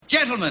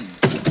Gentlemen,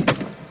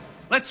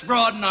 let's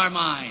broaden our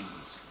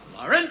minds.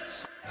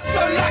 Lawrence? So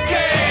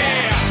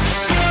lucky!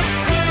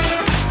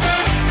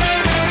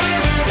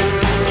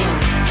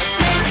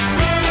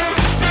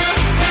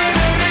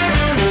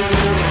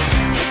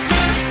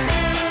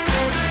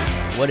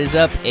 What is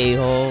up,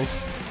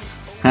 a-holes?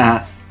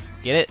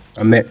 Get it?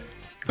 I'm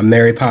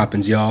Mary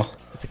Poppins, y'all.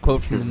 It's a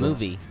quote from the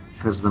movie.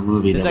 Because of the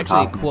movie It's that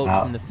actually a we're quote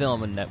about. from the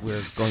film and that we're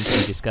going to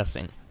be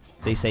discussing.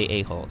 They say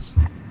a-holes.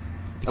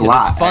 Because A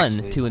lot, it's fun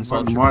actually. to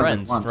insult More your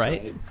than friends, once,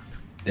 right? It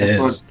That's is.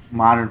 what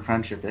modern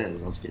friendship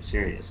is. Let's get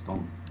serious.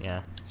 Don't.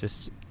 Yeah,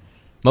 just...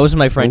 Most of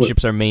my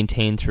friendships are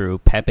maintained through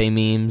Pepe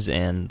memes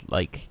and,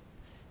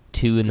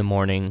 2 in the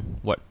morning,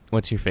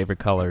 what's your favorite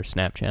color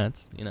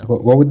Snapchats, you know?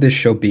 What would this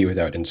show be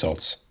without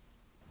insults?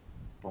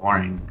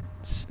 Boring.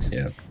 It's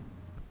Yeah.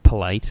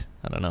 polite.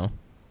 I don't know.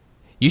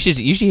 You should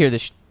hear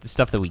the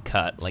stuff that we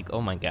cut.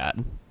 Oh my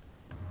god.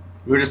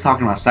 We were just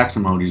talking about sex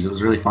emojis. It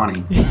was really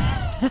funny.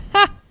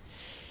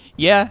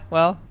 Yeah,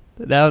 well,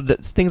 now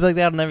things like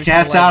that will never.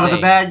 Cat's see the light out of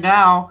the bag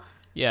now.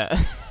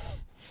 Yeah.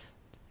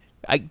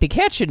 The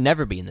cat should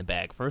never be in the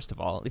bag, first of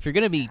all. If you're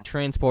going to be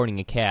transporting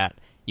a cat,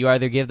 you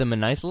either give them a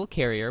nice little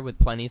carrier with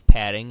plenty of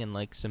padding and,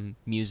 some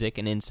music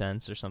and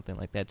incense or something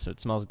like that so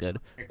it smells good,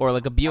 or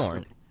a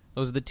Bjorn.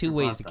 Those are the two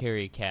ways to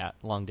carry a cat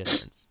long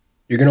distance.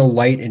 You're gonna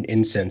light an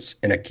incense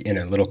in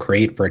a little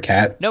crate for a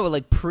cat?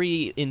 No,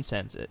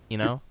 pre-incense it, you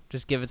know?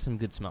 Just give it some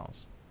good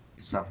smells.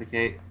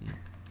 Suffocate.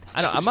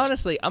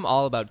 I'm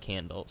all about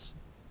candles.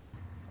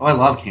 Oh, I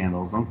love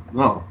candles.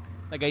 No.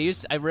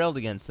 I railed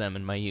against them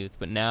in my youth,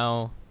 but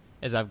now,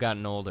 as I've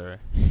gotten older,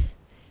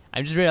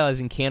 I'm just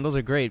realizing candles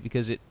are great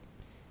because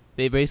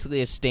they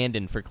basically a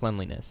stand-in for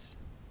cleanliness.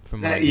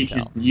 From what I can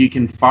tell. You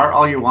can fart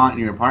all you want in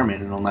your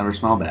apartment and it'll never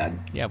smell bad.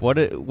 Yeah. What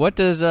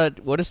does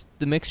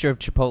the mixture of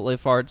Chipotle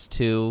farts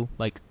to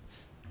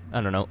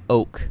I don't know,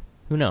 oak?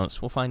 Who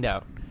knows? We'll find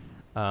out.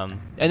 And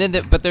then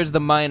but there's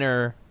the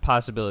minor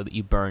possibility that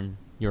you burn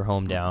your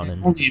home down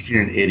and Only if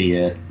you're an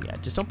idiot. yeah,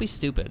 just don't be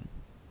stupid.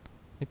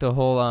 The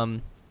whole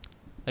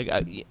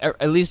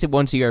at least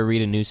once a year I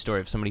read a news story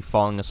of somebody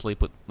falling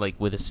asleep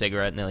with a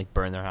cigarette and they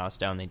burn their house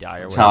down, they die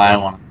or That's whatever. how I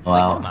want to go It's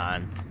out. come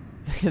on,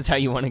 that's how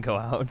you want to go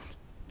out.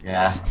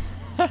 Yeah.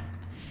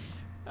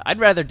 I'd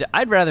rather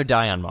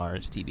die on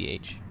Mars,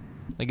 TBH.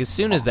 As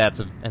soon as that's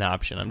an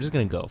option, I'm just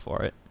gonna go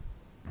for it.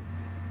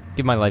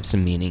 Give my life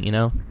some meaning, you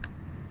know.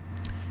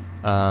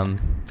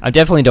 I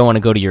definitely don't want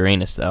to go to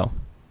Uranus though.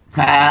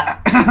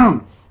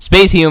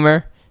 Space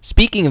humor.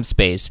 Speaking of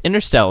space,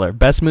 Interstellar,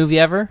 best movie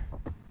ever,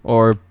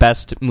 or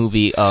best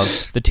movie of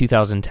the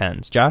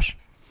 2010s? Josh,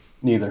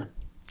 Neither.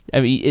 I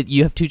mean,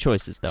 you have two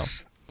choices though.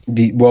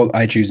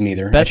 I choose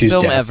neither. Best I choose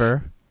film death.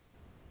 ever,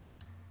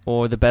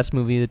 or the best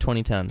movie of the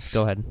 2010s.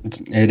 Go ahead.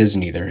 It is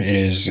neither. It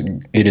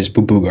is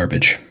poo-poo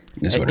garbage.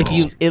 Is what it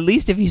is. At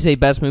least if you say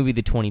best movie of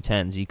the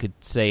 2010s, you could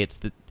say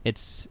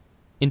it's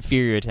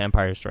inferior to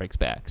Empire Strikes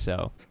Back.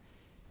 So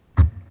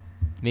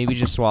maybe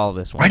just swallow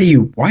this one.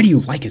 Why do you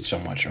like it so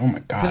much? Oh my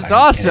god. Because it's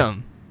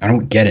awesome. I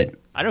don't get it.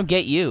 I don't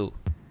get you.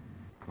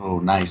 Oh,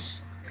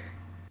 nice.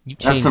 You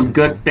That's changed some since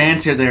good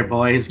banter there,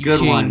 boys. You Good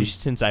changed one.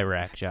 since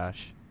Iraq,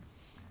 Josh.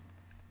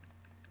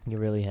 You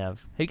really have.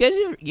 Have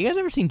you guys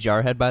ever seen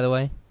Jarhead? By the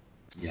way,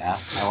 Yeah,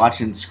 I watched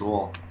it in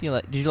school.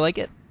 did you like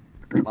it?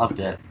 Loved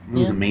it. It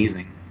was Yeah.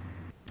 amazing.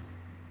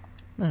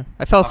 No,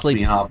 I fell Fucked asleep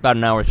me up. about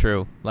an hour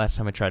through last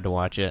time I tried to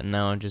watch it, and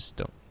now I just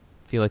don't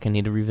feel like I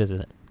need to revisit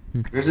it.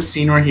 There's a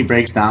scene where he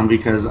breaks down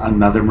because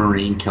another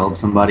Marine killed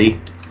somebody.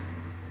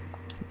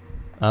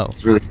 Oh,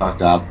 It's really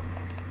fucked up.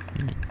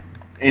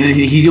 And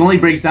he only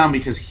breaks down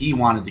because he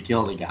wanted to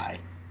kill the guy.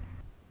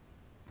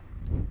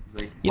 He's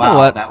like, You know wow,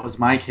 what? that was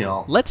my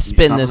kill. let's You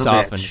spin son of this a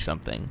off bitch." into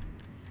something,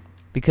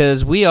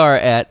 because we are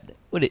at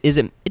what is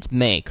it? It's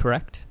May,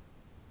 correct?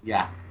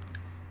 Yeah.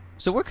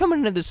 So we're coming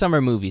into the summer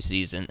movie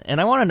season, and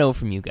I want to know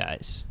from you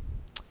guys.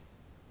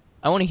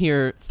 I want to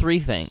hear three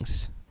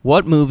things.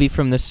 What movie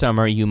from this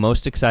summer are you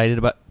most excited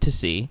about to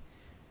see?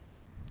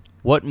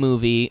 What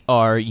movie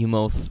are you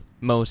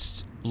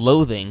most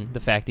loathing the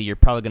fact that you're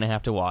probably going to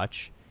have to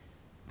watch?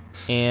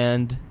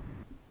 And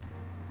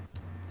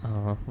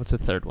what's the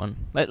third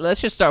one? Let's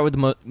just start with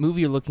the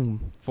movie you're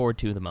looking forward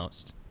to the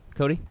most.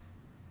 Cody?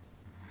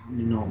 I don't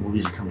even know what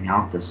movies are coming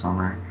out this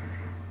summer.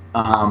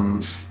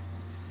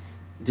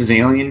 Does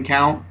Alien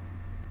count?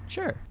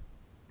 Sure.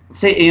 Let's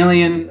say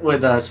Alien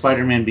with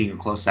Spider-Man being a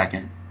close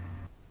second.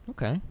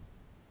 Okay.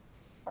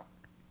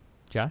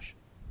 Josh?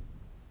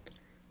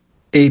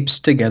 Apes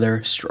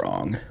together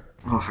strong.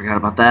 Oh, I forgot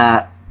about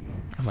that.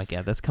 Oh my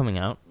god, that's coming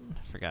out.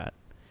 I forgot.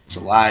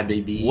 July,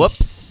 baby.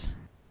 Whoops.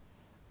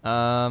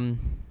 Let's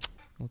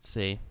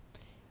see.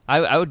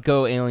 I would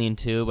go Alien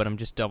 2, but I'm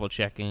just double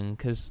checking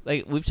because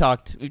we've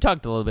talked a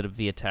little bit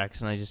via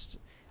text, and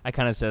I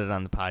kind of said it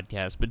on the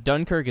podcast, but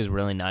Dunkirk is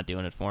really not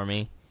doing it for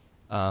me.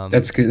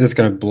 That's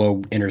gonna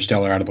blow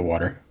Interstellar out of the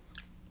water.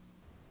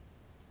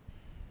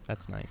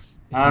 That's nice.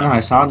 I don't know.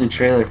 I saw a new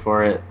trailer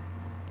for it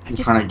in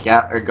front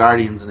of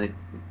Guardians, and it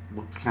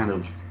looked kind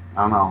of.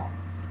 I don't know.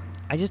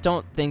 I just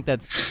don't think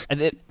that's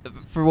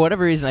for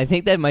whatever reason. I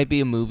think that might be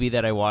a movie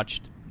that I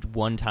watched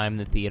one time in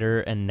the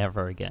theater and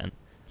never again.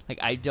 Like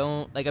I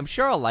don't like. I'm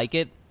sure I'll like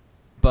it,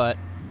 but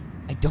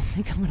I don't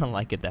think I'm gonna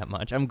like it that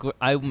much.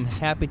 I'm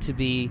happy to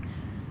be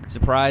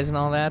surprised and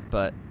all that,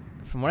 but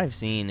from what I've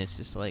seen, it's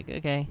just like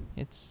okay,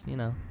 it's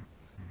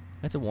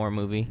it's a war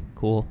movie,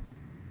 cool.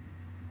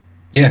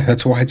 Yeah,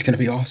 that's why it's gonna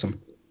be awesome.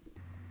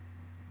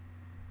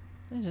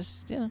 It's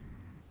just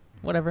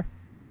whatever.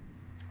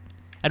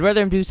 I'd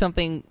rather him do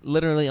something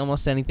literally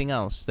almost anything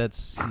else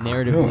that's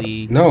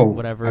narratively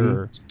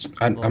whatever.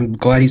 I'm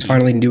glad he's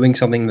finally doing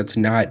something that's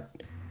not,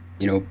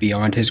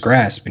 beyond his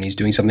grasp, and he's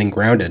doing something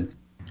grounded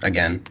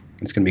again.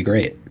 It's gonna be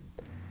great.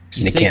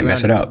 He can't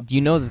mess it up.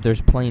 You know that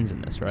there's planes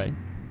in this, right?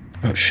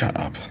 Oh, shut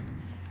up.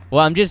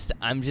 Well, I'm just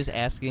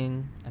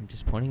asking. I'm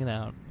just pointing it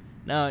out.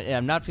 No, yeah,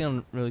 I'm not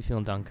really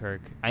feeling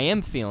Dunkirk. I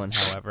am feeling,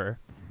 however.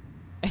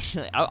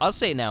 Actually, I'll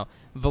say it now.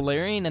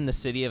 Valerian and the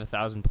City of a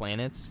Thousand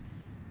Planets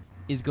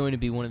is going to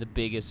be one of the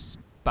biggest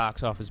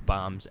box office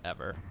bombs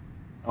ever.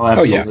 Oh,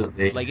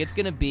 absolutely. Like it's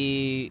gonna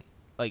be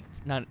like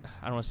not.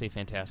 I don't want to say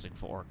Fantastic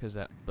Four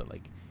but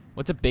like,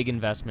 what's a big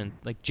investment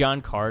like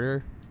John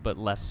Carter, but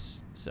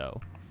less so.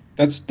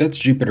 That's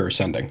Jupiter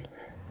Ascending.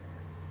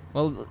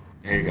 Well,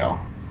 there you go.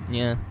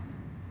 Yeah,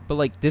 but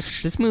like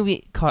this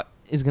movie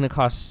has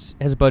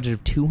a budget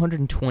of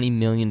 $220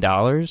 million,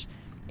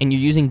 and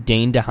you're using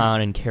Dane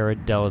DeHaan and Cara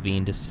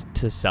Delevingne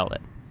to sell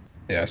it.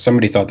 Yeah,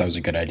 somebody thought that was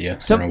a good idea.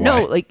 I don't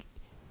know why. Like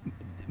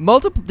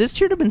this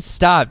should have been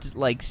stopped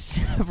like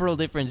several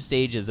different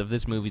stages of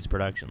this movie's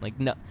production. Like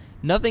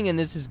nothing in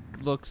this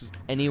looks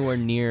anywhere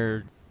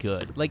near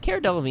good. Like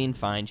Cara Delevingne,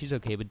 fine, she's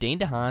okay, but Dane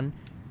DeHaan,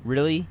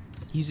 really,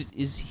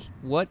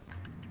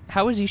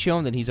 how is he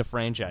shown that he's a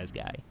franchise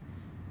guy?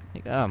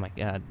 Like, oh my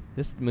god,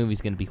 this movie's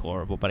gonna be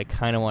horrible, but I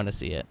kind of want to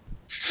see it.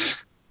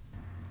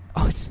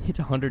 Oh, it's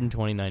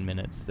 129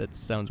 minutes. That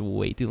sounds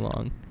way too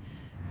long.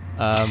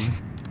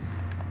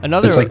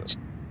 It's like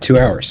 2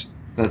 hours.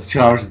 That's 2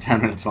 hours and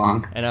 10 minutes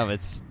long. I know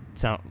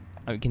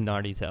I can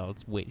already tell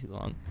it's way too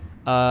long.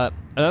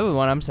 Another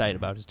one I'm excited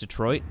about is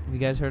Detroit. Have you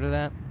guys heard of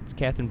that? It's a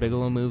Catherine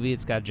Bigelow movie.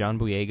 It's got John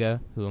Boyega,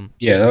 who I'm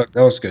that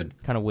was good.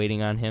 Kind of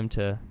waiting on him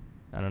to,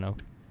 I don't know,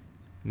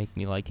 make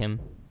me like him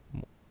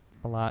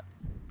a lot.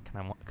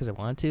 Because I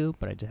want to,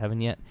 but I just haven't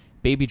yet.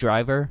 Baby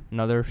Driver,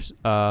 another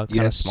kind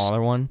of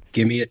smaller one.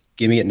 Give me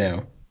it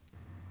now.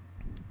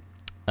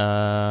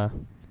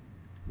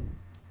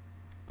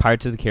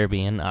 Pirates of the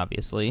Caribbean,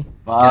 obviously.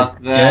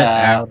 Fuck that. Get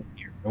out of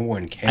here. No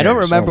one cares. I don't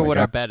remember what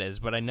our bet is,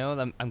 but I know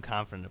that I'm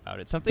confident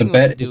about it. The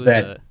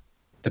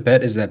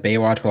bet is that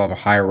Baywatch will have a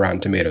higher Rotten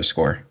Tomato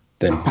score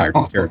than Pirates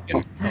of the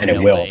Caribbean, and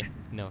it will.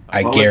 No,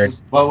 I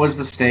guarantee. What was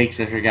the stakes?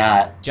 I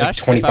forgot.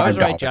 Josh, like $25. if I was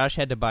right, Josh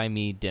had to buy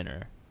me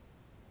dinner.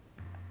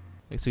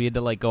 Like, so he had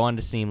to like go on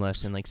to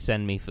Seamless and like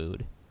send me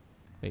food,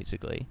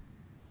 basically.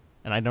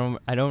 And I don't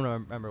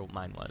remember what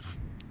mine was.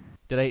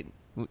 Did I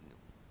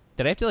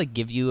have to like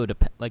give you a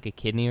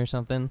kidney or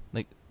something,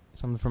 like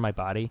something for my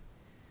body?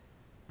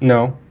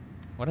 No.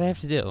 What did I have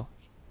to do?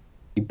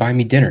 You buy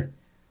me dinner.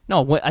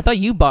 No, I thought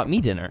you bought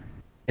me dinner.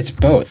 It's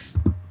both.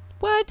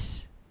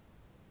 What?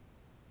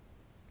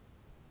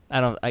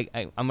 I'm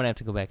gonna have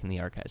to go back in the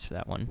archives for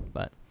that one,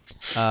 but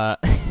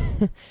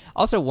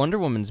also Wonder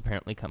Woman's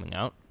apparently coming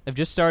out. I've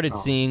just started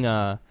seeing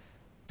like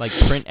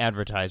print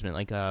advertisement,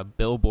 like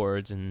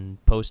billboards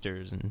and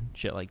posters and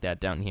shit like that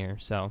down here.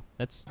 So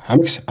that's.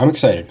 I'm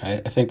excited.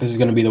 I think this is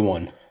gonna be the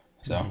one.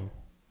 So.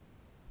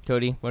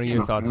 Cody, what are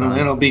your thoughts on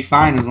it? It'll be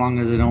fine as long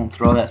as they don't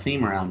throw that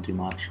theme around too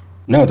much.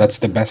 No, that's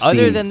the best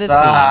Other theme. than the theme.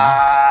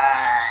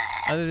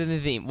 Other than the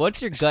theme,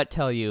 what's your gut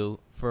tell you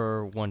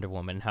for Wonder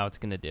Woman? How it's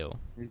gonna do?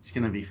 It's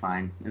gonna be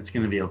fine. It's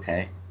gonna be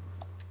okay.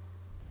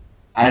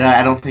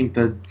 I don't think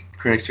the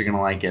critics are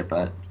gonna like it,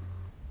 but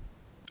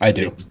I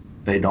do.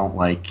 They don't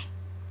like.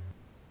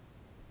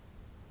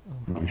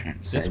 What I'm trying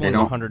to say. This one's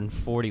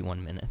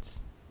 141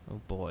 minutes.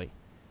 Oh boy.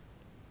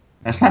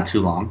 That's not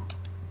too long.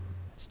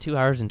 It's 2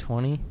 hours and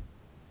 20.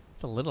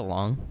 It's a little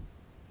long.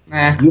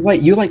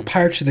 You like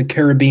Pirates of the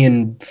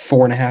Caribbean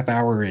 4.5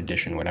 hour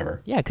edition,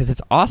 whatever. Yeah, because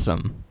it's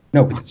awesome.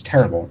 No, because it's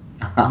terrible.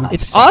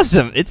 It's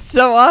awesome. It's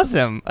so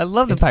awesome. I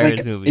love the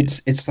Pirates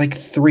movies. It's like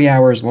 3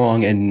 hours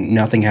long and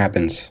nothing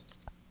happens.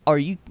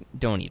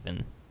 Don't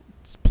even.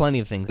 It's plenty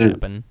of things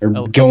happen. A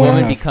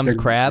woman becomes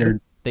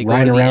crab. They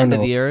go to the end of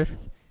the earth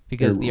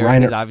because the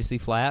earth is obviously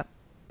flat.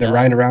 They're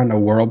riding around a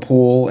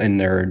whirlpool and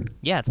they're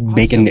it's awesome.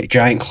 Making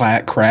giant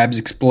crabs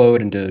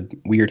explode into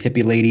weird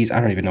hippie ladies. I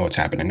don't even know what's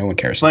happening. No one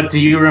cares. But do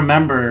you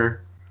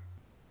remember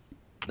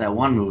that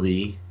one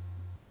movie,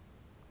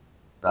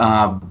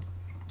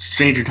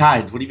 Stranger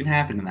Tides? What even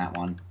happened in that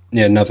one?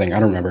 Yeah, nothing. I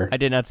don't remember. I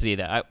did not see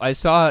that. I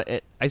saw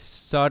it. I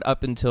saw it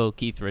up until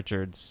Keith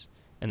Richards,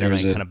 and then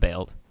I kind of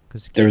bailed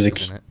because there was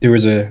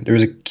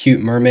a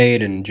cute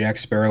mermaid, and Jack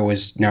Sparrow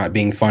was not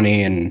being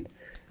funny, and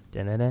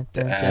and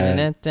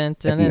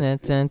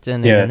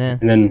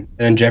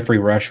then Jeffrey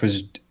Rush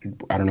was,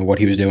 I don't know what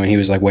he was doing. He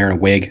was like wearing a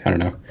wig. I don't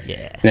know.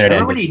 Yeah.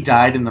 Remember when he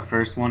died in the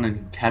first one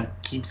and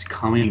keeps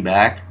coming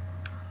back?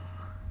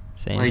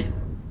 Same. Like,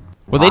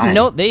 Well,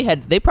 Why?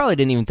 they probably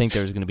didn't even think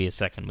there was going to be a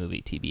second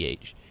movie,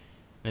 TBH.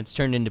 And it's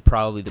turned into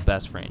probably the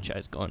best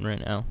franchise going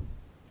right now.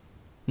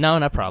 No,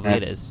 not probably.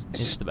 It is.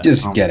 It's the best.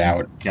 Just get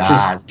out.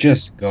 God.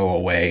 Just go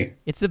away.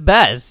 It's the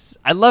best.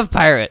 I love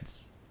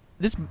pirates.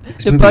 The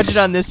movie's- budget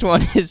on this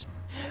one is.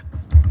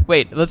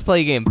 Wait, let's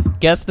play a game.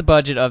 Guess the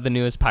budget of the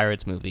newest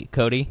Pirates movie,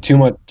 Cody. Too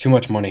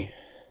much money.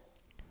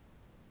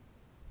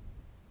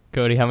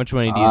 Cody, how much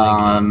money do you think it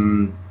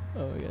is?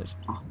 Oh my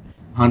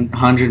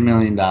gosh. $100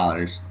 million.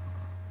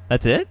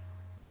 That's it?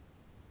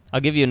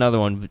 I'll give you another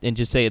one and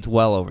just say it's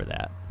well over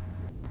that.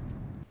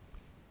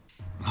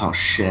 Oh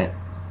shit.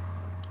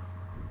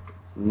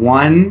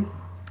 $1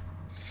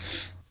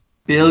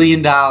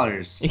 billion.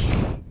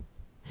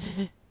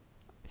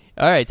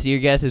 All right, so your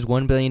guess is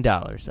 $1 billion.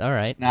 All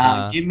right.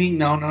 Now give me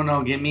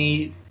give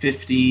me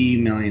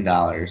 $50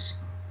 million.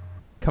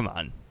 Come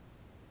on.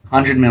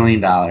 $100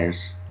 million.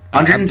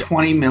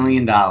 $120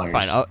 million.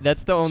 Fine.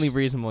 That's the only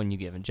reasonable one you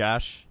given.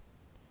 Josh?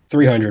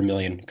 300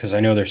 million, because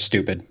I know they're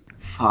stupid.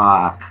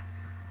 Fuck.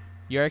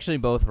 You're actually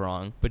both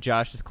wrong, but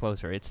Josh is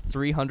closer. It's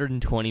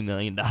 $320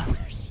 million.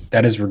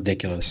 That is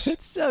ridiculous.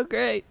 That's so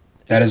great.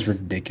 That is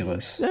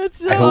ridiculous. That's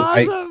so I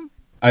hope, awesome.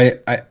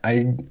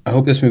 I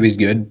hope this movie's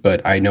good,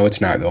 but I know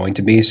it's not going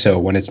to be. So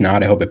when it's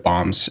not, I hope it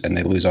bombs and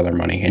they lose all their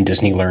money. And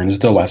Disney learns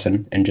the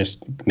lesson and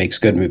just makes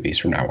good movies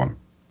from now on.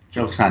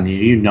 Joke's on you.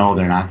 You know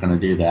they're not going to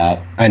do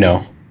that. I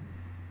know.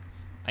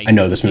 I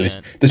know this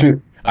can't.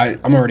 movie.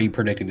 I'm already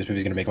predicting this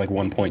movie's going to make like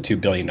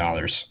 $1.2 billion.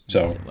 Yes,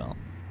 So it will.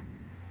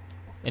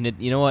 And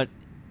you know what?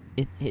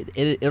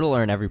 It'll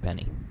earn every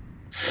penny.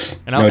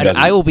 And, No, it doesn't.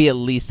 I will be at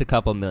least a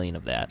couple million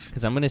of that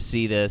because I'm going to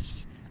see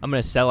this. I'm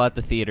going to sell out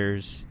the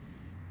theaters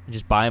and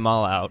just buy them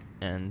all out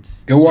and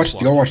go watch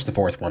just the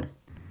fourth one.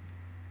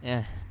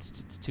 Yeah,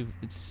 it's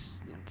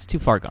too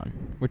far gone.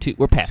 We're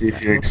past See that.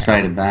 if you're We're past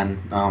excited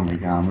then. Oh my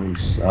god, movie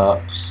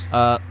sucks.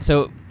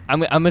 So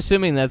I'm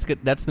assuming that's good.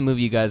 That's the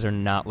movie you guys are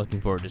not looking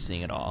forward to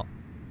seeing at all.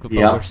 But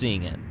Yeah. we're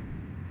seeing it.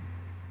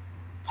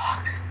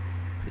 Fuck.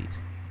 Please.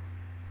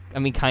 I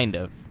mean, kind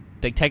of.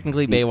 Like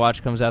technically,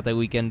 Baywatch comes out that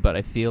weekend, but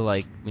I feel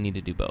like we need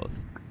to do both.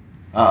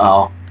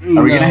 Uh-oh. Are we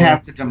going to No.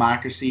 have to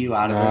democracy you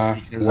out of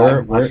this? Because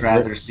I'd much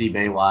rather see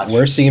Baywatch.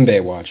 We're seeing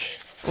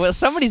Baywatch. Well,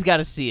 somebody's got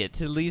to see it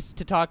to at least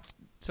to talk,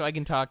 so I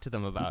can talk to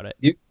them about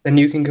it. Then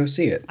you can go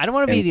see it. I don't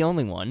want to be And the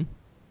only one.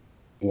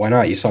 Why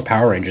not? You saw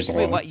Power Rangers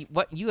Wait, alone.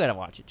 what? You gotta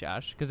watch it,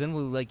 Josh, because then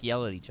we'll like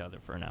yell at each other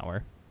for an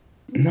hour,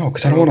 No,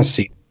 because I don't want to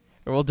see.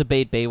 or we'll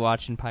debate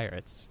Baywatch and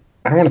Pirates.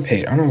 I don't want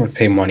to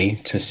pay money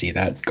to see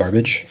that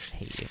garbage. I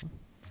hate you.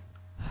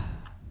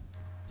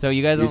 So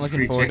you guys Use aren't a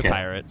free looking forward to ticket.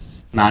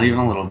 Pirates? Not even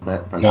a little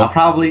bit, but Nope. I'll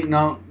probably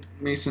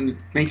Mason,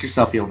 make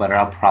yourself feel better.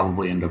 I'll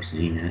probably end up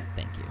seeing it.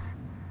 Thank you.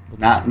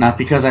 Not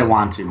because I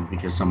want to,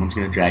 because someone's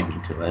gonna drag me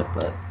to it.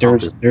 But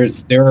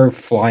There are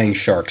flying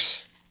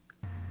sharks.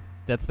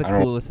 That's the I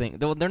don't- coolest thing.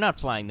 They're not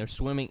flying. They're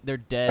swimming. They're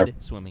dead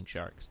swimming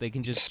sharks. They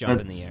can just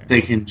jump in the air.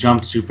 they can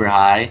jump super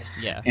high,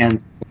 Yeah.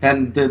 and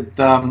then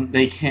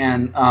they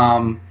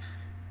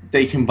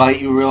can bite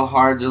you real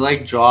hard. They're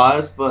like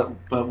Jaws, but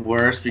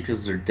worse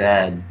because they're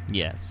dead.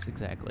 Yes,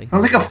 exactly.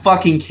 Sounds like a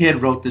fucking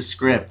kid wrote this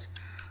script.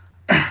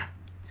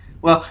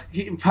 Well,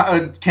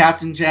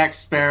 Captain Jack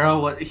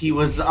Sparrow. He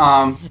was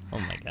Oh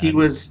my god.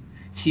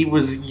 he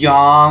was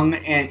young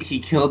and he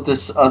killed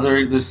this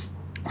Javier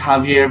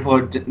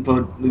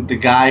the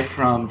guy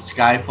from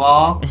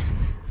Skyfall.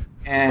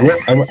 And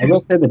I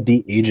will say the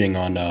de-aging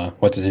on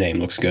what's his name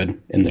looks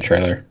good in the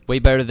trailer. way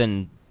better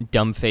than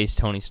dumb-faced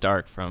Tony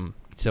Stark from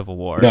Civil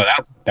War. No,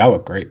 that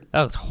looked great.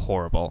 That looks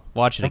horrible.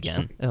 Watch it That's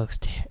again. It looks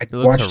I it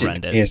looks watched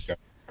horrendous. it days ago.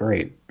 It's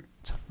great.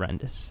 It's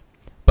horrendous.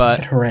 It's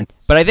But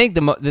horrendous. I think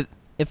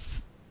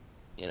if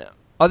you know,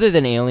 other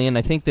than Alien,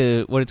 I think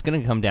what it's going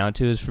to come down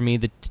to is for me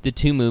the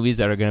two movies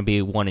that are going to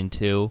be 1 and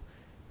 2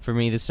 for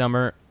me this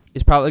summer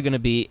is probably going to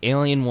be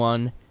Alien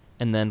 1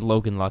 and then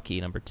Logan Lucky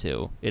number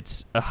 2.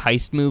 It's a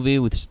heist movie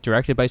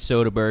directed by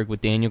Soderbergh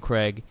with Daniel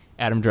Craig,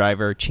 Adam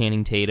Driver,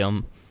 Channing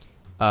Tatum,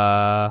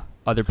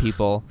 other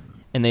people,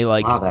 and they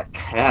like wow, that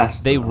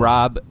cast. they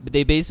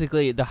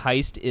basically the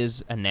heist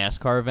is a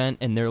NASCAR event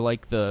and they're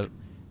like the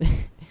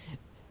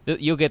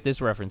you'll get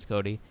this reference,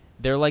 Cody.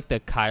 They're like the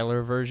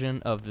Kyler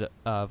version of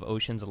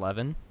Ocean's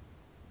 11.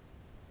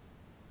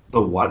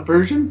 The what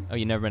version? Oh,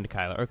 you never been to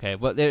Kyler? Okay,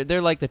 well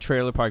they're like the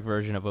trailer park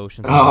version of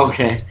Ocean's. Oh, 11.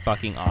 okay. It's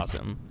fucking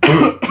awesome.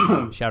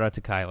 Shout out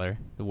to Kyler,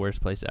 the worst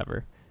place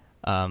ever.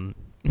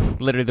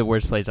 Literally the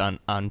worst place on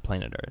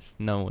planet Earth.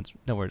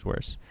 Nowhere's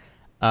worse.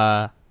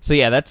 So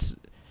yeah,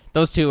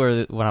 those two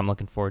are what I'm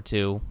looking forward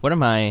to. What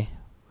am I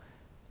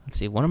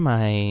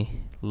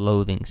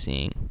loathing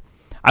seeing?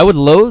 I would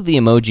loathe the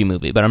Emoji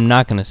Movie, but I'm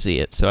not going to see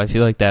it, so I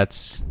feel like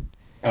that's...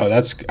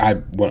 Oh,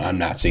 I'm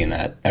not seeing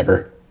that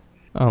ever.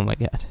 Oh my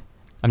god.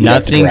 I'm You'd not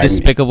have to seeing drag me.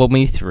 Despicable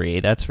Me 3,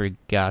 that's for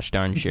gosh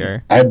darn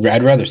sure.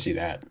 I'd rather see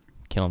that.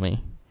 Kill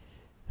me.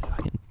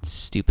 Fucking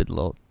stupid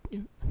little...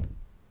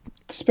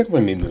 Despicable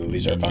Me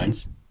movies are fine.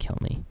 minions. Kill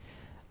me.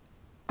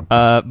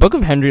 Book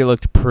of Henry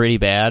looked pretty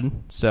bad,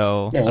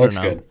 so Yeah, it I don't looks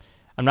know. good.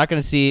 I'm not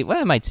going to see... Well,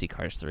 I might see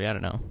Cars 3, I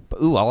don't know.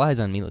 But ooh, All Eyes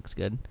on Me looks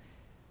good.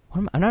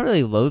 I'm not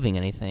really loathing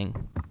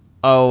anything.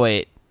 Oh,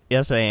 wait.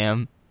 Yes, I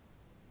am.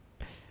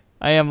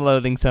 I am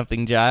loathing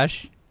something,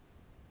 Josh.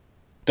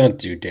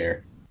 Don't you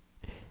dare.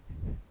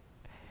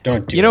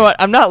 Don't do You know it. what?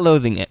 I'm not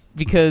loathing it,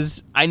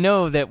 because I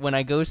know that when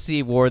I go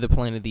see War of the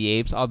Planet of the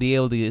Apes, I'll be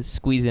able to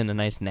squeeze in a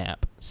nice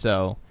nap.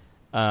 So,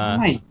 Oh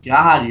my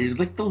god, you're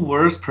like the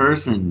worst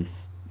person.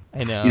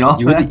 I know. You know?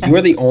 You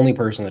are the only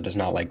person that does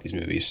not like these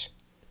movies.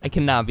 I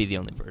cannot be the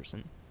only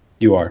person.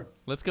 You are.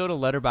 Let's go to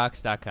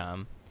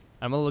letterbox.com.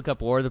 I'm going to look up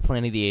War of the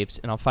Planet of the Apes,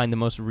 and I'll find the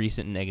most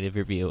recent negative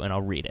review, and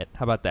I'll read it.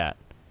 How about that?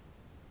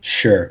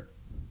 Sure.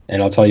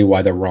 And I'll tell you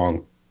why they're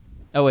wrong.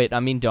 Oh, wait, I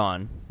mean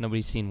Dawn.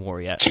 Nobody's seen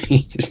War yet.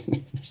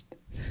 Jesus.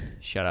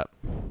 Shut up.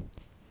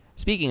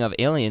 Speaking of,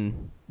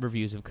 Alien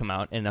reviews have come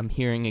out, and I'm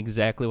hearing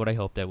exactly what I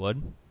hoped I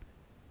would.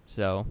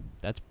 So,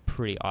 that's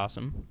pretty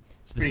awesome.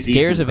 It's the Pretty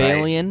scares decent, of right?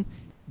 Alien,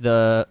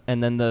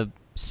 and then the,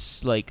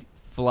 like,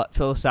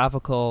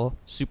 philosophical,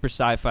 super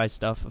sci-fi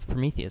stuff of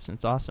Prometheus, and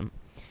it's awesome.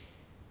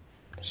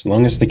 As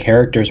long as the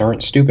characters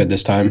aren't stupid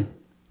this time.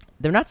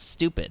 They're not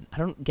stupid. I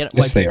don't get why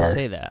Yes, they people are.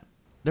 say that.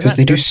 They're Because not-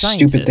 they do they're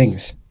stupid scientists.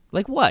 things.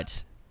 Like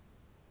what?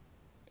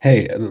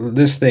 Hey,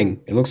 this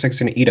thing, it looks like it's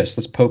going to eat us.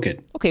 Let's poke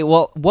it. Okay,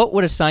 well, what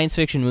would a science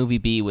fiction movie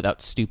be without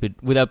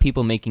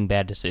people making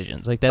bad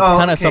decisions? Like, that's Oh,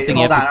 kind of okay, something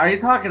you hold have on. to... Are you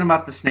talking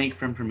about the snake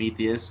from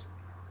Prometheus?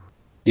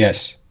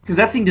 Yes. Because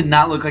that thing did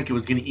not look like it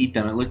was going to eat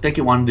them. It looked like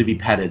it wanted to be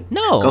petted.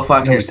 No. Go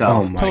fuck No,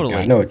 yourself. oh my Totally.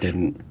 god. No, it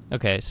didn't.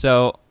 Okay,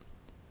 so...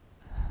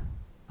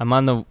 I'm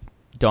on the...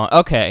 Dawn.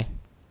 Okay.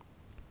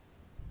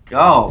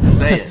 Go.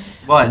 Say it.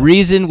 What?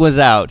 Reason was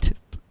out.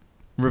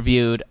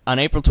 Reviewed on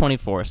April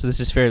 24th, so this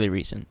is fairly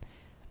recent.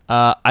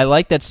 I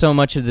like that so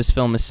much of this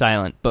film is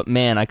silent, but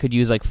man, I could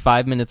use like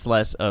 5 minutes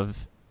less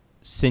of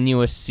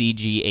sinuous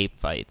CG ape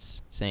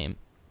fights. Same.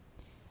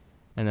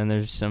 And then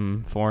there's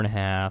some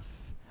 4.5.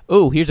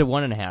 Oh, here's a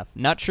 1.5.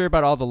 Not sure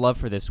about all the love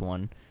for this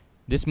one.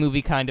 This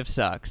movie kind of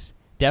sucks.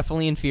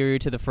 Definitely inferior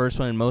to the first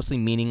one and mostly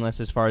meaningless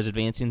as far as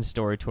advancing the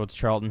story towards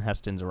Charlton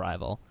Heston's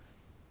arrival.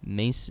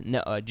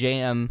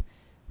 J.M.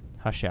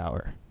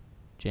 Hushhour.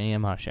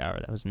 J.M. Hushhour.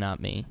 That was not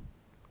me.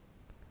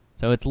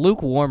 So it's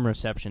lukewarm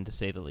reception, to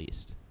say the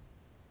least.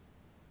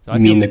 So You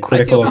mean the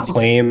critical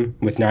acclaim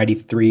with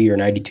 93 or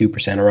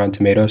 92% around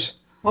Tomatoes?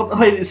 Well,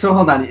 wait, so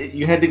hold on.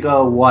 You had to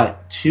go,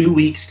 what, 2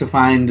 weeks to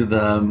find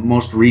the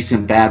most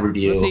recent bad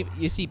review?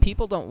 You see,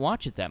 people don't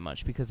watch it that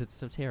much because it's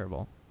so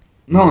terrible.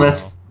 No,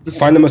 that's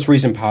Find the most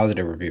recent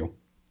positive review.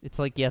 It's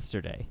like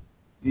yesterday.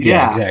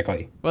 yeah.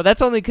 Exactly. Well,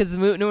 that's only because the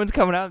new one's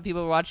coming out and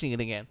people are watching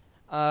it again.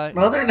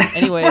 Well, they're not.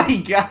 Anyways, Oh my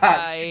God.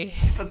 bye.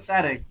 It's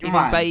pathetic. Come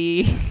on.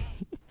 Bye.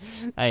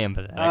 I am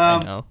pathetic,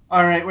 I know.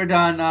 All right, we're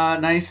done.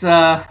 Nice,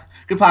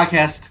 good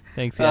podcast.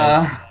 Thanks,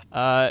 guys.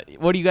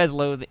 What do you guys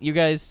loathe? Are you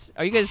guys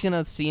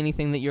gonna see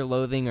anything that you're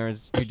loathing, or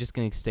you're just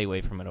gonna stay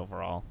away from it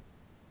overall?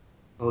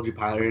 Told you,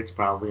 Pirates.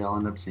 Probably I'll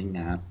end up seeing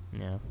that.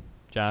 Yeah.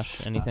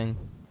 Josh, anything?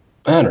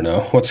 I don't know.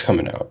 What's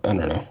coming out? I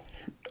don't know.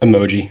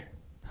 Emoji.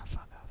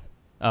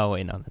 Oh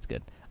wait, no, that's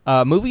good.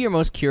 Movie you're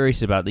most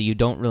curious about that you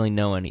don't really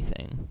know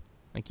anything.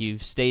 Like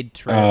you've stay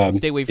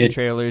away from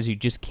trailers. You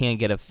just can't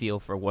get a feel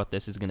for what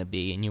this is gonna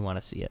be, and you want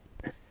to see it.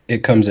 It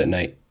comes at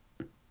night.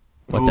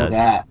 What Ooh, does?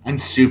 that? I'm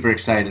super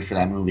excited for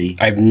that movie.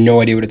 I have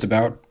no idea what it's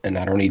about, and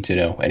I don't need to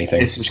know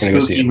anything. It's a Just gonna go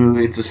see spooky it.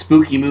 movie. It's a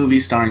spooky movie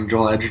starring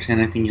Joel Edgerton.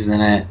 I think he's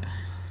in it.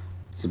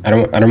 I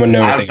don't want to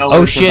know I anything. don't know Oh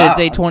what shit! about.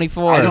 It's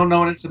A24. I don't know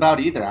what it's about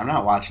either. I'm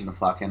not watching the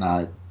fucking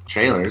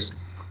trailers.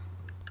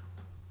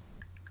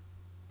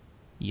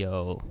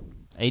 Yo,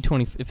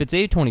 A20. If it's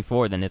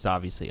A24, then it's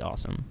obviously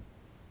awesome.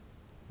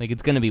 Like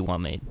it's gonna be well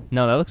made.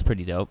 No, that looks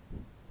pretty dope.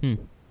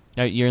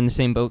 You're in the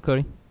same boat,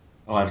 Cody?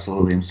 Oh,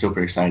 absolutely. I'm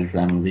super excited for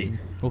that movie.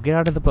 Well, get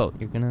out of the boat.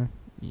 You're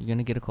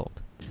gonna get a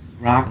cold.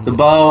 Rock the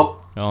boat.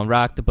 Don't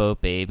rock the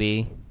boat,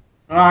 baby.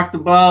 Rock the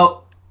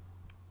boat.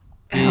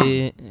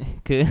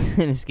 Couldn't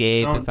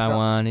escape if I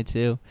wanted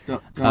to.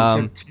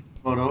 Don't tip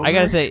the boat over. I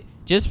gotta say,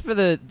 just for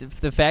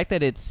the fact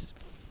that it's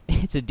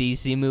a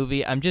DC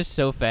movie, I'm just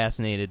so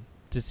fascinated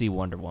to see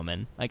Wonder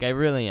Woman. Like I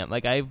really am.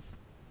 Like I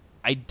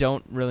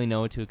don't really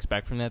know what to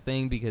expect from that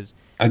thing because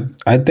I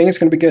think it's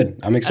gonna be good.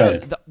 I'm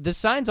excited. the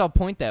signs all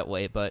point that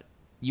way, but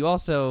you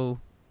also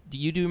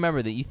do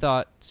remember that you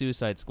thought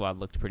Suicide Squad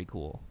looked pretty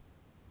cool.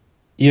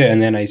 Yeah,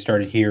 and then I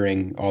started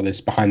hearing all this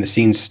behind the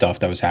scenes stuff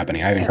that was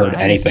happening. I haven't heard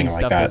anything like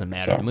stuff that. Doesn't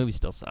matter. so. The movie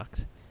still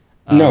sucked.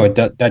 No,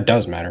 that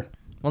does matter.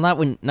 Well, not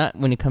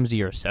when it comes to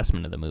your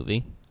assessment of the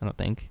movie. I don't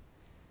think.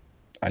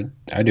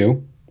 I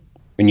do.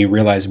 When you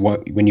watch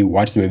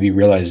the movie, you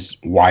realize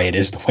why it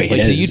is the way Wait,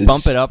 it so is. you'd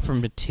bump it up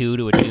from a 2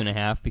 to a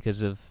 2.5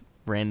 because of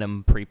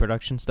random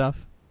pre-production stuff?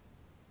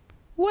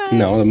 What?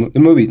 No, the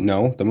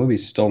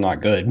movie's still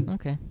not good.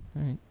 Okay,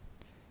 all right.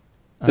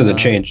 Doesn't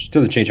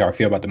change how I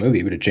feel about the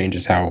movie, but it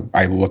changes how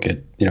I look at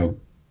the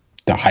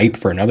hype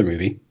for another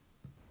movie.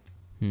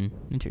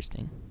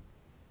 Interesting.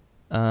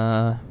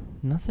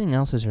 Nothing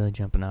else is really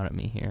jumping out at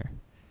me here.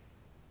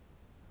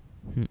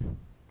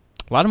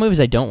 A lot of movies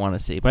I don't want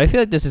to see, but I feel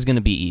like this is going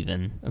to be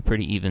a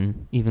pretty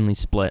evenly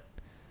split.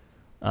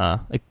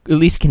 Like at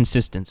least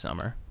consistent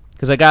summer.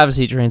 Because like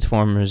obviously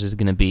Transformers is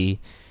going to be,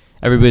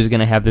 everybody's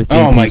going to have their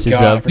Oh theme my pieces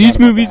God, I of forgot these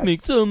about movies that.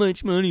 make so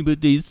much money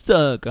but they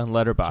suck on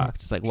Letterboxd.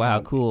 It's like,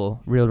 wow,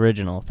 cool, real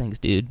original. Thanks,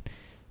 dude.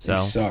 So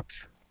They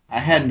sucked. I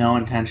had no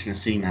intention of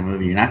seeing that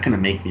movie. You're not going to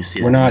make me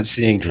see We're that not movie.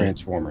 seeing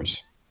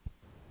Transformers.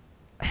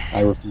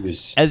 I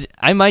refuse. as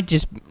I might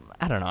just,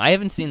 I don't know. I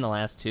haven't seen the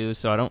last two,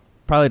 so I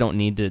probably don't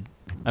need to.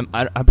 I'm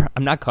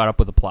not caught up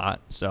with the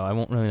plot, so I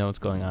won't really know what's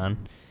going on.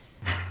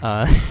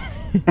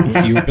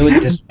 You really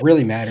does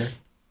really matter.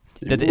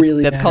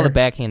 That's called a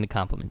backhanded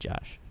compliment,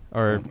 Josh.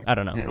 Or I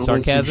don't know, It was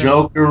sarcasm.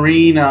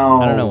 Jokerino.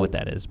 I don't know what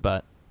that is,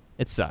 but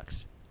it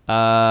sucks.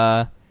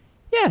 Yeah,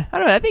 I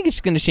don't know. I think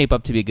it's going to shape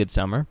up to be a good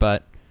summer,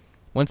 but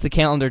once the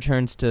calendar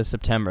turns to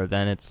September,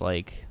 then it's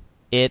like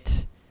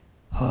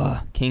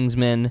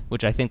Kingsman,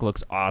 which I think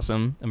looks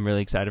awesome. I'm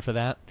really excited for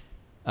that.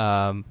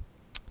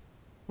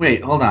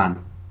 Wait, hold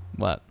on.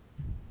 What?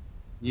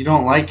 You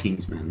don't like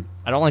Kingsman.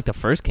 I don't like the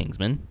first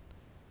Kingsman,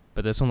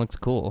 but this one looks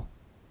cool.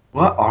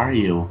 What are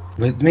you?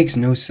 It makes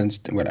no sense.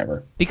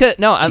 Whatever. Because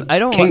no, I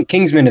don't.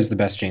 Kingsman is the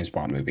best James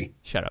Bond movie.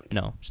 Shut up!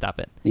 No, stop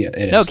it. Yeah,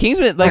 it is. No,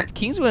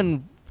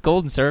 Kingsman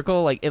Golden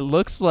Circle, like it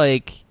looks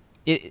like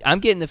it. I'm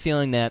getting the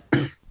feeling that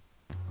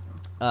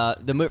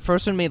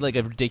first one made like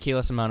a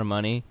ridiculous amount of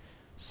money,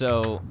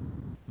 so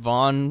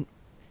Vaughn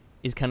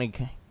is gonna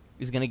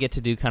get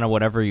to do kind of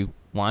whatever he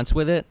wants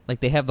with it. Like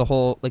they have the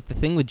whole the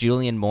thing with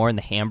Julianne Moore and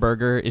the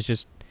hamburger is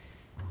just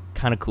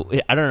kind of cool.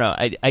 I don't know.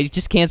 I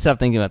just can't stop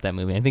thinking about that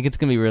movie. I think it's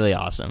gonna be really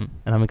awesome,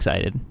 and I'm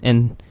excited.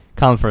 And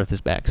Colin Firth is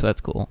back, so that's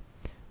cool.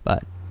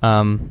 But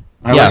I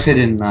wish they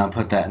didn't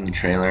put that in the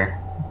trailer.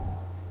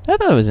 I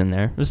thought it was in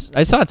there.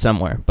 I saw it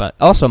somewhere. But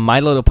also,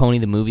 My Little Pony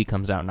the movie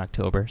comes out in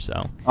October,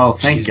 so Oh,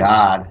 thank Jesus.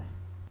 God.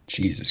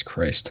 Jesus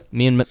Christ.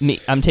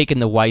 I'm taking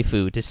the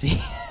waifu to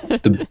see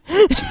The,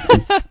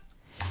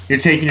 You're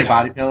taking your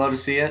body pillow to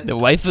see it? the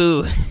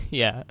waifu.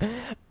 Yeah,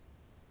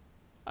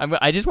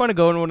 I just want to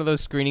go in one of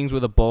those screenings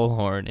with a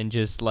bullhorn and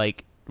just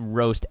like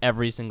roast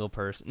every single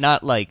person.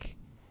 Not like,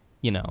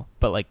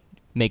 but like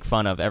make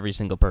fun of every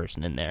single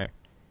person in there.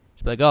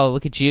 Just be like, oh,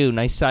 look at you,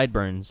 nice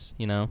sideburns.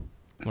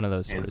 One of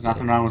those. Hey, sort there's of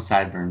nothing wrong with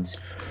sideburns.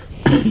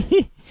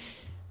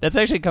 That's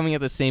actually coming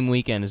out the same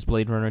weekend as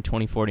Blade Runner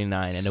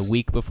 2049 and a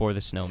week before The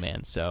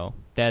Snowman, so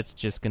that's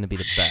just going to be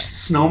the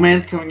best.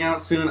 Snowman's coming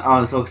out soon? Oh,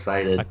 I'm so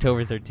excited.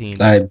 October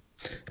 13th.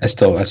 I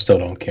still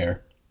don't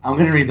care. I'm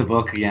going to read the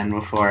book again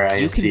before I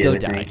You see can it,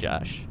 go I die, think.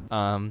 Josh.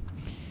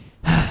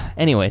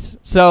 Anyways,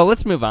 so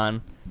let's move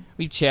on.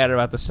 We've chatted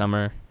about the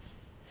summer.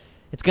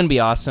 It's going to be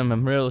awesome.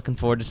 I'm really looking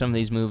forward to some of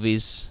these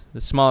movies. The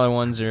smaller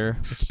ones are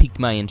it's piqued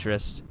my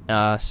interest.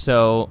 But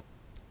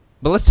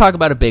let's talk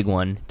about a big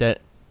one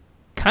that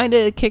kind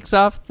of kicks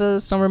off the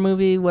summer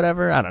movie,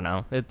 whatever. I don't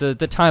know. The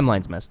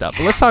timeline's messed up.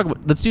 But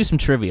let's do some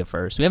trivia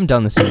first. We haven't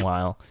done this in a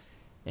while,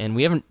 and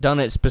we haven't done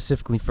it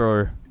specifically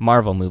for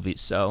Marvel movies.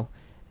 So,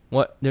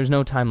 there's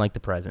no time like the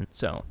present.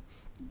 So,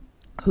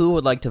 who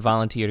would like to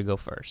volunteer to go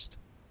first?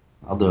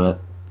 I'll do it.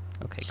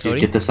 Okay, So Cody.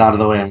 get this out of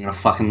the way. I'm going to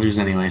fucking lose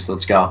anyway, so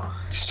let's go.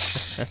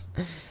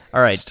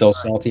 All right. Still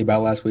salty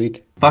about last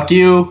week? Fuck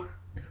you.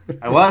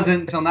 I wasn't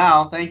until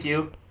now. Thank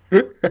you.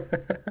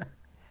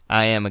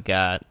 I am a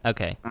god.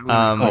 Okay. I'm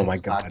gonna quit Oh my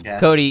this God. podcast.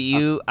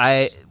 Cody,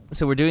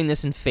 so we're doing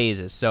this in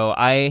phases. So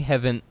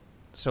I've been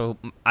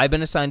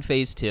assigned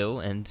phase 2,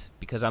 and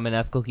because I'm an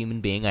ethical human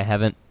being, I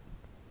haven't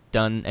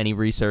done any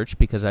research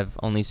because I've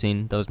only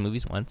seen those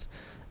movies once.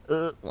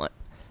 What?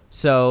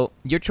 So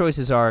your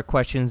choices are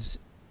questions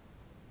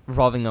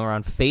revolving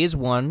around phase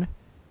 1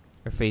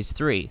 or phase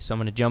 3. So I'm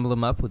going to jumble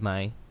them up with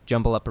my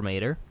jumble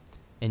uppermator,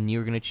 and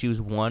you're going to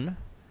choose 1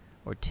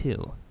 or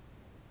 2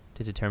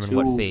 to determine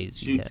what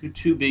phase you get.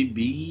 Two,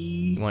 baby.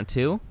 You want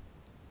 2?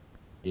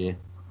 Yeah.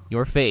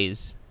 Your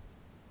phase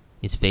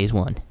is phase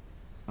 1.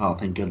 Oh,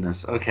 thank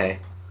goodness. Okay.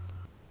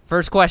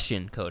 First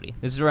question, Cody.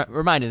 This is a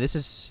reminder. This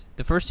is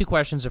the first 2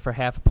 questions are for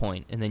half a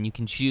point, and then you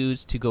can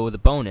choose to go with a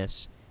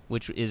bonus,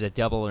 which is a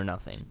double or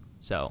nothing.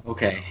 So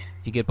Okay.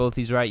 if you get both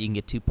these right, you can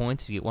get 2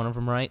 points. If you get one of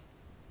them right,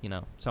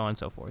 so on and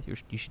so forth.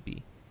 You should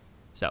be.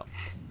 So,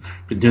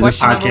 Been doing this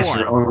Question number podcast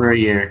for 1. over a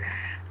year.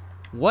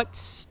 what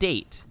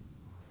state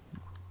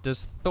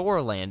does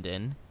Thor land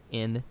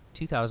in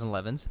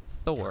 2011's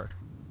Thor?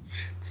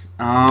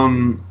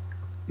 I'm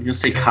going to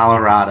say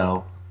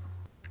Colorado.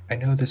 I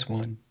know this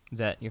one. Is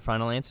that your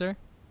final answer?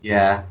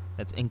 Yeah.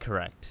 That's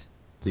incorrect.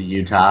 The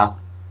Utah.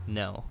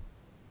 No.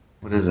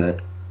 What is it?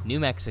 New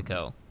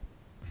Mexico.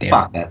 Damn.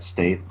 Fuck that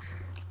state.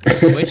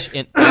 Which,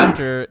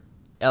 after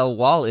El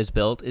Wall is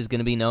built, is going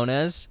to be known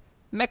as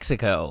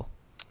Mexico.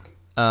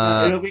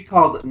 It'll be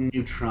called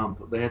New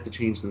Trump. They have to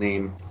change the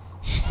name.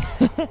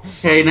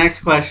 Okay,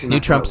 next question. New I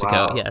thought,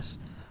 Trumpsico, wow. yes.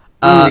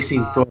 I've only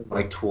seen Thor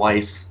like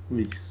twice.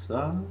 Movie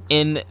sucks.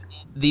 In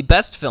the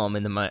best film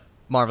in the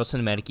Marvel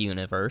Cinematic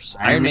Universe,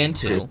 Iron Man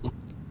 2,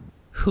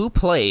 who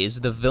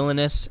plays the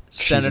villainous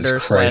Jesus senator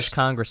Christ. /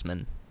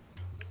 congressman?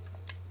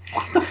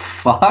 What the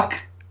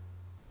fuck?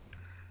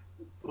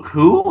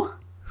 Who?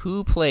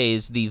 Who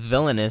plays the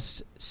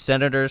villainous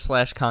senator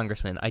 /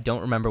 congressman? I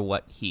don't remember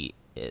what he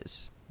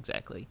is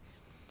exactly.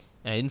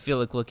 And I didn't feel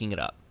like looking it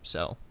up.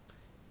 So,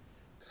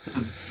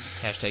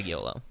 hashtag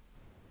YOLO.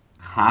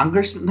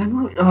 Congressman? That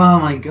movie? Oh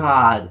my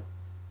god.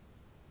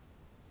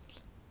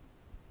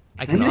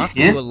 I Can can I offer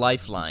hint? you a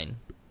lifeline.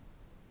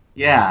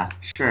 Yeah,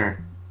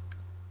 sure.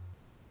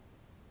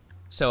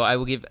 So I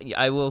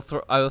will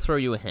throw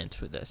you a hint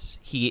for this.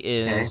 He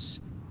is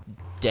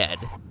dead.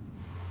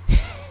 In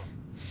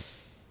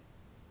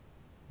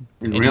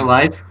And real he-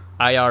 life?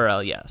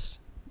 IRL, yes.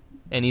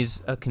 And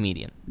he's a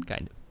comedian,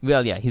 kind of.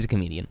 Well, yeah, he's a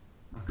comedian.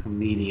 A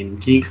comedian.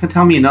 Can you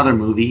tell me another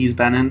movie he's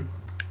been in?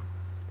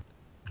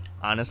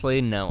 Honestly,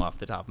 no, off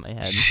the top of my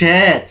head.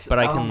 Shit! But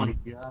I Oh can- my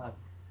god.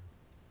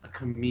 A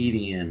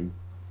comedian.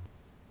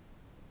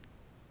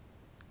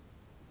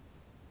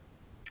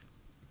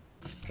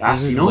 Gosh,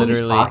 This you is know what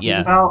he's literally- talking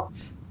yeah. about?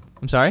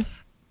 I'm sorry?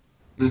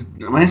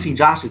 I'm asking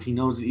Josh if he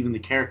knows even the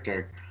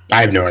character.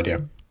 I have no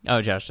idea.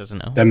 Oh, Josh doesn't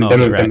know. That, oh, that,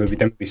 movie, correct.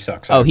 that movie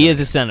sucks. Oh, he is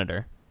a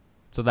senator,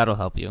 so that'll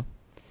help you.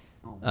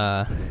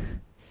 Oh.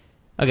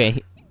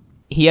 Okay,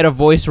 he had a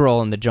voice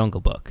role in The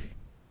Jungle Book,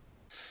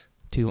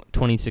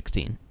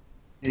 2016.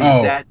 He's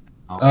Oh. dead.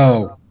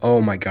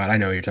 Oh my god, I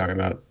know what you're talking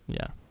about.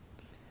 Yeah.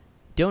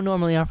 Don't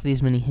normally offer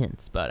these many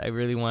hints, but I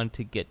really want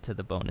to get to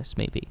the bonus,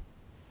 maybe.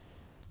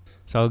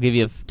 So I'll give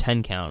you a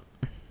 10 count.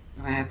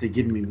 I have to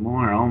give me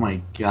more. Oh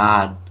my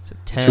god. So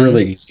 10. It's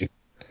really easy.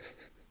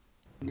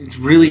 It's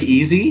really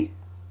easy?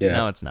 Yeah.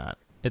 No, it's not.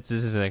 This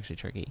is actually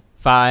tricky.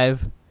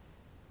 5,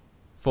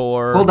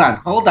 4. Hold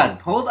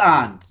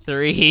on.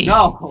 3.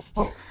 No.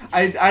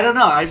 I don't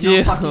know. I have no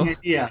 2. fucking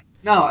idea.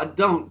 No,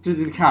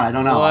 didn't count. I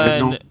don't know. I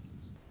don't 1.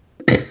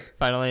 know.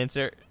 Final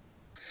answer.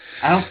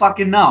 I don't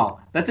fucking know.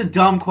 That's a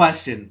dumb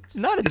question. It's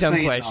not a Just dumb so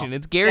you question. know.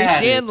 It's Gary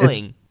Yeah, it is.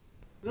 Shandling.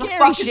 Who the Gary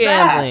fuck is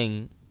that?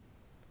 Shandling.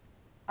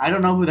 I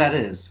don't know who that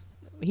is.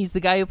 He's the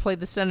guy who played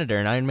the senator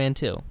in Iron Man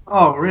 2.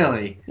 Oh,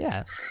 really?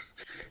 Yeah.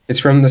 It's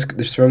from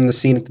the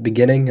scene at the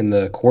beginning in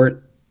the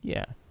court.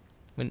 Yeah.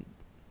 When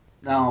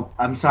No,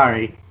 I'm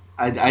sorry.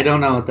 I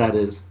don't know what that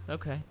is.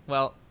 Okay.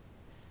 Well,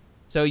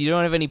 so you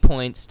don't have any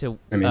points to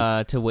I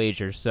mean- to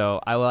wager. So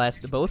I will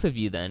ask the both of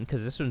you then,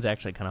 because this one's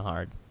actually kind of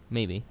hard.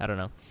 Maybe, I don't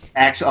know.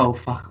 Actually, oh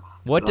fuck.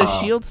 What does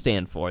Oh. SHIELD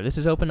stand for? This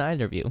is open to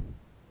either of you.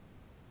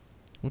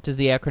 What does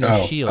the acronym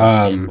Oh, SHIELD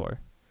stand for?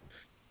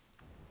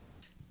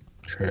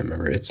 I'm trying to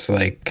remember. It's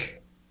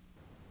like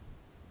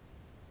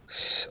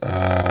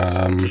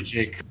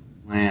Strategic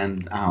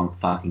land. I don't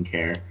fucking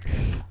care.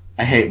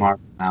 I hate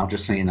Marvel now.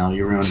 Just so you know,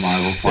 you ruined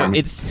Marvel for So me.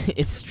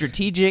 it's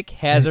Strategic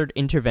Hazard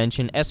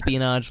Intervention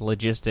Espionage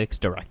Logistics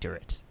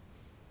Directorate.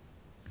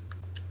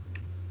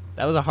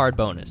 That was a hard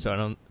bonus, so I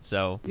don't.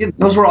 So Yeah,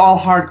 those were all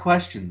hard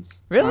questions.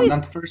 Really?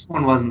 The first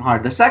one wasn't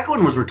hard. The second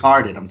one was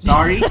retarded. I'm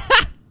sorry.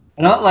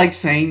 I don't like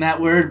saying that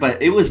word,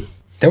 but it was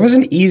that was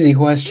an easy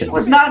question.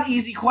 not an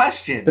easy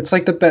question. It's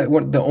like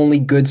the only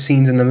good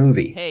scenes in the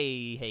movie.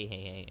 Hey.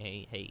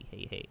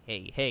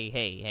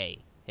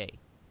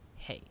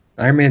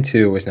 Iron Man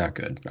 2 was not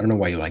good. I don't know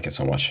why you like it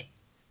so much.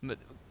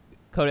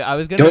 Cody, I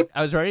was Don't-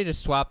 ready to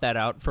swap that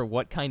out for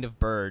what kind of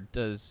bird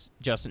does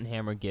Justin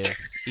Hammer give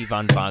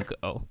Ivan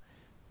Vanko,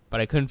 but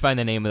I couldn't find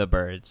the name of the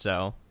bird,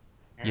 so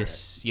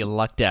you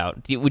lucked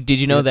out. Did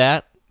you know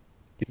that?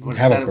 You Would don't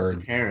have said a it was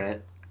bird.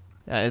 parrot.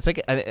 It's like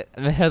it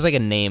has like a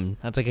name.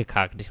 That's like a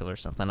cockatiel or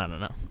something. I don't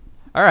know.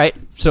 All right.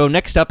 So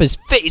next up is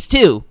Phase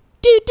 2.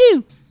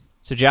 Do.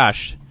 So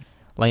Josh,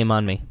 lay him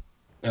on me.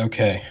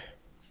 Okay.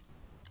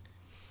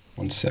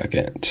 1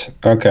 second.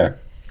 Okay.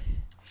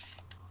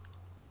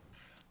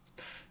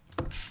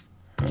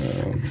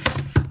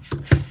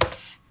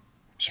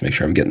 Just make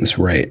sure I'm getting this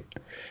right.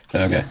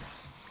 Okay.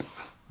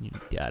 You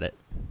got it.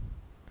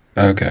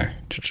 Okay.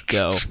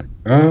 Go.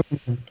 Um,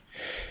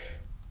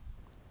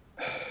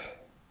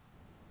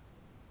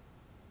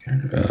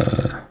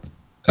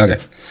 okay.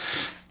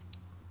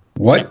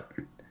 What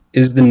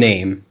is the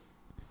name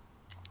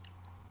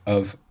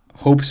of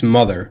Hope's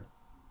mother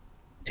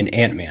in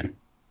Ant-Man?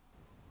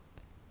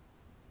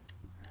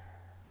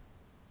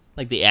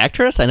 Like the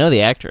actress? I know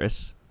the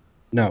actress.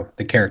 No,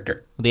 the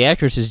character. The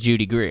actress is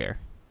Judy Greer.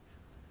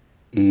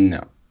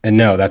 No. And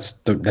no, that's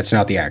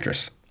not the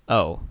actress.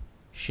 Oh,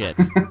 shit.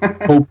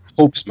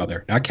 Hope's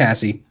mother, not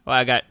Cassie. Well,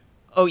 I got.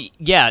 Oh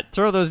yeah,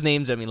 throw those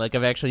names at me. Like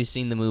I've actually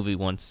seen the movie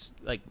once,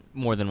 like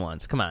more than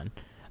once. Come on.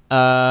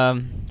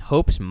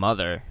 Hope's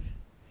mother.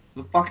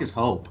 The fuck is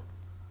Hope?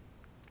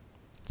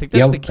 I think that's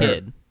Yellow- the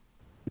kid.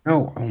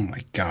 No, oh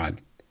my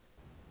god.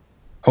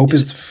 Hope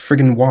is the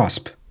friggin'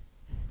 Wasp.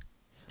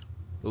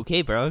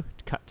 Okay, bro.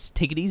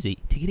 Take it easy.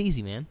 Take it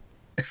easy, man.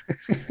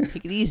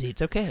 Take it easy.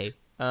 It's okay.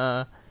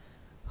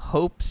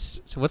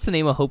 Hope's. So what's the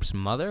name of Hope's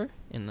mother?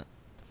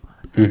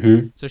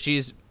 Mm-hmm.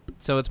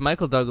 So it's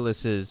Michael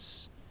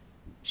Douglas's.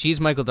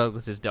 She's Michael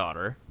Douglas's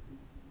daughter,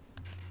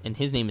 and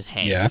his name is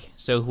Hank. Yeah.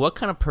 So what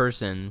kind of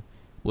person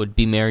would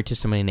be married to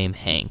somebody named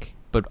Hank,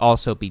 but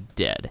also be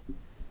dead?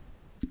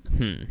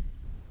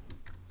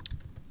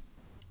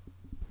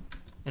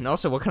 And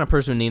also, what kind of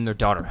person would name their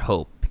daughter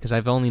Hope? Because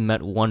I've only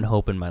met one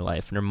Hope in my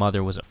life, and her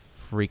mother was a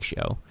freak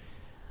show.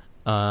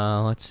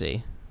 Let's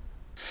see.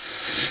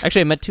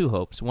 Actually, I met two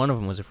Hopes. One of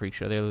them was a freak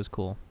show. The other was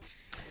cool.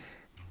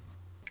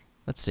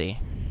 Let's see.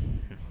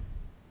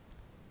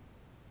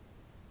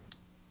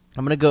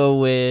 I'm gonna go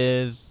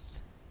with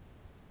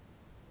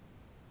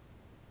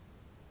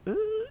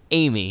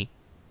Amy.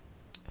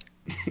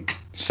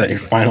 Is that your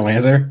final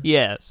answer?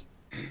 Yes.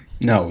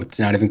 No, it's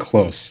not even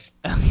close.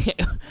 Okay.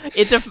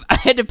 I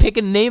had to pick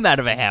a name out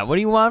of a hat. What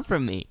do you want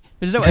from me?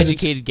 There's no Because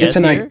educated guess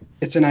it's here.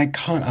 It's an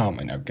icon. Oh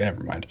my no,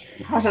 never mind.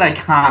 How's it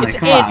iconic? It's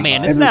Come on,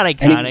 Ant-Man. bud. It's not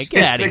iconic. Any-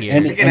 Get out of it's-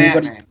 here.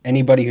 Ant-Man.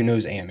 Anybody who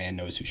knows Ant-Man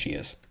knows who she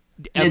is.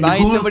 Am Yeah, I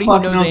who the somebody who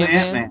fuck knows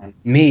Ant-Man?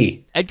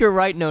 Me. Edgar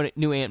Wright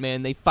knew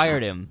Ant-Man. They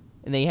fired him,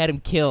 and they had him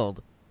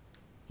killed.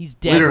 He's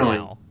dead Literally.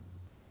 now.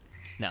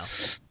 No.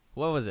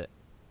 What was it?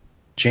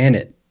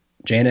 Janet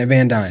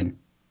Van Dyne.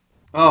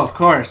 Oh, of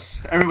course.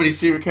 Everybody's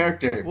favorite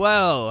character.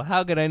 Whoa,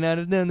 how could I not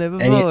have known that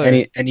before?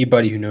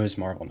 Anybody who knows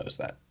Marvel knows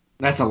that.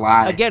 That's a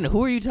lie. Again,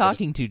 who are you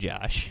talking to,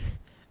 Josh?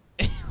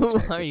 Who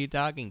Exactly. are you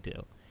talking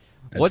to?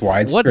 That's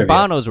why it's what's trivia.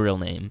 Bono's real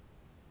name?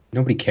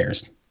 Nobody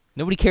cares.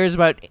 Nobody cares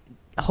about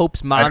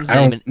Hope's mom's I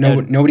don't-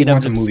 name nobody in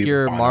wants an a movie with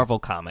obscure Bono. Marvel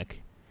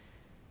comic.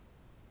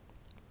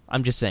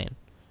 I'm just saying.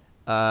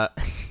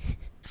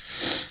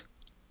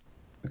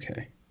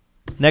 Okay.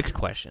 Next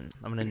question.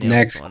 I'm gonna nail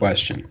Next this one.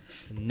 question.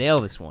 Nail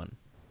this one.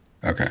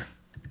 Okay.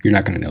 You're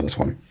not going to know this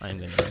one. I'm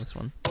gonna nail this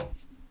one.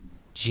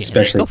 Janet,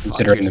 Especially go fuck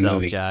considering the yourself,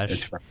 movie. Josh.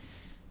 It's from.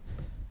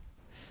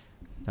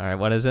 All right,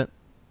 what is it?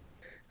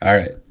 All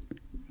right.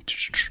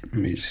 Let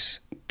me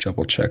just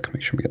double check,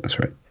 make sure we get this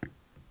right.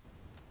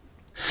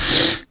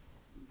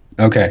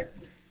 Okay.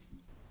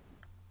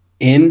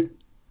 In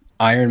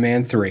Iron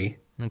Man 3,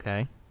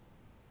 Okay.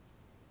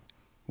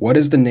 what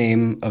is the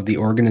name of the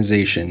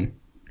organization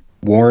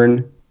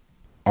worn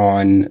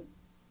on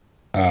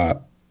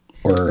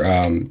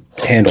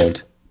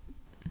handled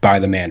by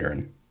the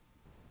Mandarin?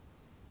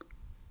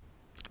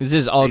 This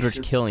is Aldrich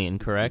Racist. Killian,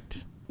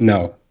 correct?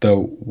 No,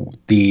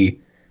 the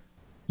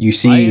you I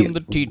see am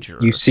the teacher.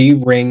 you see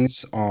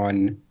rings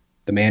on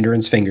the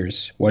Mandarin's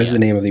fingers. What is Yeah. the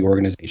name of the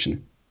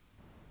organization?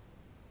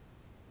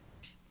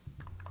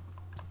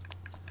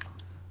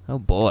 Oh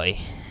boy,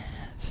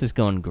 this is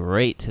going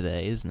great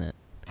today, isn't it?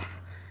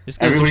 Just goes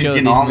to Everybody's show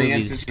getting these all the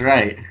movies- answers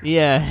right.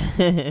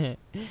 Yeah,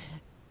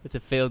 it's a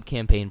failed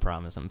campaign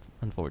promise,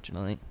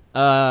 unfortunately.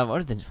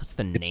 What's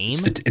the name?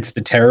 It's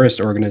the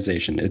terrorist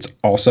organization. It's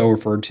also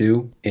referred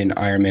to in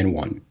Iron Man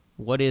 1.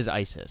 What is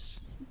ISIS?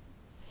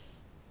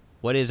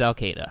 What is Al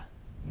Qaeda?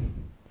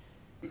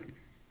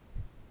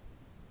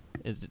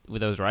 Were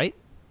those right?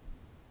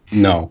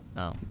 No.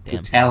 Oh, The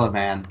damn.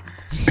 Taliban.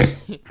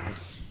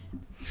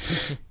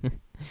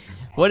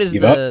 What is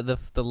Give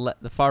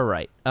the far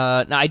right?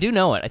 No, I do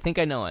know it. I think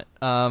I know it.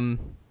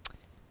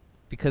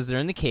 Because they're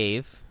in the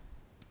cave.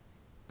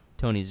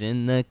 Tony's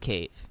in the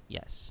cave.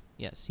 Yes,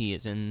 he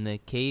is in the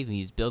cave.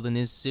 He's building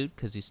his suit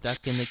because he's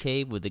stuck in the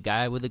cave with the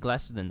guy with the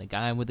glasses. Then the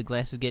guy with the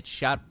glasses gets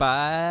shot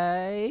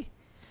by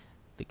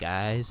the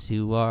guys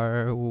who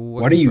are.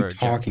 What are you for Jeff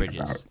talking Bridges.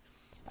 about?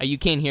 You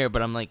can't hear it,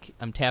 but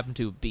I'm tapping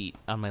to a beat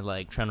on my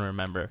leg, trying to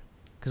remember.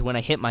 Because when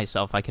I hit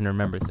myself, I can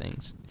remember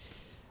things.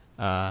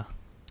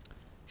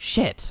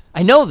 Shit.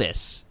 I know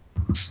this.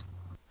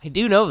 I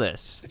do know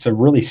this. It's a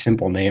really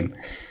simple name.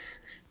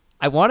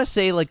 I want to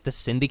say, like, the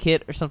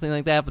Syndicate or something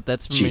like that, but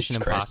that's from Jesus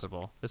Mission Christ.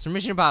 Impossible. That's from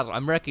Mission Impossible.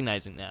 I'm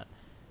recognizing that.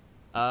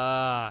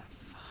 Fuck.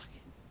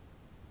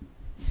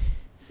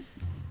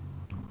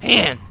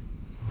 Man.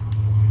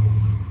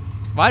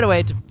 Why do I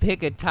have to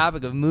pick a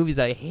topic of movies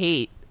I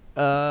hate?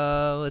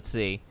 Let's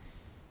see.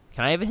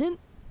 Can I have a hint?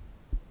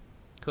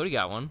 Cody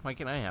got one. Why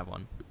can't I have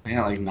one? I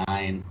got like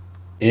 9.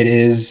 It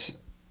is.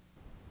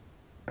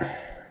 I'm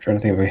trying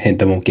to think of a hint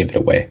that won't give it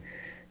away.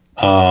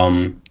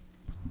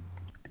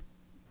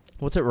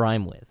 What's it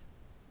rhyme with?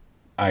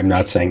 I'm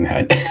not saying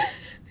that.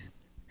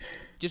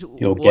 Just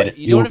You'll get it.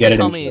 You You'll don't have get to it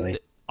tell me immediately.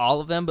 all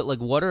of them, but like,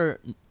 what are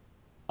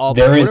all?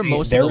 there what is are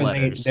most there of the is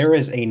letters? there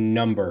is a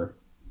number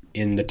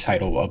in the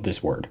title of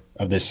this word,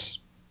 of this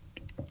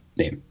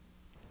name.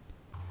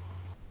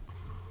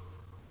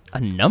 A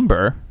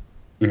number?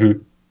 hmm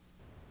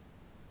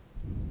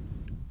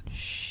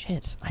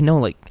Shit, I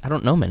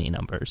don't know many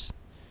numbers.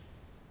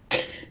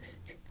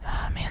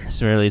 Man,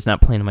 this really is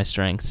not playing to my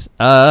strengths.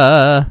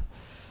 The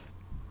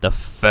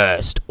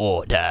First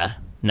Order.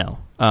 No.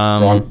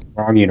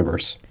 Wrong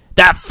universe.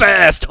 The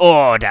First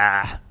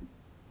Order.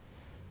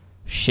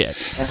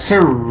 Shit. That's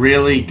a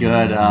really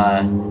good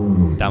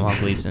Domhnall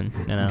Gleeson.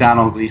 You know?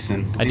 Donald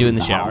Gleason. I do in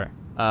the shower.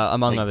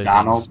 Among Like other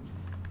Donald? things.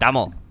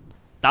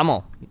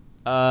 Dommel.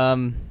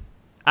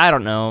 I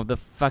don't know. The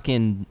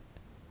fucking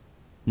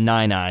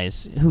Nine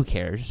Eyes. Who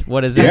cares?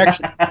 What is it?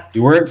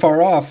 You weren't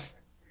far off.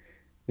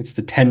 It's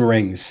the 10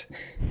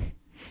 Rings.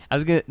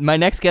 My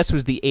next guess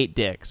was the 8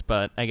 Dicks,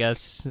 but I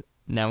guess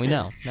now we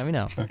know.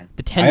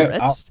 The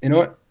 10. You know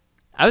what?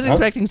 I was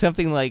expecting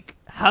something like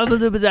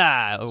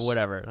 "Halabada" or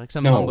whatever, like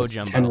some No, mumbo it's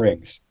jumbo. 10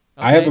 Rings.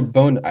 Okay. I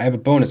have a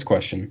bonus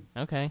question.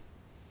 Okay,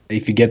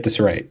 If you get this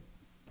right.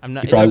 I'm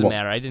not. You It probably doesn't won't.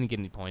 matter. I didn't get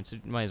any points.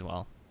 It might as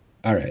well.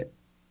 All right.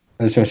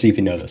 I just want to see if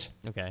you know this.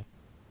 Okay.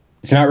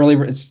 It's not really.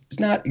 It's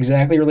not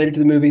exactly related to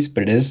the movies,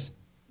 but it is.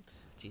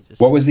 Jesus.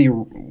 What was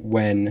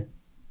when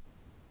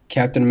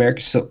Captain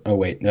America... Oh,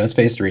 wait. No, that's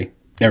Phase 3.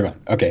 Never mind.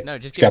 Okay. No,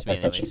 just give it scrap to me that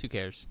anyways. question. Who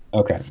cares?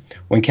 Okay.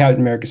 When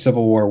Captain America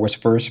Civil War was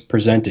first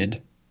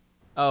presented,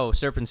 Oh,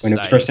 Serpent when it Society.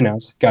 was first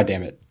announced... God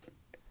damn it.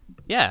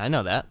 Yeah, I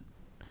know that.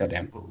 God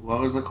damn. What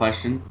was the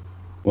question?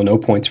 Well, no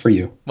points for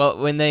you. Well,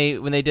 when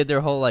they did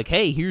their whole like,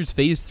 hey, here's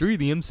Phase 3 of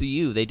the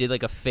MCU, they did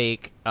like a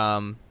fake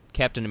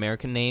Captain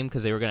America name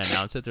because they were gonna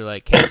announce it. They're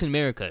like Captain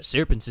America,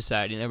 Serpent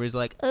Society, and everybody's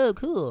like, oh,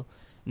 cool.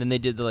 And then they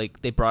did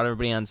they brought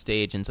everybody on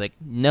stage, and it's like,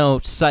 no,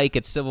 psych,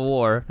 it's Civil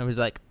War. And everybody's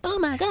like, oh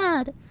my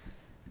god,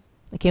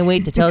 I can't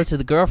wait to tell it to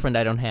the girlfriend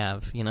I don't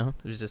have. You know,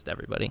 it was just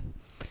everybody.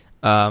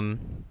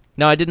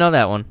 No, I did know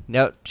that one.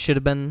 That should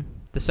have been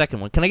the second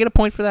one. Can I get a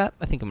point for that?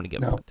 I think I'm gonna get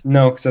a No. point.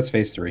 No, because that's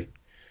Phase 3.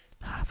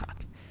 Ah, fuck.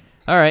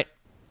 All right.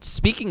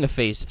 Speaking of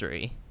Phase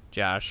 3,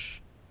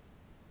 Josh,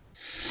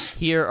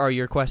 here are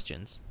your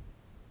questions.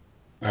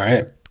 All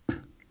right.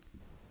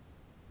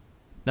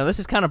 Now, this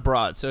is kind of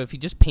broad, so if you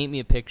just paint me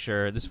a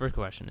picture, this first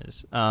question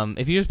is,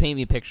 if you just paint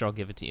me a picture, I'll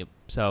give it to you.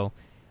 So,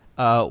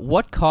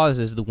 what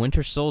causes the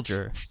Winter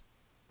Soldier,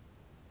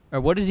 or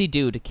what does he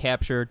do to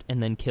capture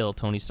and then kill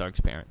Tony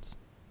Stark's parents?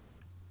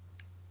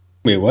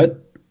 Wait,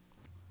 what?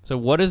 So,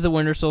 what does the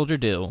Winter Soldier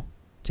do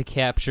to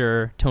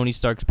capture Tony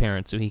Stark's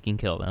parents so he can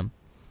kill them?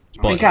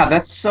 Oh my god,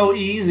 that's so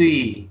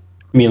easy.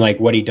 I mean, like,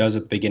 what he does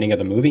at the beginning of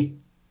the movie?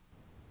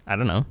 I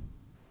don't know.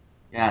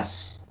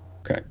 Yes.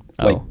 Okay.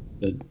 Oh. Like,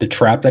 the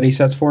trap that he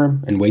sets for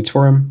him and waits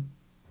for him?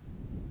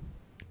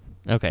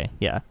 Okay,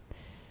 yeah.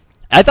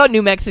 I thought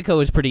New Mexico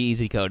was pretty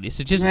easy, Cody,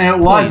 so just... It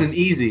please. wasn't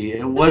easy.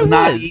 It was it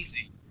not was.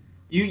 easy.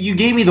 You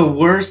gave me the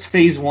worst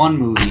Phase 1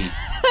 movie.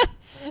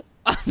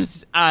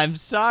 I'm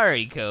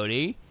sorry,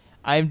 Cody.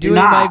 I'm doing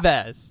not. my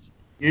best.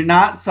 You're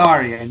not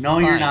sorry. I know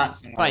you're Fine. not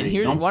sorry. Fine.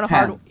 Here's Don't one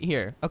pretend. hard.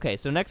 Here. Okay.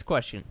 So next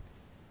question.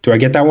 Do I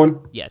get that one?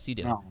 Yes, you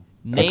do. No.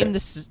 Name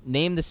Okay.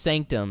 name the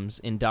sanctums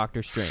in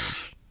Doctor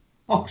Strange.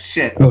 Oh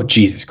shit. Oh,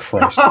 Jesus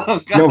Christ.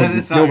 Oh god, that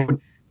is hard.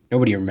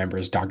 Nobody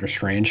remembers Doctor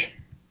Strange.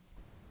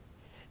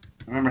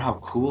 I remember how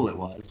cool it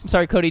was. I'm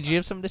sorry, Cody. Do you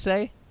have something to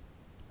say?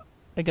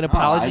 Like an No,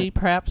 apology,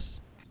 perhaps?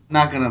 I'm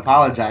not gonna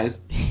apologize.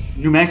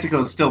 New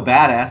Mexico is still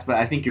badass, but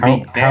I think you're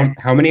being fair.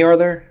 How many are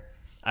there?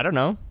 I don't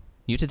know.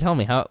 You have to tell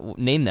me.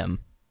 Name them.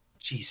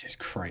 Jesus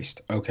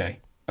Christ. Okay.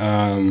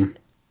 I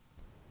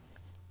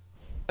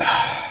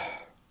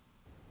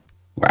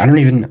don't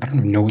even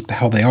know what the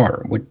hell they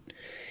are. What?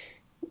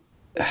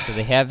 So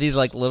they have these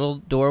like little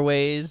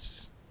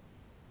doorways,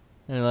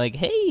 and they're like,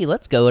 "Hey,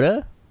 let's go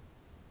to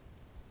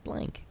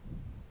blank."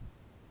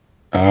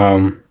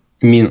 You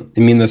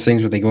mean those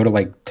things where they go to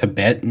like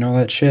Tibet and all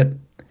that shit?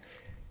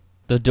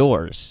 The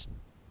doors.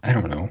 I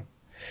don't know.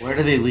 Where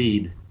do they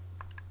lead?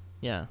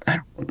 Yeah.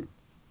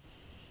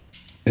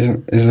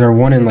 Is there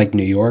one in like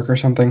New York or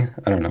something?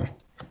 I don't know.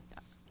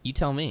 You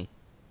tell me.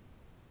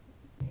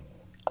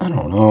 I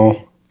don't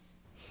know.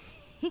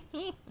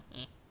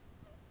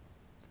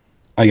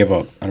 I give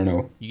up. I don't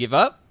know. You give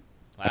up?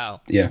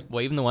 Wow. Yeah.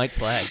 Waving the white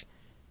flag.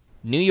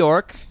 New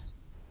York,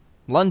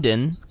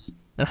 London,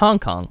 and Hong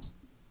Kong.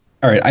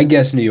 All right. I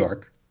guess New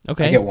York.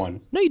 Okay. I get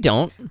one. No, you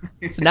don't.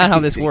 It's not how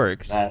this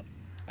works. That-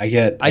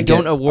 I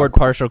don't award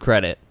partial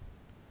credit.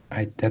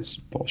 That's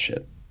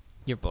bullshit.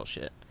 You're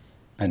bullshit.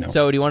 I know.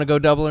 So, do you want to go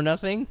double or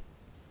nothing?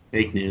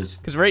 Fake news.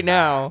 Because right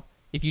now,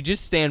 if you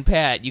just stand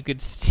pat, you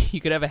could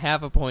have a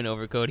half a point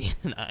over Cody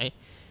and I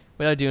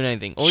without doing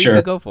anything. Or Sure. you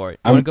could go for it.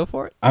 You want to go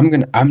for it? I'm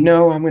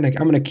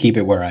gonna keep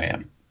it where I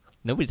am.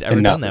 Nobody's ever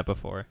And done nothing. that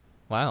before.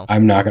 Wow.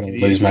 I'm not gonna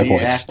lose my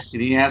voice.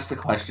 Did he ask the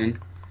question?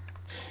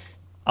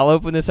 I'll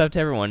open this up to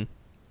everyone.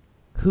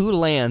 Who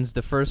lands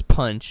the first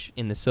punch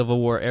in the Civil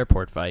War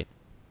airport fight?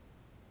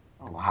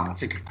 Oh wow,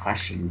 that's a good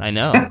question. I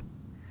know.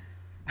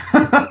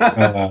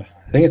 I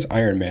think it's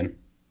Iron Man.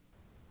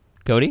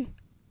 Cody?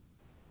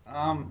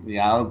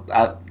 Yeah,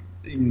 I'll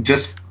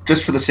just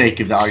for the sake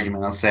of the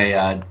argument, I'll say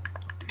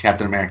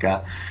Captain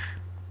America.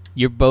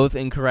 You're both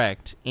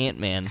incorrect.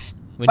 Ant-Man.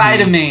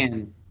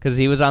 Spider-Man. Because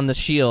he was on the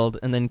shield,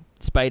 and then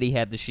Spidey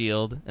had the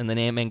shield, and then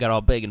Ant-Man got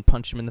all big and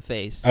punched him in the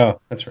face. Oh,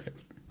 that's right.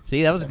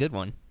 See, that was a good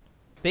one.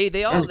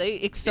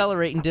 They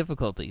accelerate in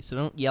difficulty, so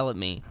don't yell at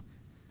me.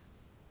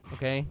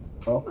 Okay?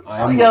 Well,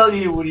 I'll yell at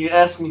you when you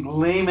ask me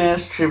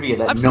lame-ass trivia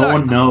that I'm no sorry.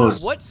 one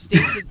knows. What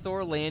state did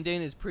Thor land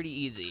in is pretty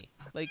easy.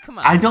 Like, come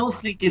on. I don't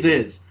think it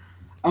is.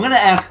 I'm gonna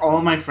ask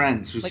all my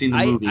friends who've Like, seen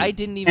the movie. I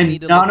didn't even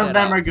need to none look of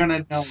that them up. are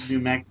gonna know New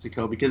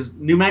Mexico because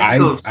New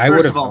Mexico, I first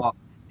would've of all,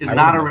 is I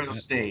not a would've real known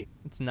that. state.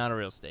 It's not a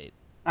real state.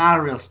 Not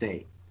a real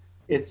state.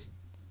 It's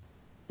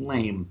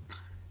lame.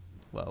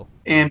 Whoa.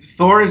 And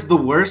Thor is the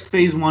worst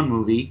Phase 1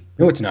 movie.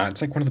 No, it's not.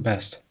 It's like one of the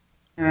best.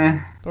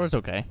 Thor's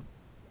okay.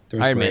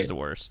 Thor's Iron great. Man's the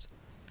worst.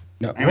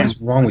 No, Iron what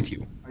is wrong with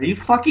you? Are you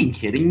fucking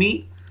kidding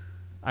me?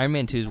 Iron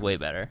Man 2 is way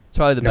better. It's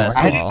probably the No, best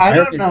I, of all. I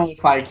don't Iron- know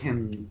if I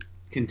can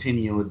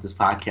continue with this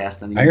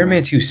podcast anymore. Iron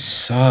Man 2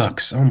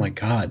 sucks. Oh my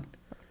god.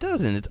 It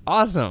doesn't. It's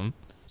awesome.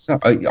 So,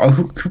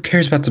 who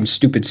cares about some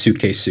stupid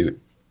suitcase suit?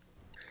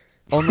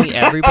 Only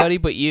everybody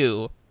but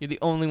you. You're the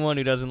only one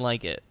who doesn't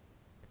like it.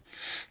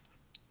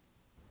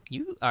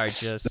 You are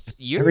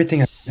you're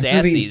everything- sassy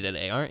movie-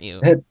 today, aren't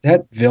you?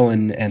 That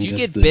villain and Did you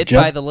just get bit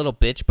by the little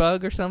bitch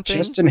bug or something?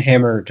 Justin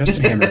Hammer.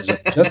 Justin Hammer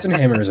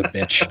is a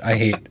bitch. I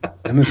hate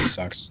that movie.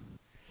 Sucks.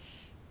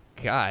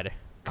 God,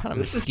 kind of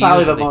This is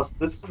probably the most.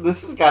 This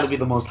has got to be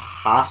the most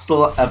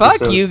hostile episode.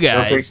 Fuck you of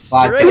guys, Perfect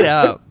Podcast straight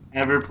up.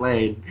 Ever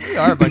played. We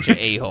are a bunch of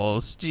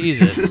a-holes.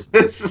 Jesus.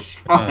 This is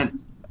fun.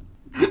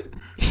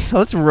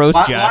 Let's roast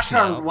Josh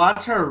now.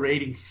 Watch our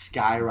rating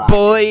skyrocket.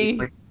 Boy.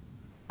 Like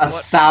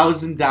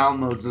 1,000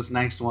 downloads this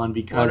next one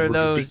because What are we're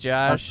just those, being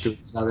Josh? nuts to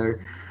each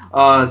other.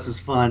 Oh, this is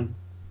fun.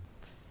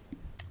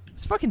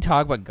 Let's fucking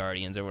talk about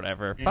Guardians or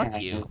whatever. Fuck Yeah,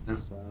 you.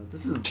 This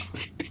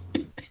is.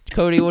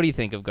 Cody, what do you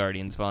think of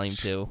Guardians Volume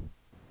 2?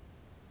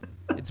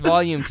 It's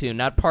Volume 2,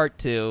 not Part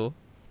 2.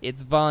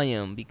 It's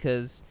Volume,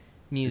 because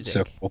music. It's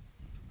so cool.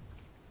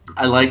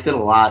 I liked it a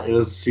lot. It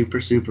was super,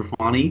 super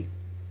funny.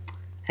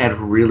 Had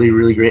really,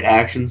 really great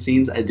action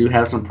scenes. I do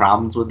have some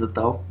problems with it,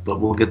 though, but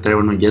we'll get there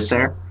when we get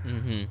there.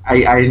 Mm-hmm.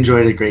 I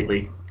enjoyed it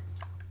greatly.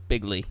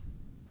 Bigly.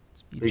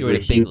 You enjoyed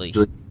it bigly.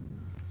 Hugely.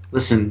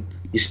 Listen,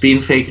 you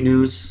speed fake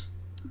news.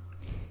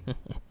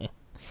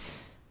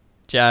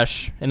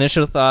 Josh,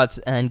 initial thoughts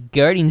on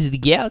Guardians of the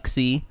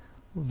Galaxy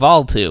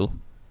Vol 2.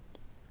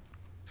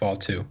 Fall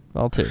 2.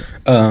 Vol 2.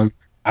 I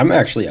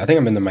think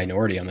I'm in the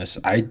minority on this.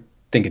 I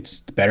think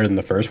it's better than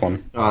the first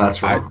one. Oh,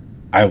 that's wrong.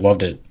 I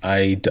loved it.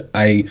 I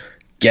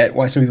get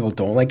why some people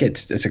don't like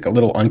it. It's like a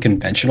little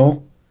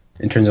unconventional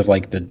in terms of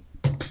like the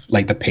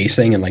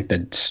pacing and like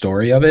the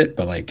story of it,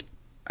 but like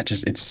I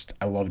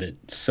loved it.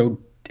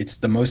 It's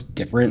the most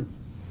different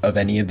of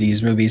any of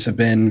these movies have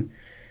been.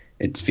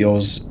 It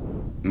feels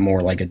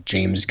more like a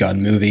James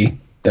Gunn movie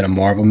than a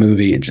Marvel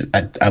movie.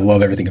 I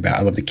love everything about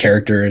it. I love the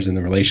characters and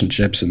the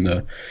relationships and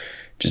the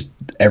just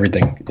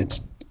everything.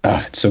 It's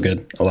so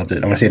good. I loved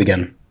it. I want to see it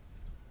again.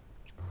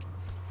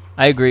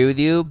 I agree with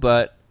you,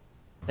 but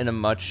in a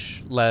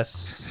much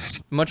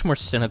more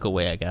cynical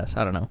way, I guess.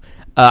 I don't know.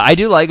 I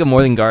do like it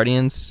more than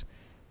Guardians,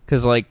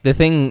 because like the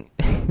thing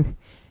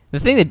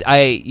that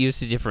I used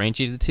to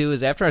differentiate the two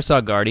is after I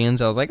saw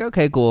Guardians, I was like,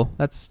 okay, cool,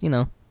 that's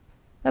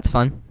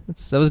fun.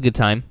 That was a good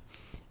time,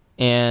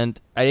 and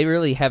I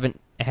really haven't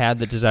had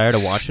the desire to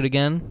watch it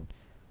again.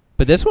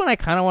 But this one, I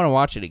kind of want to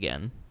watch it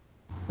again,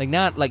 like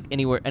not like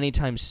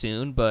anytime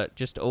soon, but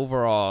just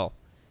overall.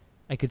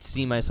 I could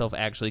see myself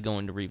actually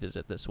going to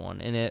revisit this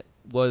one, and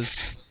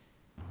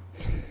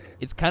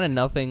it's kind of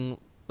nothing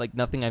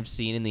I've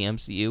seen in the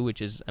MCU,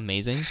 which is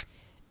amazing.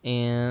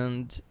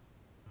 And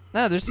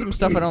there's some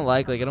stuff I don't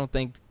like. Like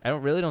I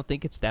really don't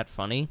think it's that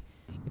funny.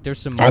 There's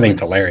some moments, I think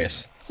it's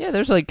hilarious. Yeah,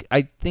 there's I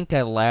think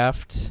I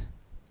laughed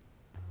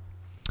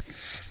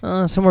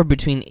somewhere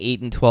between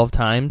 8 and 12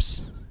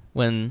 times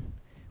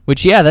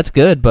which that's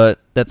good, but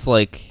that's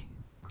like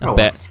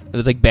it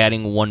was like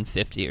batting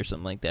 150 or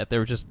something like that.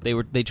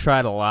 They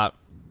tried a lot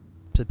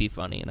to be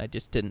funny, and I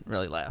just didn't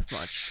really laugh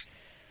much.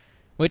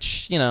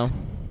 Which,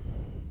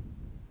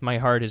 my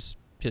heart is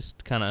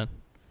just kind of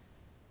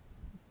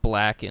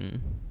black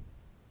and,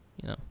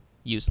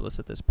 useless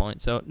at this point.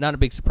 So not a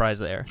big surprise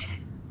there.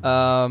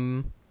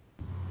 And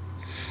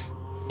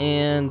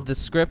the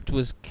script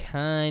was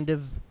kind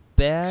of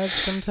bad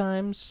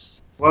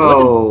sometimes.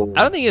 Whoa!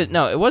 I don't think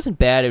it wasn't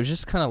bad. It was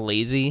just kind of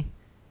lazy.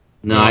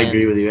 No, I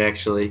agree with you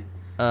actually.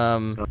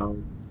 And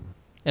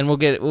we'll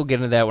get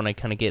into that when I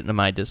kind of get into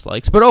my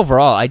dislikes. But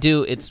overall,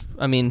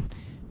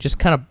 just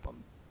kind of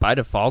by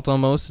default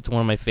almost, it's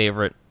one of my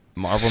favorite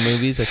Marvel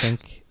movies. I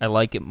think I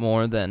like it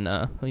more than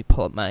let me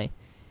pull up my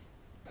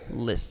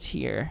list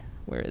here.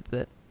 Where is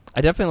it?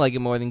 I definitely like it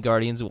more than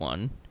Guardians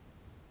 1.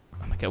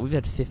 Oh my god, we've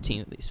had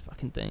 15 of these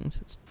fucking things.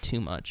 It's too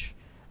much.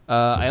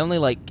 I only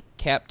like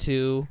Cap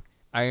 2,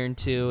 Iron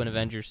 2, and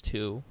Avengers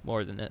 2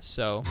 more than this.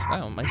 So,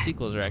 wow, my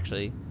sequels are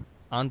actually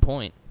on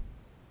point.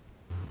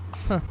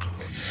 Huh.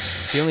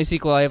 The only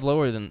sequel I have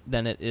lower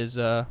than it is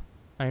Iron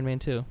Man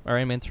 2, or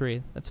Iron Man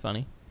 3. That's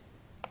funny.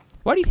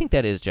 Why do you think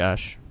that is,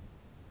 Josh?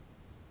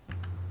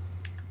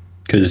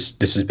 Because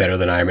this is better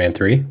than Iron Man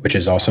 3, which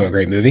is also a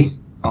great movie.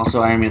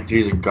 Also, Iron Man 3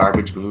 is a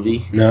garbage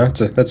movie. No,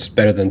 that's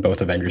better than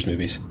both Avengers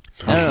movies.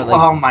 I don't know,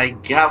 Oh my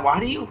god, why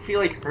do you feel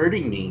like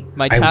hurting me?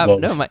 My I top,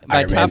 love my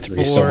Iron top Man 3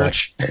 4. so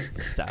much.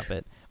 Stop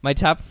it. My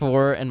top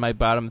 4 and my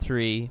bottom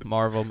 3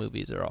 Marvel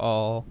movies are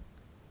all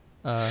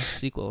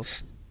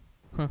sequels.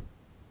 Huh.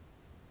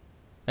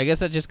 I guess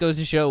that just goes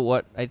to show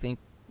what I think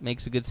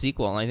makes a good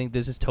sequel, and I think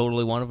this is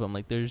totally one of them.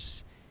 Like,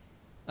 there's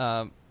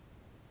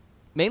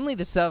mainly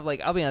the stuff.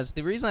 Like, I'll be honest,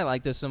 the reason I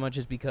like this so much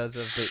is because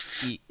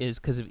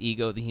of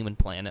Ego, the Human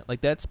Planet.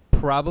 Like, that's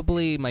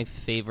probably my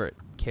favorite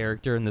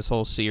character in this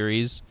whole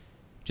series,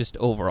 just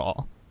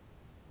overall.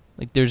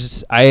 Like,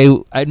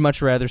 I'd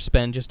much rather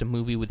spend just a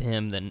movie with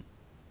him than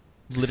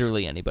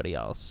literally anybody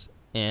else.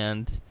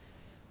 And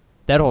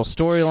that whole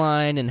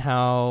storyline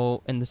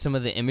and some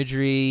of the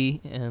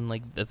imagery and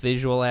like the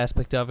visual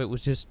aspect of it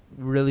was just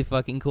really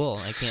fucking cool.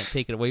 I can't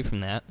take it away from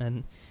that.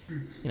 And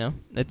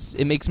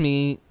it makes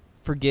me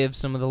forgive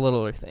some of the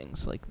littler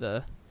things like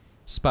the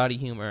spotty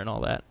humor and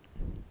all that.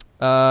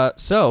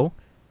 So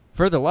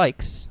for the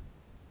likes,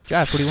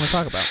 Josh, what do you want to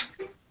talk about?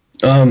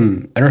 I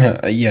don't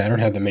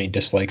have that many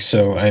dislikes.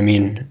 So I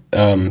mean,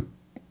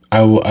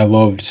 I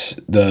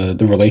loved the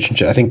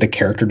relationship. I think the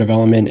character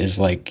development is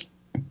like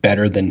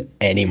better than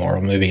any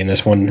Marvel movie in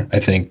this one. I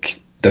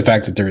think the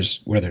fact that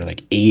there's what are there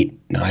like 8,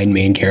 9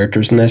 main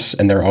characters in this,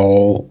 and they're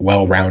all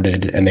well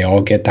rounded, and they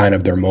all get kind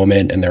of their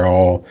moment, and they're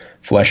all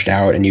fleshed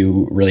out, and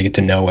you really get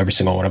to know every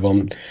single one of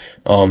them.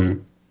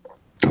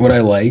 What I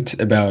liked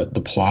about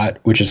the plot,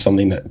 which is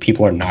something that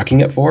people are knocking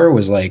it for,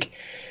 was like,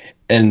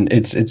 and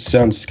it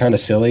sounds kind of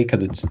silly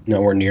because it's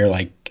nowhere near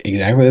like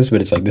exactly this,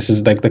 but it's like this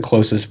is like the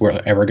closest we're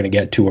ever going to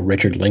get to a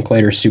Richard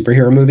Linklater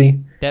superhero movie.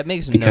 That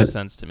makes no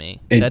sense to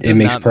me. It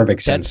makes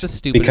perfect sense. That's the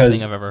stupidest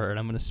thing I've ever heard.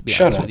 I'm going to be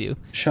honest with you.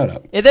 Shut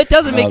up. That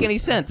doesn't make any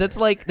sense. That's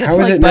like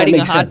biting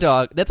a hot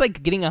dog. That's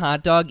like getting a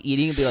hot dog,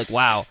 eating, and be like,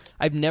 wow,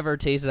 I've never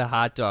tasted a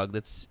hot dog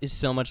is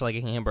so much like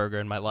a hamburger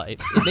in my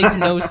life. It makes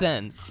no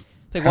sense.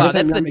 It's like, wow,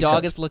 that's the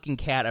doggest looking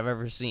cat I've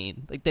ever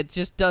seen. Like that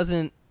just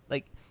doesn't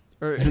like.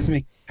 Or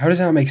how does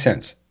that make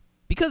sense?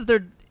 Because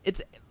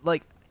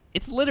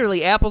it's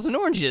literally apples and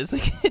oranges.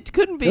 Like it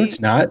couldn't be. No, it's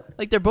not.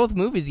 Like they're both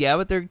movies, yeah,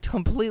 but they're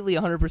completely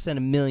 100%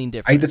 a million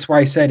different. That's why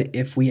I said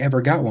if we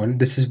ever got one,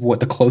 this is what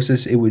the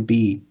closest it would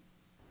be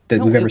that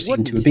we've ever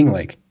seen to it being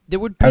like. There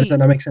would be, how does that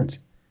not make sense?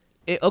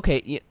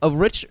 Okay, a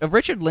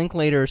Richard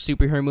Linklater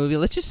superhero movie.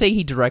 Let's just say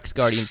he directs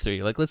Guardians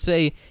 3. Like let's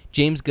say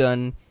James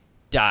Gunn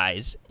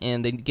dies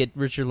and they get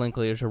Richard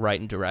Linklater to write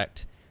and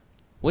direct.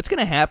 What's going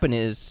to happen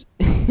is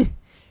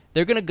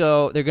they're going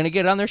to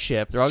get on their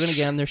ship. They're all going to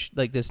get on their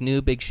like this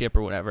new big ship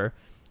or whatever,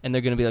 and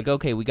they're going to be like,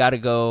 "Okay, we got to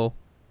go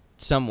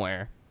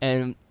somewhere."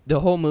 And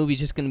the whole movie's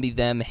just going to be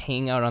them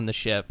hanging out on the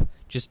ship,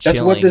 just chilling.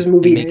 That's what this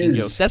movie is.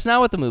 Jokes. That's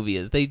not what the movie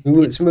is.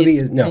 It's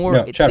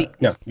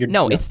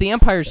The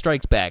Empire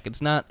Strikes Back.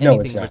 It's not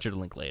anything Richard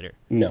Linklater.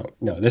 No,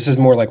 this is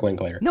more like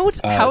Linklater. No,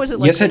 it's how is it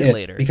like yes,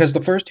 Linklater? It is, because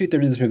the first 2/3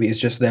 of this movie is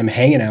just them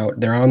hanging out.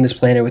 They're on this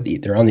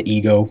planet they're on the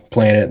Ego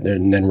planet,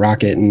 and then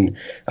Rocket and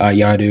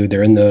Yondu.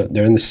 They're in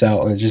the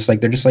cell, and it's just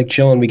like they're just like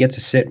chilling. We get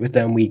to sit with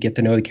them. We get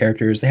to know the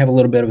characters. They have a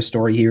little bit of a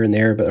story here and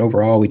there, but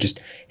overall, we just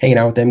hanging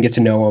out with them, get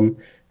to know them.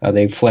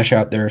 They flesh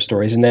out their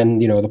stories, and then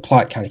the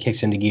plot kind of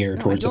kicks into gear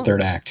towards the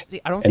third act.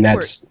 I don't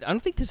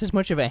think this is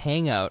much of a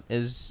hangout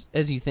as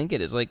you think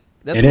it is. Like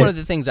that's one of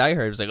the things I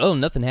heard. It was like, oh,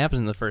 nothing happens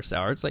in the first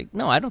hour. It's like,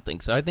 no, I don't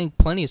think so. I think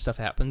plenty of stuff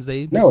happens.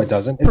 No, it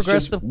doesn't.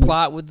 Progress the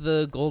plot with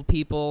the gold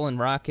people and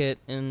Rocket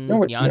and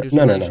Yondu's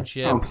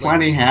relationship. No,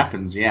 plenty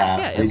happens.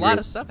 Yeah, yeah, a lot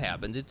of stuff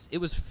happens. It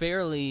was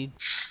fairly.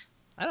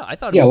 I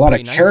thought. Yeah, a lot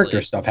of character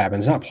stuff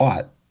happens, not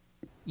plot.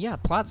 Yeah,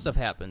 plot stuff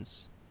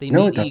happens. They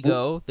meet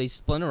Ego. They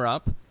splinter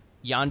up.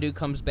 Yondu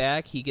comes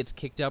back. He gets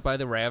kicked out by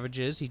the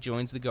Ravages. He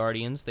joins the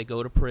Guardians. They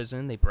go to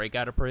prison. They break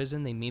out of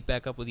prison. They meet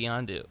back up with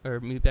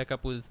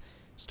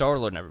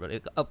Star-Lord and everybody.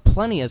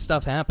 Plenty of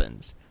stuff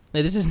happens.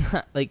 Like, this is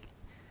not like.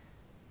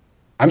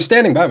 I'm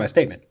standing by my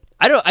statement.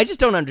 I just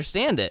don't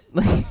understand it.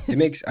 It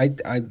makes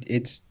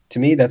it's to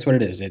me that's what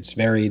it is. It's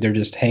very they're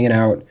just hanging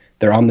out.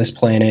 They're on this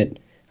planet.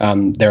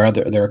 Their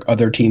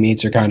other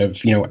teammates are kind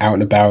of out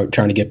and about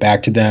trying to get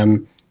back to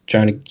them,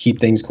 trying to keep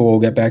things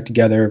cool, get back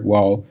together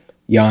while.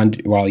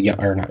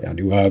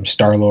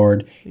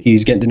 Star-Lord,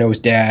 he's getting to know his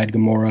dad,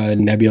 Gamora,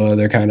 and Nebula.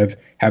 They're kind of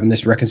having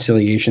this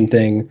reconciliation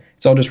thing.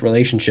 It's all just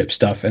relationship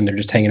stuff, and they're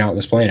just hanging out on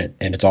this planet,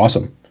 and it's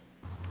awesome.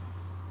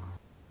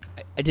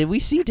 Did we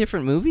see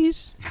different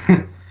movies?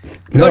 No.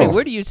 Cody,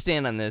 where do you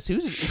stand on this?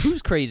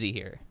 Who's crazy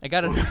here? I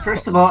gotta know.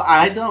 First of all,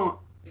 I don't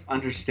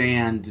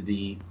understand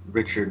the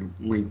Richard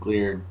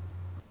Linklater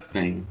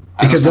thing.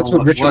 Because that's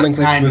what Richard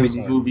Linklater's movies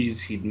are.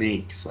 Movies he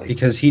makes. Like.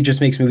 Because he just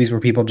makes movies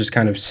where people just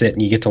kind of sit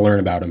and you get to learn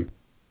about him.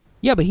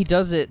 Yeah, but he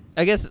does it.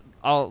 I guess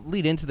I'll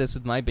lead into this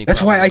with my big.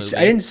 That's why I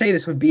didn't say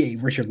this would be a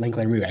Richard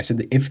Linklater movie. I said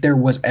that if there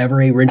was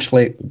ever a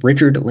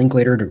Richard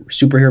Linklater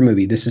superhero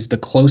movie, this is the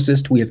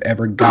closest we have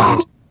ever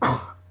gotten.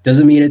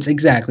 Doesn't mean it's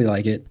exactly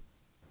like it.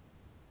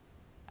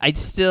 I'd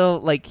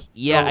still I get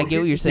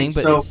what you're saying,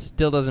 but it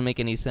still doesn't make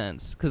any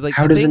sense. Because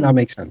how does it not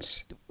make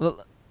sense?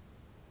 Well.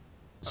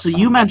 So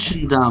you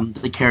mentioned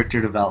the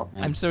character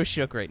development. I'm so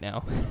shook right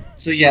now.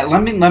 So yeah,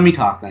 let me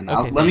talk then.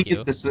 Okay, let me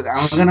get this.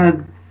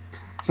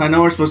 So I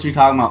know we're supposed to be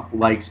talking about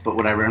likes, but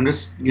whatever. I'm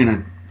just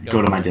gonna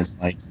go to my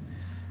dislikes.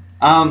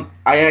 I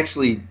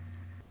actually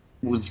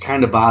was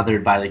kind of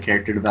bothered by the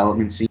character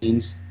development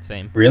scenes.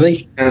 Same.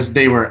 Really? Because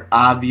they were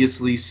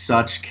obviously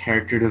such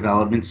character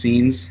development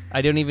scenes.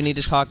 I don't even need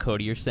to talk,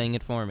 Cody. You're saying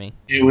it for me.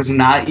 It was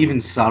not even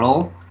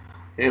subtle.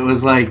 It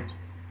was like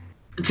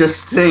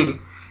just saying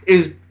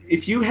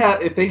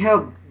if they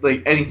had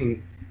like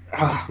anything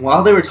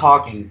while they were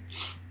talking.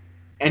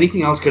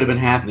 Anything else could have been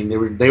happening.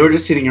 They were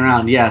just sitting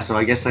around. Yeah, so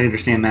I guess I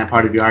understand that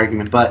part of your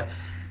argument. But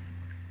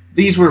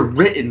these were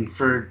written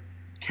for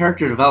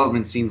character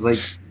development scenes. Like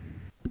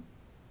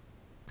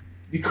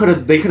they could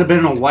have been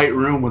in a white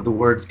room with the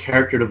words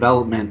 "character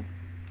development"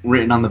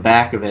 written on the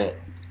back of it.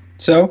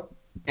 So.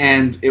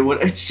 And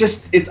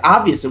it's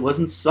obvious. It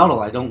wasn't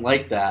subtle. I don't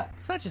like that.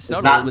 It's not just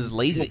subtle. It was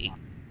lazy.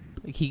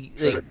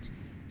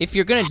 If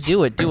you're gonna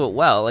do it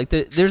well. Like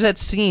there's that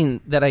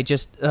scene that I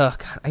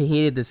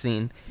hated the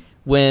scene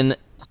when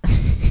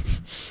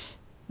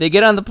they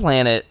get on the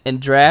planet,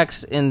 and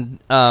Drax and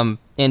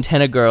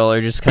Antenna Girl are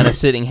just kind of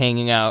sitting,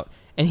 hanging out,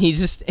 and he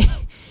just,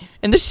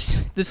 and the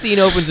scene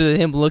opens with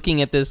him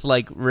looking at this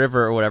like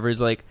river or whatever. He's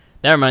like,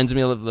 that reminds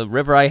me of the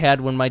river I had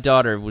when my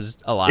daughter was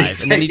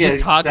alive, and then he just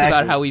talks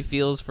about how he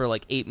feels for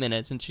like 8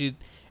 minutes, and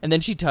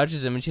then she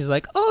touches him, and she's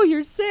like, "Oh,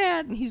 you're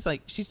sad," and he's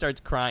like, she starts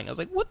crying. I was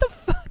like, "What the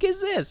fuck is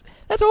this?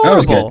 That's horrible." That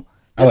was good.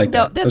 I like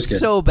that. That's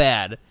so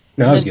bad.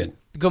 No, that was good.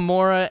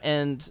 Gamora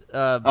and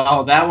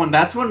that one.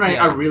 That's when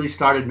I really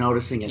started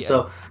noticing it. Yeah.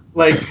 So,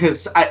 like,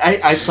 because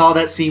I saw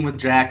that scene with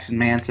Drax and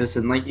Mantis,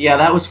 and like, yeah,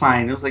 that was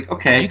fine. It was like,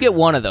 okay, you get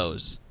one of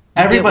those.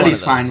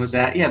 Everybody's fine with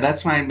that. Yeah,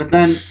 that's fine. But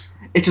then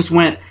it just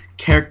went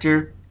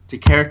character to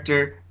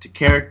character to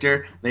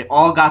character. They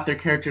all got their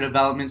character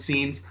development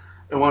scenes.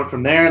 It went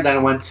from there. Then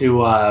it went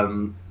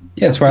to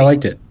that's why I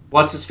liked it.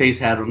 What's his face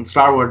had one.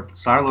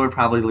 Star-Lord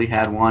probably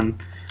had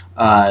one.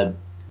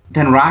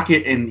 Then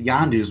Rocket and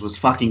Yondu's was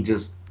fucking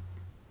just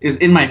is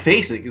in my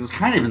face. It was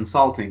kind of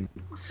insulting.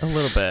 A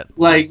little bit.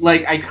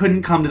 Like I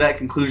couldn't come to that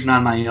conclusion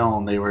on my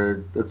own.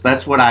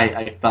 That's what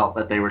I felt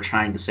that they were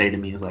trying to say to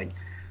me, is like,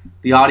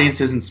 the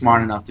audience isn't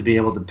smart enough to be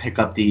able to pick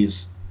up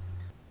these.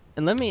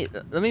 And let me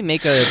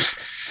make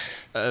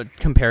a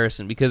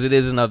comparison, because it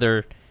is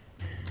another.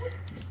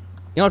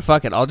 You know what?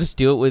 Fuck it. I'll just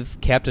do it with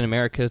Captain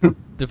America,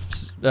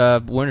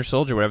 the Winter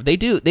Soldier, whatever.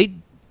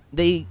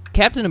 They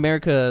Captain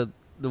America,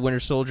 the Winter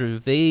Soldier.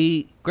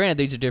 Granted,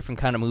 these are different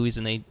kind of movies,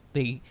 and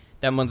they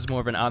that one's more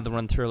of an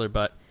on-the-run thriller.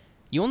 But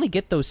you only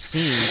get those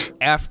scenes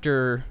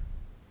after,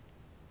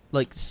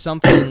 like,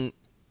 something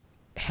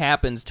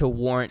happens to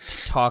warrant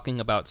talking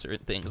about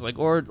certain things. Like,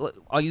 or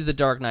I'll use The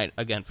Dark Knight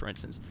again, for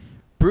instance.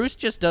 Bruce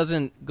just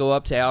doesn't go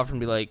up to Alfred and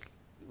be like,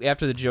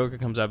 after the Joker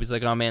comes up, he's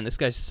like, "Oh man, this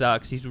guy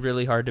sucks. He's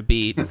really hard to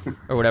beat,"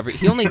 or whatever.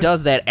 He only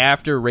does that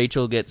after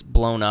Rachel gets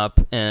blown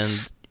up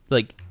and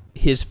like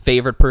his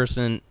favorite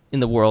person in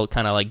the world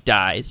kind of like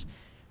dies.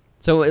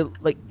 So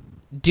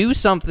do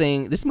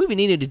something. This movie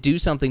needed to do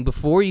something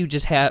before you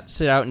just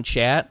sit out and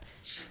chat.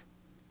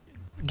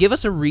 Give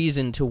us a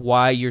reason to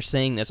why you're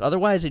saying this.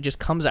 Otherwise, it just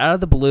comes out of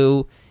the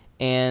blue,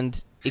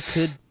 and he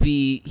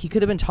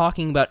could have been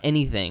talking about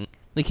anything.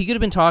 Like, he could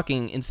have been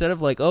talking, instead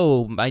of like,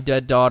 "Oh, my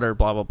dead daughter,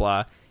 blah blah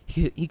blah."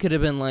 He could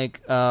have been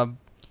like,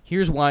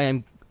 "Here's why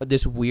I'm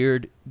this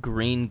weird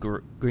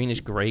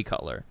greenish gray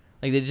color."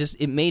 Like,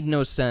 it made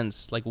no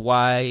sense. Like,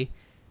 why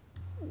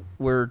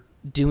we're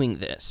doing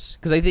this?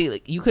 Because I think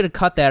like, you could have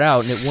cut that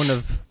out,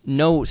 and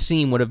no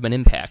scene would have been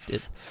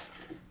impacted.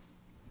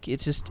 It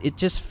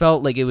just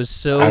felt like it was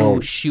so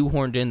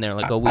shoehorned in there.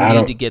 Like, oh, we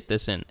need to get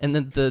this in, and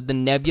then the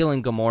Nebula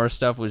and Gamora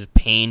stuff was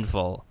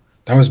painful.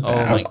 That was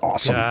bad. That was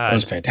awesome. God. That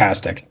was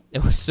fantastic.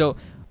 It was so,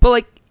 but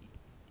like,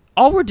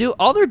 all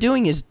they're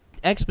doing is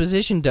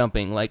exposition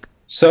dumping. Like,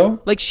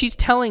 so, like she's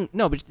telling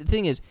but the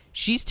thing is,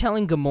 she's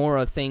telling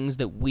Gamora things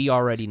that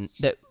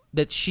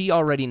that she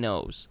already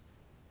knows.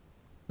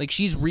 Like,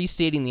 she's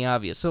restating the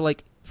obvious. So,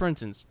 like, for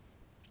instance,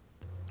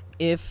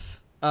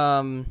 if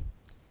I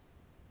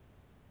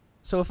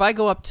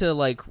go up to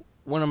like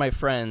one of my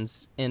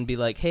friends and be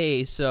like,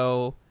 "Hey,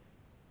 so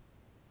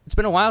it's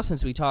been a while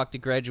since we talked at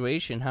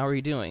graduation. How are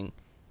you doing?"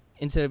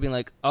 Instead of being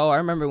like, "Oh, I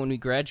remember when we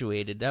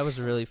graduated. That was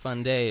a really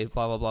fun day,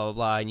 blah, blah, blah, blah,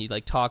 blah," and you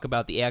like talk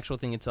about the actual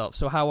thing itself.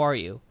 "So how are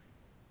you?"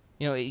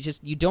 You know,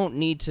 you don't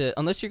need to,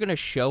 unless you're going to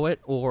show it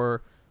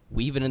or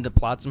weave it into the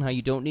plot somehow,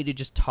 you don't need to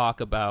just talk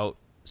about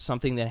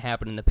something that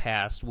happened in the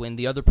past when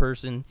the other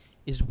person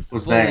is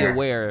fully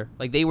aware.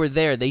 Like, they were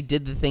there. They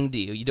did the thing to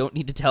you. You don't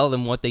need to tell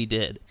them what they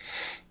did.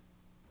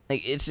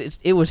 Like,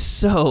 it was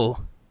so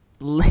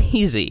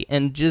lazy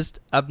and just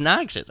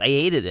obnoxious. I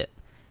hated it.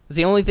 It's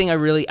the only thing I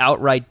really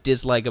outright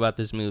dislike about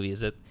this movie,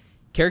 is that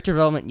character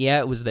development, yeah,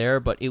 it was there,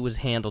 but it was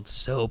handled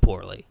so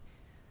poorly.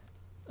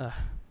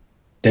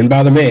 Didn't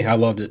bother me. I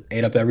loved it.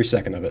 Ate up every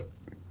second of it.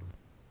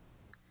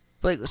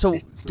 Like, so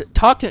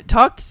talk a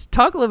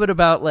little bit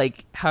about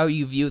like how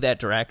you view that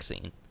Drax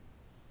scene.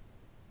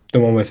 The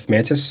one with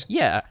Mantis?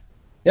 Yeah.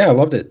 Yeah, I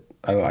loved it.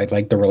 I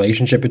liked the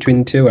relationship between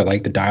the two. I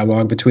liked the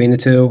dialogue between the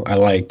two. I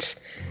liked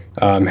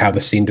how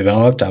the scene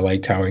developed. I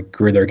liked how it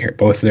grew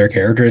both of their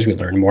characters. We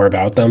learned more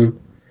about them.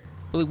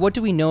 Like, what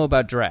do we know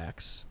about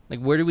Drax?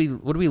 Like, what do we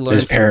learn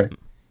from him?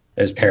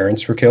 His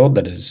parents were killed.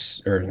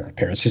 His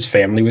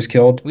family was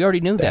killed. We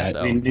already knew that,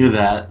 though. We knew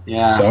that,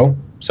 yeah.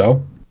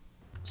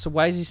 So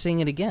why is he saying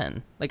it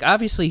again? Like,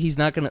 obviously he's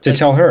not going to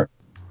tell her.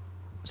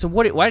 So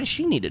why does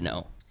she need to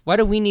know? Why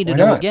do we need to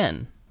know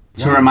again?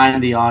 To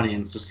remind the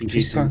audience, just in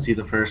case you didn't see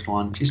the first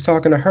one. She's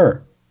talking to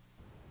her.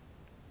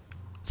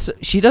 So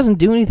she doesn't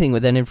do anything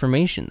with that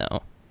information,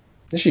 though.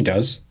 Yes, she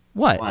does.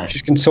 What?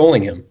 She's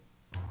consoling him.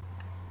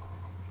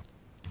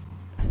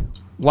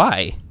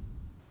 Why?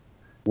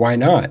 Why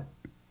not?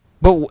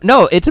 But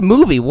no, it's a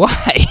movie.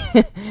 Why?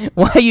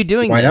 Why are you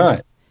doing this? Why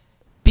not?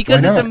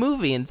 Because it's a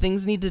movie and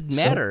things need to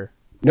matter.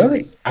 No,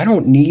 I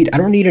don't need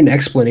an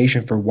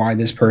explanation for why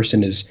this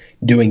person is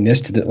doing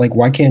this to like,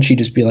 why can't she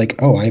just be like,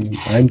 "Oh, I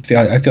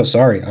feel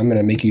sorry. I'm going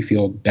to make you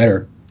feel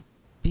better."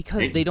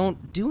 Because they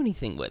don't do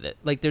anything with it.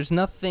 Like, there's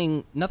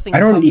nothing. I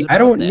don't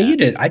that.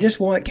 need it. I just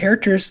want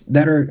characters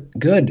that are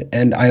good,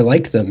 and I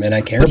like them, and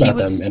I care But about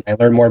them, and I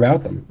learn more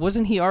about them.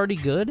 Wasn't he already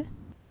good?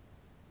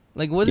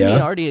 Like, wasn't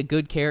he already a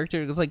good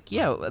character? It was like,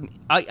 yeah,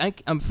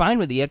 I'm fine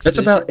with the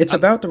exposition. It's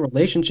about the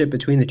relationship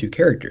between the two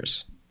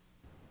characters.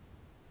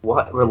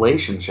 What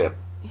relationship?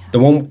 The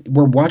one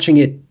we're watching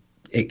it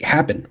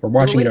happen. We're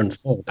watching it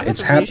unfold. I thought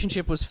the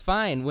relationship was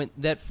fine when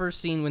that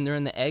first scene when they're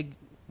in the egg,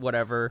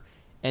 whatever.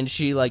 And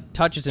she, like,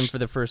 touches him for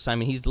the first time,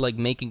 and he's, like,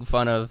 making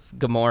fun of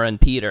Gamora and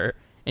Peter.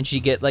 And she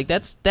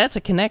that's a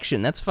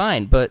connection. That's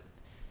fine. But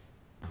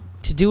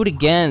to do it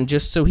again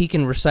just so he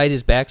can recite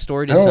his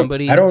backstory to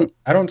somebody... I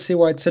don't see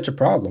why it's such a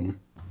problem.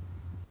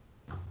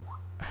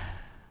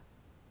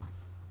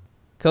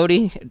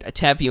 Cody, I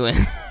tap you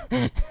in.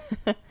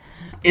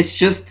 It's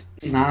just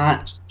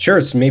not... Sure,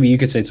 maybe you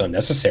could say it's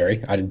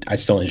unnecessary. I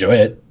still enjoy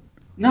it.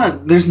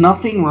 No, there's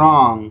nothing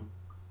wrong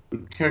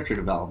with character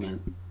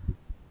development.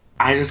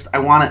 I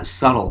want it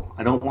subtle.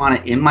 I don't want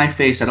it in my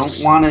face. I don't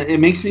want it.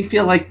 It makes me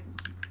feel like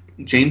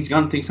James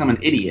Gunn thinks I'm an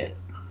idiot.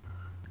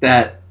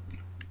 That,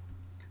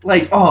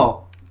 like,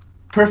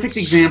 perfect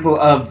example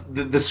of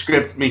the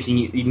script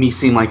making me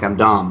seem like I'm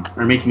dumb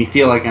or making me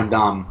feel like I'm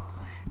dumb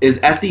is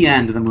at the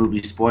end of the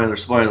movie.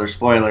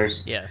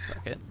 Spoilers. Yeah,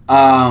 fuck it.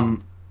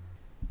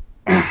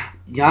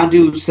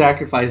 Yondu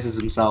sacrifices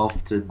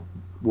himself to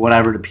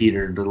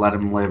Peter to let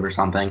him live or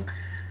something,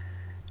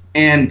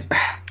 and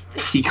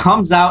he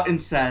comes out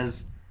and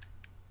says,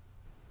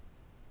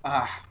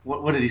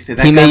 what did he say?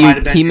 That he guy may, might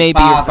have been he may be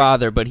your father,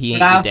 father, but he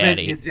ain't your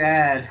daddy. Your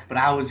dad, but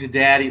I was your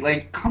daddy.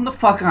 Like, come the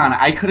fuck on.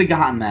 I could have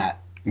gotten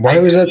that. Why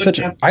was that such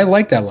a... I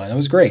like that line. That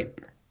was great.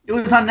 It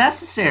was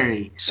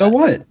unnecessary. So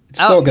what?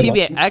 It's still a good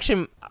line.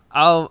 Actually,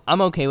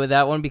 I'm okay with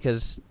that one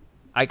because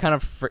I kind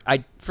of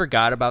I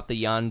forgot about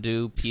the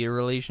Yondu-Peter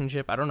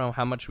relationship. I don't know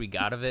how much we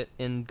got of it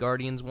in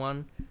Guardians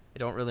 1. I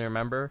don't really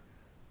remember.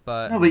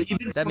 But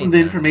even from the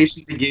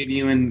information they gave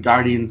you in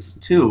Guardians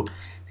 2,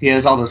 he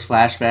has all those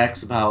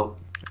flashbacks about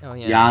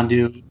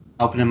Yondu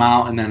helping him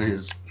out and then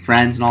his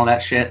friends and all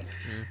that shit.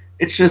 Mm.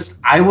 It's just,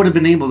 I would have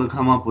been able to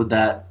come up with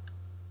that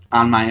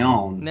on my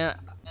own. No,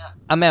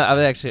 I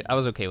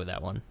was okay with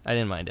that one. I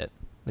didn't mind it.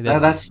 Like,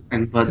 that's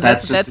fine, but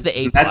that's the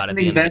A plot at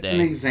the end of the day. That's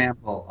an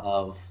example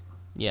of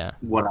Yeah.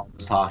 What I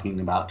was talking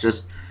about.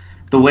 Just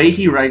the way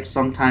he writes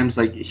sometimes,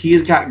 like,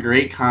 he's got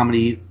great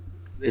comedy.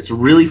 It's a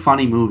really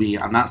funny movie.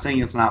 I'm not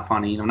saying it's not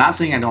funny. I'm not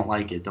saying I don't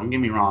like it. Don't get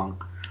me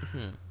wrong.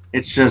 Mm-hmm.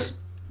 It's just,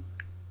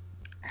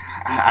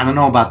 I don't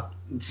know about,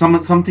 some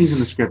things in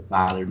the script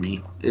bothered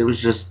me. It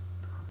was just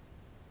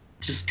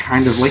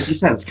kind of, like you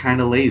said, it's kind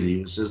of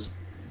lazy. It's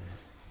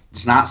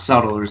not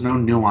subtle. There's no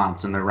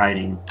nuance in the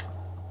writing.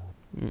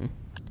 Mm.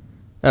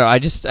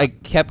 I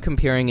kept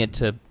comparing it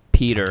to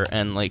Peter,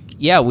 and, like,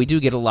 yeah, we do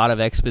get a lot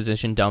of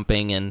exposition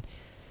dumping, and,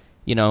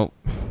 you know,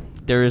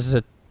 there is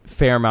a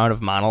fair amount of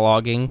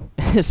monologuing,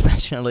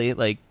 especially,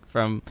 like,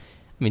 from,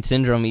 I mean,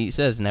 Syndrome, he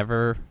says,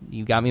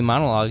 you got me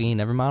monologuing, you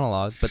never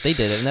monologue, but they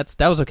did it, and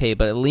that was okay,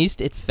 but at least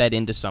it fed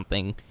into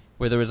something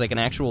where there was, like, an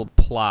actual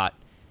plot,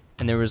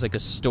 and there was, like, a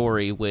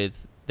story with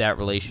that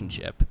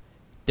relationship.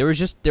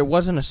 There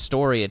wasn't a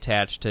story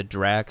attached to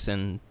Drax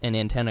and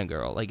Antenna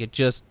Girl. Like,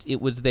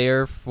 it was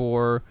there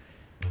for,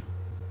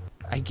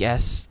 I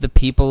guess, the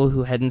people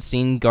who hadn't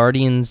seen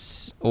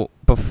Guardians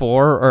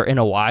before or in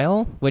a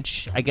while,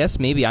 which I guess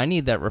maybe I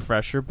need that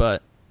refresher,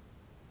 but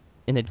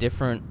in a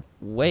different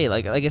way.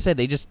 Like I said,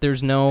 that's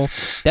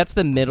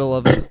the middle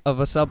of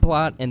a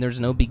subplot, and there's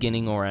no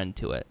beginning or end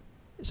to it.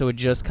 So it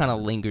just kind of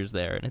lingers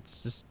there, and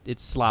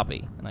it's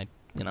sloppy, and I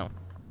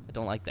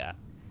don't like that.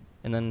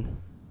 And then,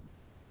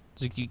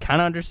 so you kind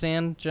of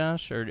understand,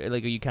 Josh, or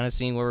like, are you kind of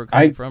seeing where we're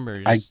coming from,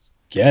 or I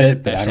get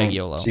it, but I don't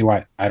YOLO? see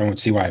why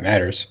it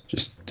matters.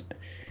 Just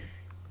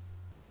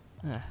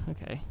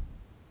okay.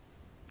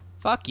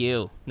 Fuck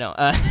you. No.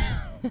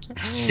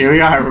 Here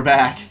we are. We're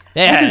back.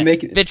 Yeah.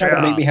 It's not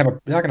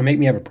gonna make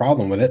me have a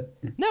problem with it.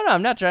 No,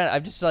 I'm not trying.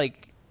 I'm just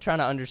like trying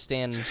to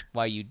understand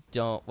why you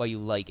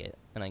like it,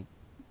 and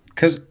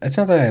because it's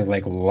not that I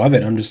like love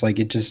it. I'm just like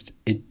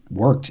it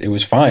worked. It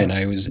was fine.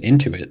 I was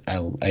into it.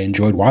 I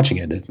enjoyed watching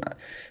it.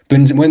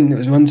 But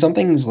when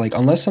something's like,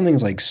 unless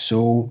something's like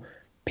so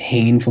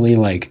painfully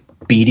like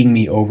beating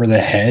me over the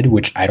head,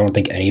 which I don't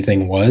think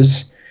anything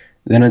was,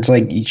 then it's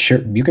like,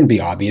 sure, you can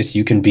be obvious,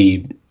 you can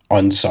be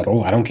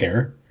unsubtle. I don't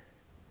care.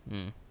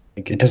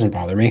 Like, it doesn't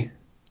bother me.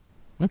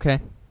 Okay,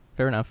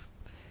 fair enough.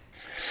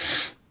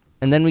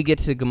 And then we get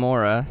to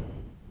Gamora.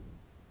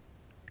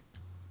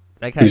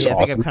 I think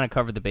I've kind of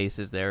covered the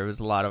bases there. It was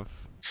a lot of,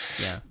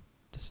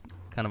 just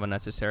kind of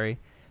unnecessary.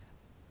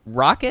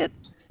 Rocket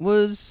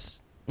was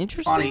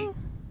interesting. Funny.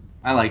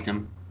 I liked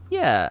him.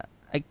 Yeah,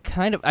 I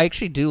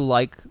actually do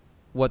like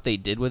what they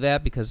did with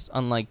that, because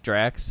unlike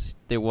Drax,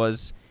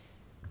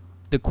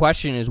 the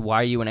question is,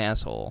 why are you an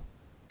asshole?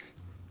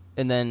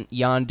 And then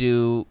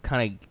Yondu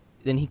kind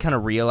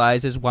of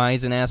realizes why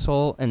he's an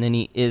asshole, and then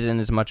he isn't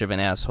as much of an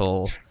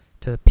asshole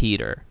to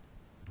Peter.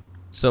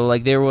 So,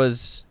 like, there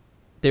was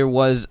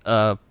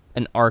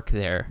an arc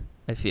there,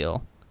 I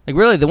feel. Like,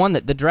 really,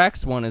 the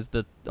Drax one is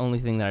the only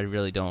thing that I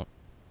really don't...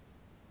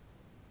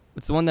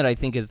 It's the one that I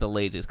think is the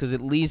laziest, because at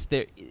least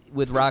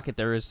with Rocket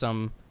there is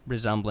some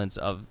resemblance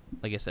of,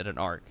 like I said, an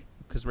arc.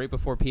 Because right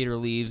before Peter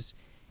leaves,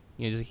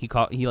 he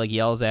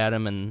yells at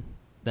him, and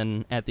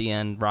then at the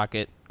end,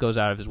 Rocket goes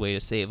out of his way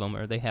to save him,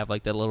 or they have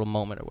like that little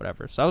moment or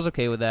whatever. So I was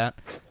okay with that.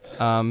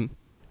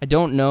 I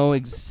don't know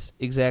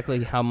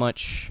exactly how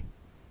much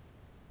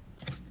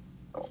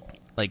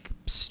like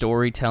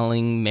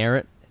storytelling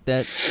merit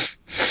that's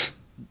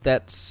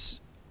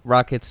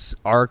Rocket's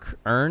arc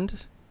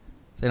earned.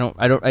 So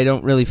I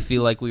don't really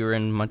feel like we were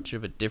in much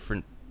of a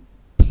different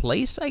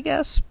place, I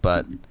guess,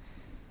 but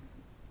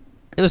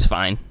it was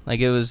fine. Like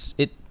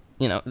if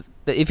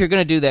you're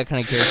gonna do that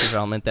kind of character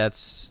development,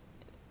 that's,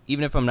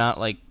 even if I'm not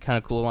like kind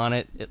of cool on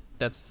it,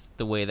 that's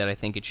the way that I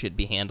think it should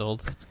be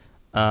handled.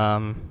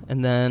 And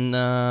then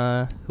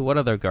what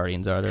other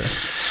Guardians are there?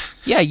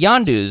 Yeah,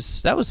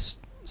 Yondu's, that was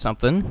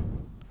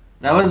something.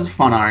 That was a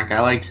fun arc.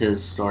 I liked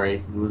his story.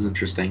 It was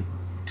interesting.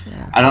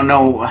 Yeah. I don't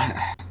know.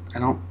 I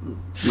don't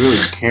really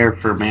care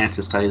for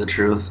Mantis, to tell you the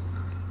truth.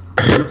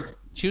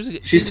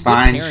 She's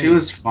fine. She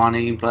was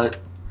funny, but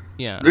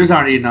yeah, there's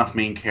already enough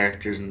main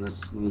characters in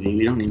this movie.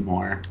 We don't need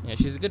more. Yeah,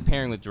 she's a good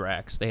pairing with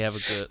Drax. They have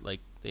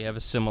a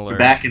similar... The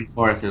back and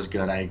forth is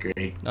good, I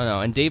agree. No,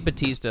 and Dave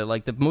Bautista,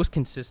 like, the most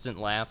consistent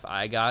laugh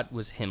I got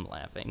was him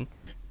laughing.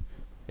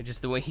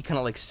 Just the way he kind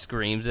of, like,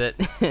 screams it.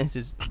 It's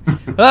just... ah,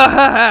 ha,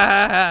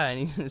 ha, ha,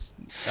 and he just...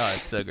 Oh,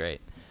 it's so great.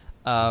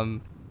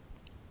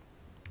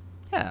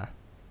 Yeah.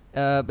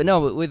 But no,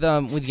 with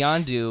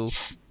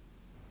Yondu,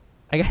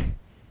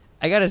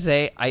 I gotta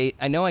say,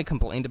 I know I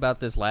complained about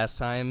this last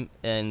time,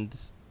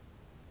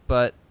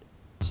 but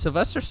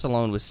Sylvester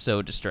Stallone was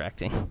so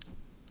distracting.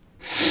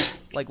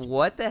 Like,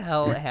 what the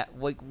hell?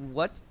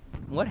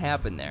 What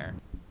happened there?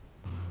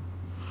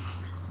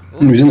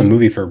 He was in the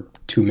movie for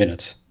 2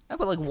 minutes. Yeah,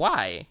 but like,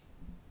 why?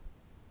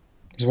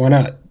 Because why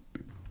not?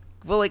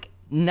 Well, like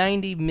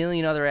 90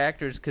 million other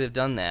actors could have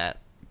done that,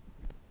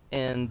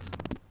 and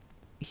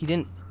he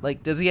didn't.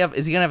 Like, is he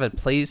gonna have a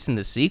place in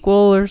the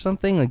sequel or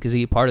something? Like, is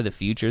he part of the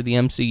future of the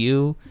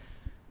MCU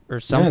or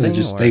something?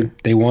 Yeah,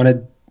 they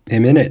wanted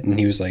him in it, and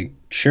he was like,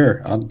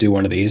 "Sure, I'll do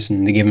one of these,"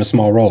 and they gave him a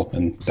small role,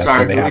 and that's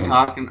what they have.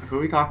 Who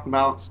are we talking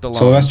about? Stallone.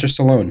 Sylvester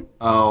Stallone.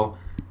 Oh,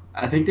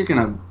 I think they're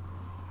gonna.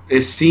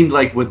 It seemed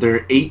like with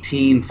their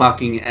 18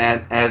 fucking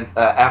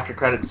after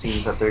credit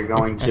scenes that they're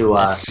going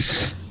to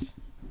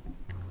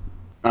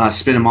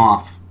spin him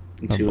off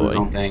into his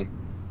own thing.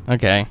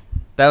 Okay,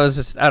 that was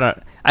just, I don't.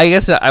 I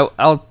guess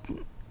I'll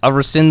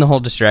rescind the whole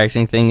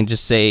distracting thing and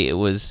just say it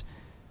was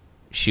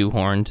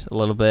shoehorned a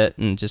little bit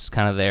and just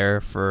kind of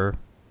there for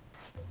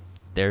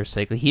their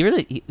sake. He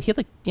had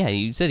like, yeah,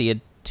 you said he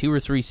had 2 or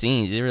 3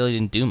 scenes. He really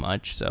didn't do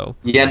much. So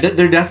yeah,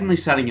 they're definitely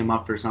setting him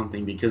up for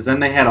something, because then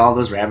they had all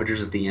those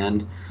Ravagers at the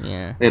end.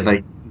 Yeah, they had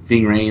like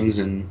Ving Rhames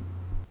and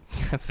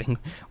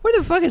where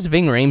the fuck has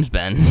Ving Rhames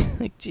been?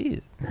 Like,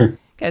 jeez,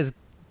 guy's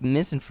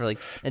missing for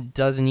like a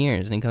dozen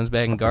years, and he comes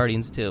back in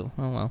Guardians too.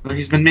 Oh well. But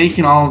he's been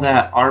making all of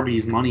that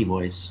Arby's money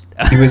voice.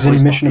 He was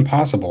in Mission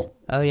Impossible.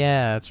 Oh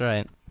yeah, that's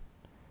right.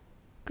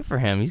 Good for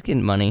him. He's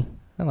getting money.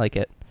 I like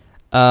it.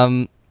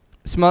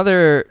 Some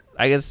other,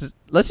 I guess,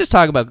 let's just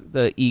talk about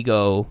the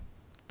Ego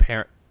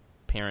parent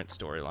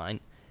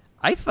storyline.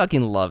 I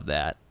fucking love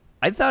that.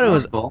 I thought it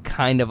was cool.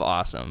 Kind of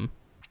awesome.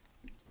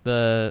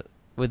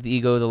 With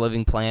Ego, the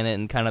living planet,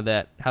 and kind of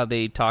that, how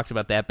they talked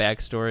about that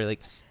backstory.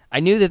 Like,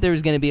 I knew that there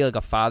was going to be like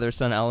a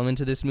father-son element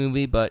to this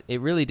movie, but it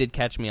really did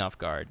catch me off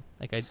guard.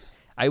 Like,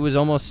 I was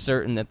almost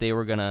certain that they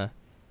were going to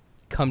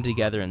come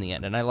together in the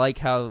end. And I like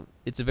how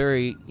it's a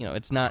very,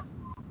 it's not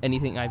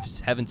anything I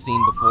haven't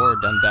seen before or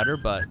done better,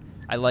 but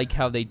I like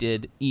how they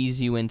did ease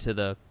you into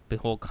the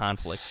whole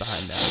conflict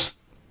behind that.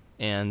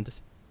 And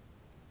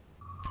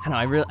I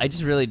don't know, I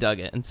just really dug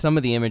it. And some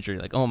of the imagery,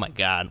 like, oh my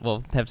god,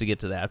 we'll have to get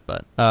to that.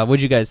 But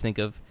what'd you guys think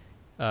of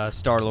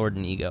Star-Lord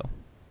and Ego?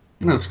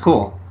 It was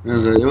cool.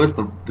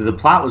 The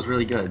plot was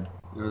really good.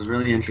 It was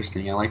really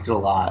interesting. I liked it a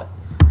lot.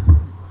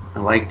 I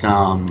liked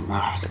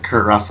was it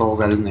Kurt Russell? Is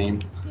that his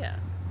name? Yeah.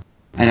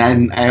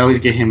 And I always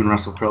get him and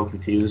Russell Crowe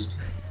confused.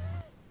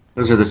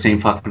 Those are the same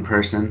fucking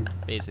person.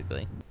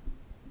 Basically.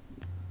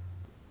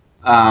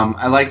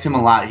 I liked him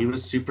a lot. He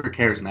was super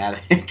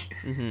charismatic.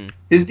 Mm-hmm.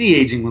 His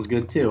de-aging was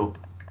good too.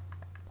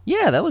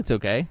 Yeah, that looked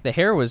okay. The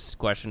hair was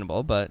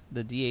questionable, but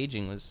the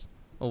de-aging was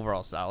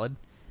overall solid.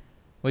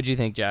 What'd you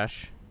think,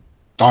 Josh?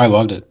 Oh, I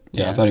loved it.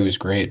 Yeah, I thought he was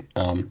great.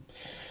 I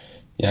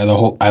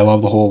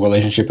love the whole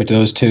relationship with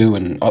those two,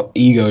 and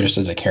Ego just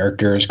as a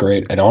character is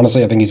great. And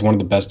honestly, I think he's one of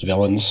the best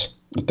villains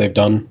that they've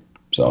done.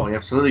 So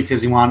absolutely,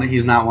 because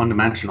he's not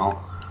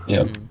one-dimensional.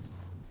 Yeah. Mm-hmm.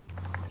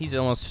 He's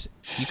almost,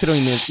 you could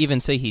even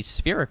say he's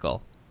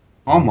spherical.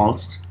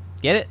 Almost.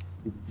 Get it?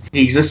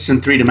 He exists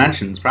in 3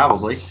 dimensions,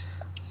 probably.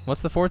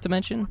 What's the 4th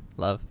dimension?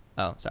 Love.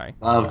 Oh, sorry.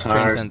 Love,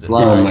 Transcends Tars.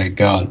 Love. Oh my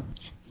god.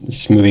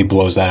 This movie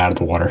blows that out of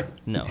the water.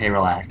 No. Hey,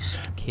 relax.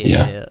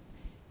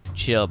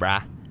 Chill,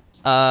 brah.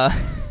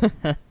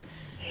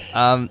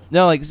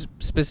 No, like,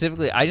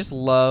 specifically, I just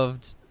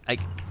loved,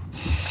 like,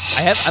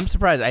 I'm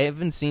surprised. I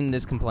haven't seen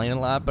this complaint a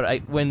lot, but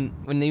when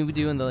they were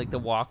doing the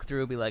walkthrough,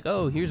 it'd be like,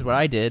 oh, here's what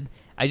I did.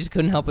 I just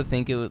couldn't help but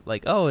think it was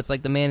like, oh, it's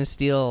like the Man of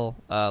Steel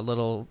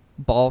little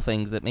ball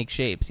things that make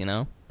shapes, you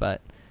know.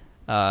 But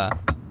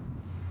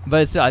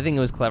still, I think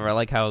it was clever. I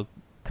like how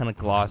kind of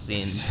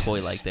glossy and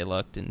toy-like they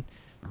looked, and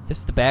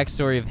just the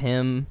backstory of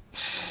him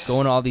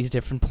going to all these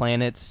different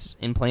planets,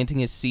 implanting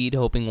his seed,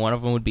 hoping one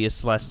of them would be a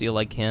Celestial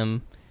like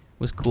him,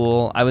 was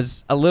cool. I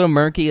was a little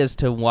murky as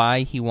to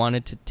why he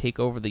wanted to take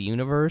over the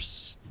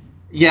universe.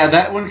 Yeah,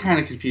 that one kind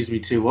of confused me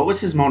too. What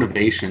was his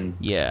motivation?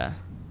 Yeah.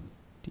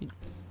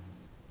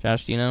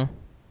 Josh, do you know?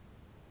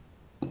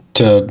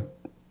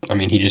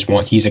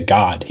 He's a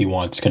god. He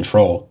wants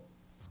control.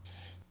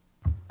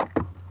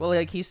 Well,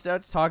 like, he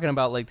starts talking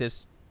about, like,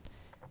 this,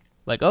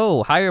 like,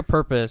 oh, higher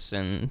purpose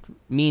and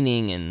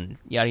meaning and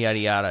yada, yada,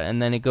 yada. And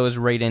then it goes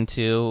right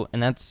into,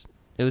 and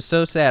it was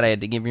so sad I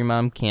had to give your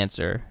mom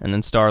cancer. And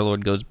then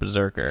Star-Lord goes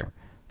berserker.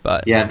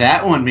 But yeah,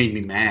 that one made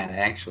me mad,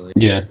 actually.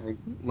 Yeah.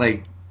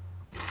 Like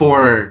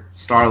for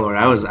Star-Lord,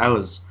 I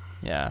was.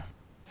 Yeah.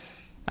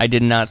 I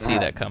did not sad. see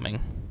that coming.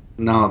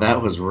 No,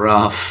 that was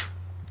rough.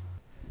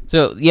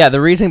 So, yeah, the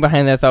reasoning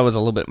behind that I thought was a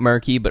little bit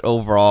murky, but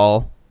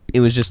overall, it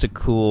was just it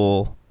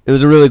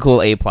was a really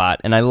cool A-plot.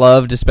 And I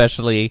loved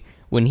especially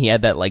when he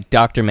had that, like,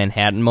 Dr.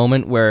 Manhattan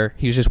moment where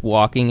he was just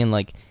walking and,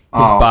 like,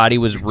 his body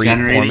was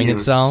reforming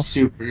itself.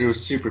 It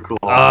was super cool.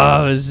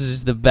 Oh, it was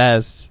just the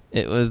best.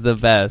 It was the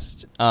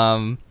best.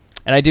 And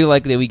I do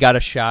like that we got a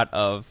shot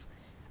of,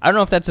 I don't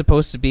know if that's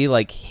supposed to be,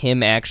 like,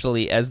 him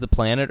actually as the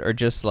planet or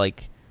just,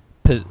 like,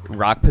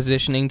 rock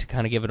positioning to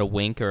kind of give it a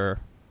wink or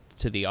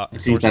to the I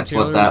think that's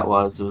what that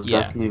was. It was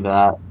definitely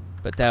that.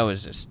 But that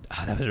was just,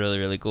 that was really,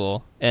 really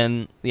cool.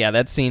 And, yeah,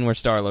 that scene where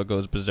Star-Lord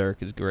goes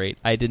berserk is great.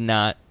 I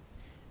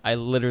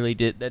literally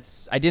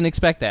I didn't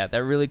expect that.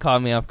 That really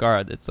caught me off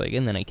guard. It's like,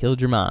 and then I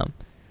killed your mom.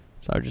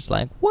 So I was just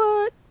like,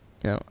 what?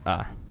 You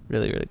know,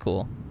 really, really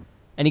cool.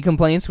 Any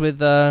complaints with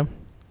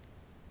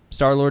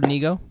Star-Lord and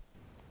Ego?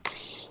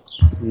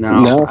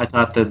 No, I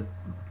thought that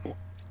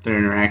their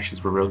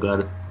interactions were real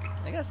good.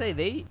 I gotta say,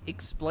 they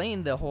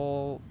explained the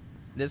whole,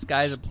 this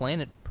guy's a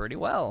planet pretty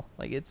well.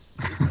 Like, they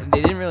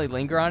didn't really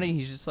linger on it.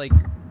 He's just like,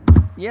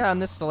 yeah, I'm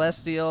this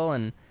Celestial,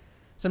 and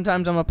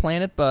sometimes I'm a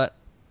planet, but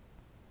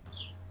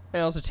I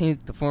also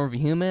take the form of a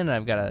human, and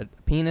I've got a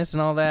penis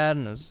and all that,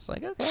 and I was just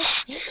like, okay.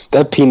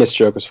 That penis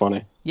joke was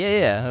funny.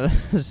 Yeah.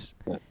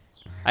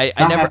 I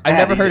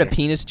never heard a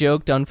penis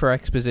joke done for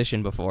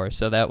exposition before,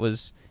 so that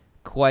was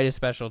quite a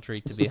special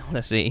treat to be able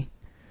to see.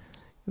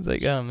 It's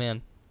like, oh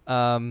man.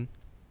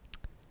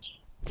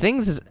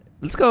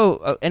 Let's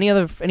go.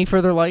 Any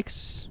further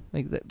likes?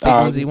 Like the big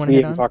ones you want to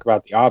hit on? Talk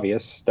about the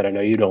obvious that I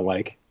know you don't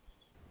like.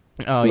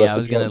 Oh yeah, I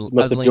was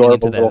leaning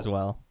into that as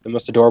well. The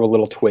most adorable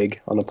little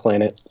twig on the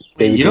planet.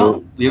 Baby You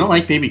Groot. don't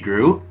like Baby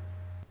Groot?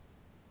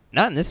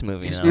 Not in this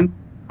movie, no.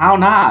 How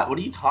not? What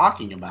are you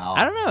talking about?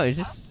 I don't know. It's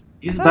just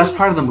he's the best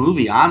part of the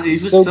movie.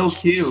 He's just so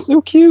cute.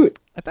 So cute.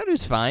 I thought he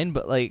was fine,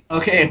 but like.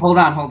 Okay, hold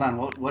on.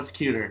 What's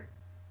cuter,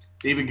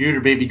 Baby Groot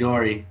or Baby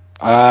Dory?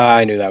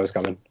 I knew that was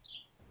coming.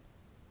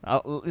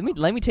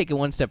 Let me take it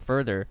one step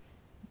further.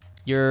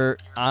 You're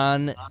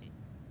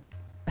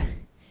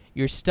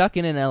stuck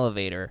in an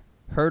elevator,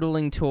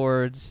 hurtling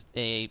towards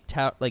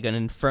like an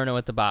inferno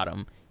at the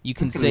bottom. You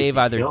can save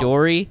either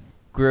Dory,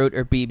 Groot,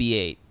 or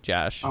BB-8.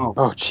 Josh.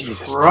 Oh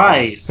Jesus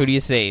Christ! Who do you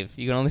save?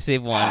 You can only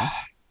save one.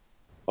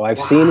 Well,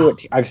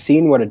 I've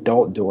seen what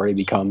adult Dory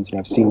becomes, and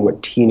I've seen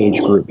what teenage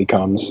Groot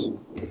becomes.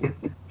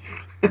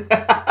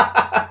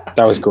 That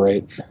was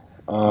great.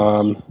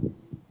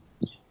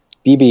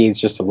 BB is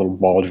just a little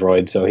ball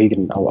droid, so he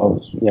can.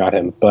 I'll not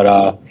him, but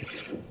I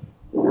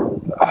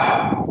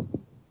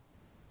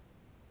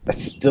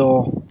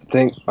still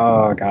think.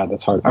 Oh God,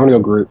 that's hard. I'm gonna go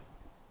Groot.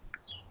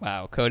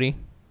 Wow, Cody.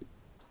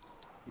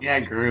 Yeah,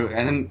 Groot.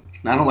 I don't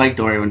like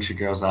Dory when she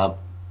grows up.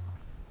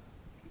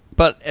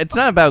 But it's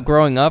not about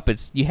growing up.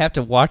 It's you have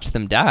to watch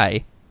them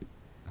die.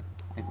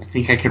 I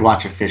think I could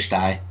watch a fish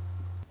die.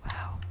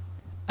 Wow.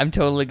 I'm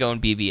totally going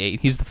BB-8.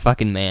 He's the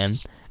fucking man.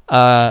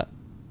 But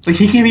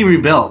he can be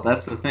rebuilt.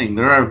 That's the thing.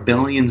 There are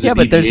billions of BB-8s. Yeah,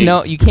 but there's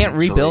you can't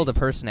rebuild a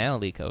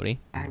personality, Cody.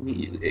 I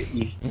mean,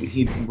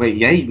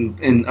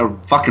 in a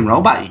fucking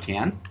robot you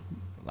can.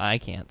 I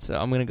can't, so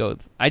I'm gonna go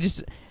with...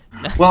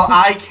 Well,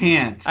 I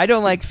can't. I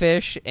don't like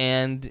fish,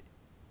 and,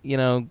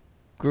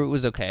 Groot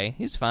was okay.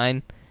 He's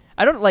fine.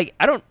 I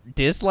don't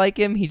dislike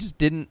him, he just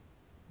didn't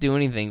do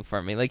anything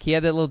for me. Like, he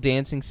had that little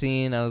dancing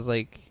scene, I was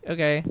like,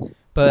 okay.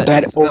 But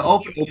that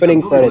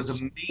opening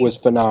credits was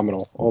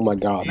phenomenal. Oh my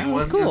God. That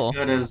was cool. As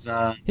good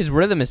as, his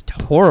rhythm is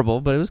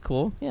horrible, but it was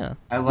cool, yeah.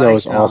 I liked that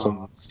was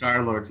awesome.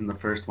 Star-Lord's in the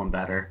first one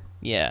better.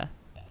 Yeah.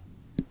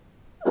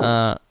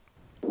 I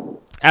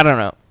don't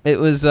know. It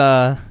was,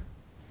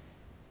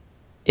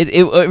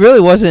 It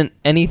really wasn't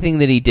anything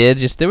that he did.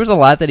 Just there was a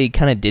lot that he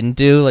kind of didn't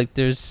do. Like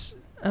I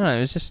don't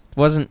know. It just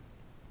wasn't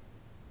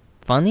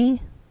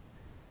funny.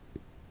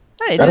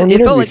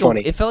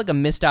 It felt like a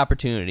missed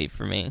opportunity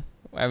for me.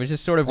 I was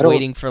just sort of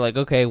waiting for like,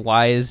 okay, are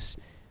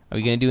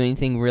we gonna do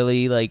anything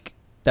really like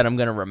that I'm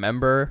gonna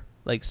remember?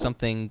 like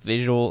something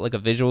visual, like a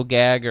visual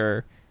gag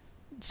or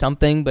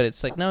something, but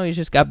it's like, no, he's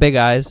just got big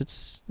eyes.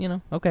 It's,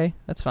 okay,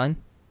 that's fine.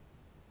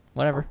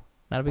 Whatever.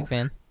 Not a big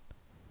fan.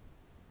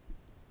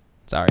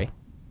 Sorry.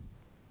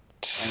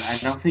 And I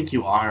don't think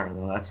you are,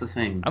 though. That's the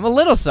thing. I'm a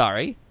little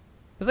sorry.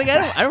 Cause like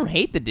I don't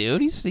hate the dude.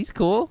 He's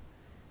cool.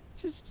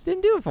 Just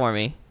didn't do it for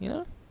me.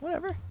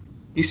 Whatever.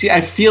 You see,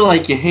 I feel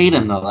like you hate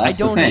him, though. That's I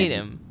don't the thing. hate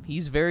him.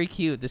 He's very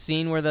cute. The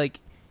scene where like,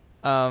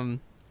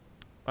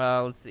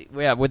 let's see,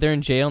 yeah, where they're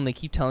in jail and they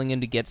keep telling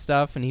him to get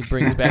stuff and he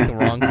brings back the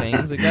wrong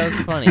things. Like that was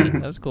funny.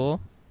 That was cool.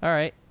 All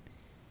right.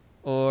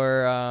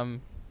 Or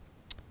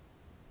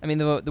I mean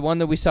the one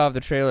that we saw of the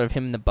trailer of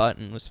him in the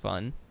button was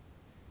fun.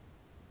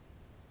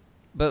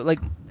 But like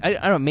I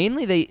don't know.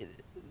 Mainly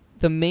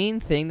the main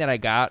thing that I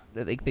got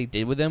that like they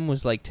did with him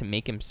was like to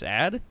make him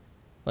sad.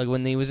 Like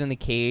when he was in the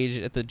cage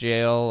at the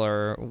jail,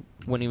 or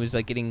when he was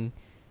like getting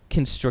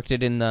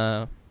constricted in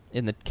the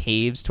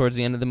caves towards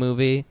the end of the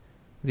movie,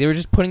 they were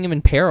just putting him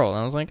in peril, and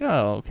I was like,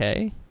 oh,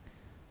 okay,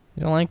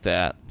 you don't like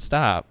that?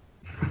 Stop.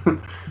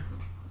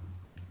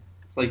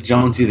 It's like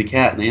Jonesy the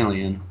cat in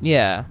Alien.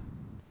 Yeah,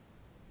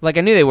 like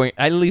I knew they weren't.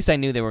 At least I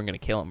knew they weren't going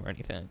to kill him or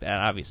anything like that.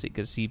 Obviously,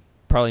 because he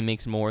probably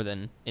makes more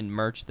in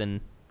merch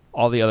than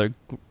all the other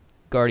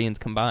Guardians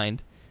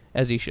combined,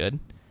 as he should.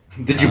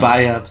 Did you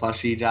buy a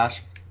plushie,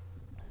 Josh?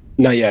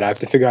 Not yet. I have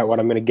to figure out what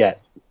I'm gonna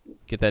get.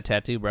 Get that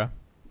tattoo, bro.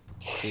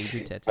 Get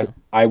a tattoo.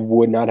 I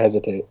would not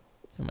hesitate.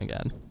 Oh my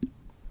god.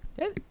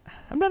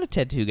 I'm not a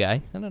tattoo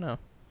guy. I don't know.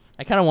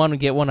 I kind of want to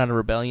get one out of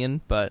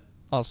Rebellion, but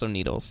also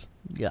needles.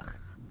 Yuck.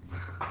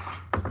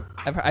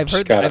 I've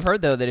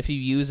heard though that if you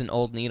use an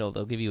old needle,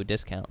 they'll give you a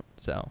discount.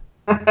 So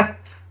the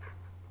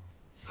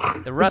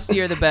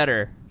rustier the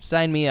better.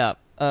 Sign me up.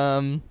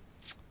 No,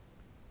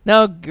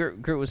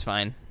 Groot was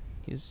fine.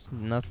 He's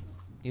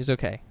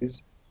okay.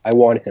 I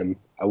want him.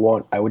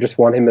 I would just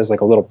want him as like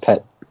a little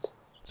pet.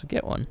 So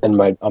get one.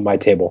 On my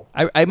table.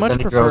 I much Then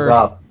he grows prefer.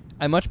 up.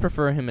 I much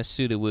prefer him as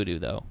Sudowoodo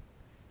though.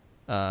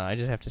 I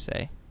just have to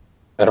say.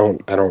 I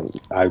don't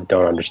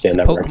understand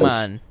that reference.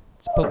 Pokemon.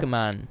 It's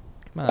Pokemon.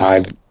 Come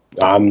on.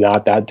 I'm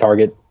not that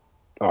target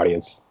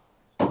audience.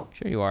 Sure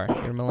you are.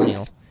 You're a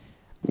millennial.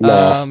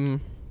 No.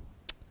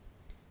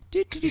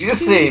 Did you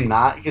just say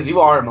not? Because you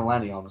are a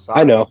millennial. I'm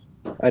sorry.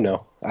 I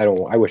know.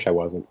 I wish I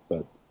wasn't,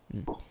 but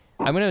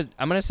I'm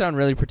gonna sound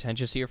really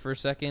pretentious here for a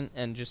second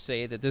and just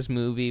say that this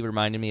movie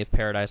reminded me of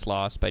Paradise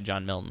Lost by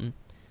John Milton.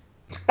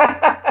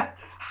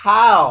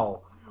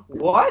 How?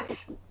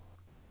 What?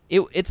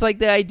 It's like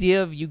the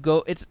idea of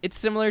it's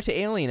similar to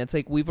Alien. It's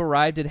like we've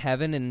arrived at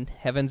heaven and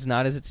heaven's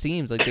not as it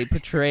seems. Like they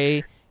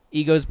portray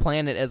Ego's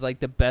planet as like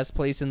the best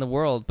place in the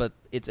world, but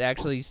it's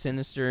actually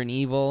sinister and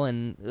evil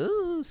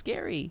and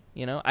scary.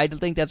 I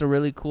think that's a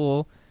really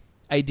cool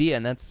idea,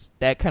 and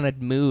that kind of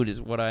mood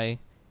is one of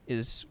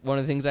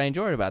the things I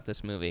enjoyed about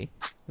this movie.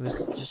 It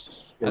was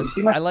just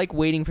I like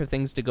waiting for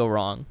things to go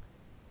wrong.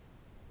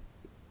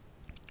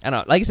 I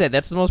don't know. Like I said,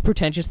 that's the most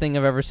pretentious thing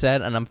I've ever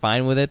said, and I'm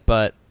fine with it,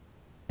 but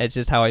it's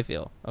just how I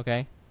feel,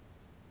 okay?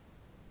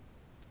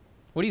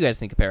 What do you guys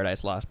think of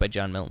Paradise Lost by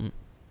John Milton?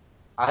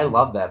 I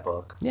love that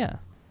book. Yeah.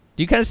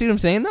 Do you kind of see what I'm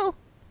saying, though?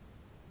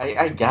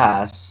 I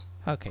guess.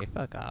 Okay,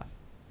 fuck off.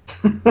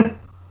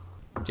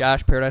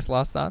 Josh, Paradise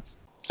Lost thoughts?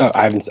 oh,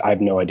 I have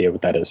no idea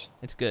what that is.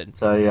 It's good.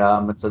 It's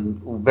a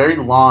very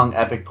long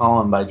epic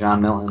poem by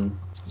John Milton.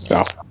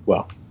 Oh,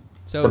 well,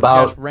 So, It's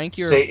about Josh, rank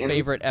your Satan.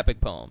 favorite epic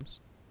poems.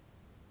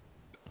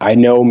 I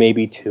know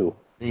maybe two.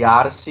 The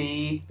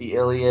Odyssey, the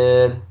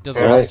Iliad, Does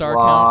Alright. All Paradise Star count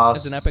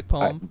Lost, as an epic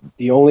poem?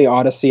 The only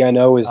Odyssey I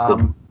know is the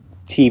um,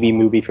 TV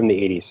movie from the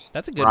 80s.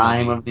 That's a good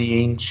Rime movie. of the It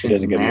is Ancient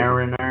a good movie.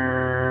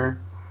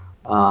 Mariner,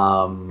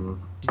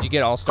 Did you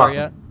get All Star fuck.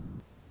 yet?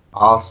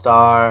 All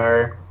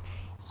Star.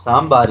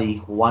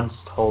 Somebody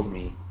once told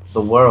me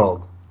the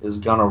world is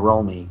gonna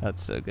roll me.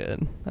 That's so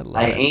good. I love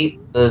I it.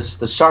 ain't the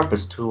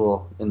sharpest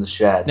tool in the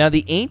shed. Now,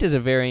 the ain't is a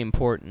very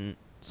important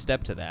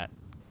step to that.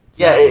 It's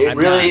Yeah, not, it I'm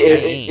really. not,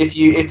 I ain't.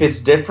 If it's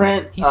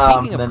different, He's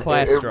speaking of then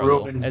class it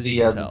struggle, ruins as the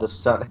you can tell. the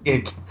sun.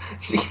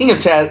 Speaking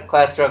of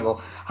class struggle,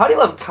 how do you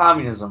love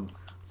communism?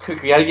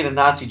 Quick, we gotta get a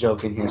Nazi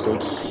joke in here so we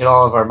can hit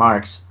all of our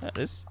marks.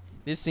 This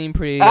seemed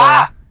pretty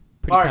Ah!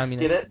 pretty Marks,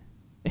 communist. get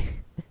it?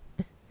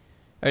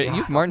 All right, you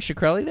have Martin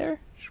Shkreli there?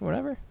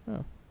 Whatever.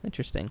 Oh,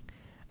 interesting.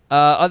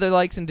 Other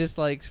likes and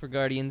dislikes for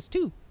Guardians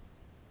 2.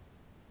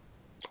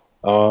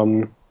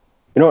 You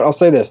know what? I'll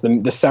say this: the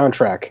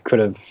soundtrack could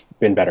have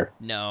been better.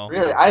 No.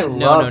 Really, I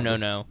No, love.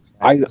 no.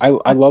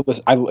 I love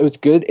this. It was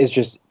good. It's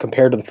just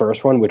compared to the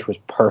first one, which was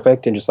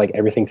perfect and just like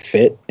everything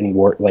fit and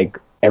worked. Like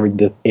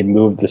it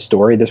moved the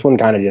story. This one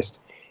kind of just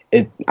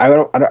I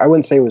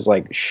wouldn't say it was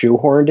like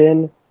shoehorned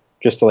in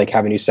just to like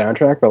have a new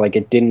soundtrack, but like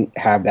it didn't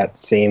have that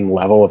same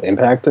level of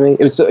impact to me.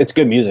 It's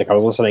good music. I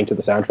was listening to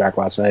the soundtrack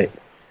last night,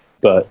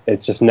 but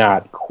it's just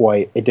not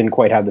quite. It didn't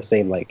quite have the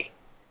same like.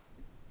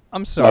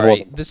 I'm sorry.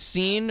 Level. The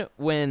scene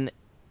when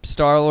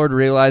Star-Lord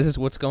realizes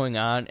what's going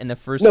on and the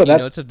first No, few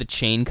that's- notes of the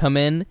chain come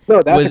in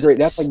No, that's was a great.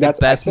 That's like the that's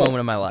best I said, moment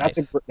of my life.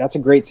 That's a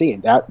great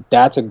scene.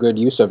 That's a good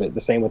use of it.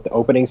 The same with the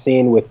opening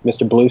scene with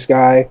Mr. Blue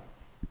Sky.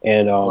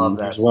 And Love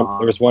that song.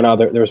 there was one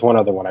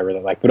other one I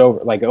really liked, but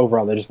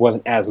overall there just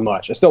wasn't as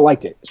much. I still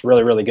liked it. It's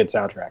really, really good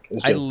soundtrack.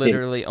 I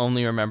literally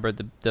only remember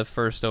the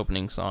first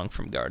opening song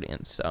from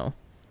Guardians, so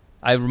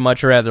I'd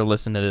much rather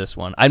listen to this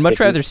one. I'd much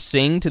rather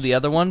sing to the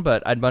other one,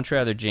 but I'd much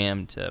rather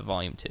jam to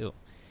Volume 2.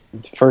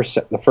 The first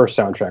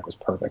soundtrack was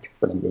perfect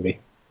for the movie.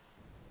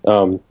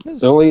 The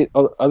only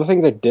other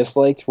things I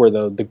disliked were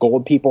the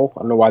gold people.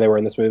 I don't know why they were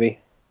in this movie.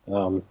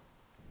 I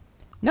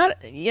kind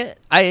of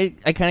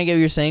get what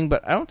you're saying,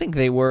 but I don't think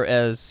they were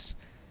as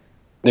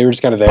they were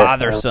just kind of there,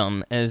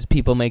 bothersome as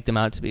people make them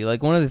out to be.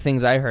 Like, one of the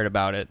things I heard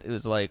about it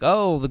was like,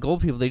 oh, the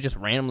gold people, they just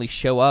randomly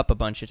show up a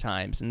bunch of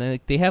times, and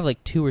they have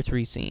like 2 or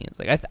 3 scenes.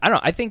 Like, I don't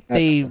know. I think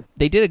they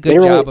did a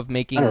good job of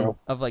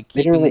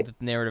keeping the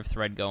narrative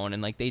thread going,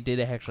 and like they did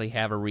actually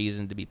have a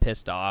reason to be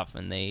pissed off,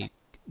 and they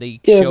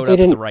showed up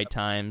at the right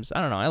times. I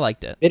don't know. I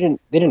liked it. They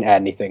didn't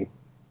add anything.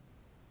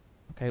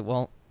 Okay,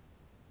 well,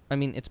 I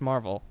mean, it's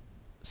Marvel,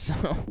 so.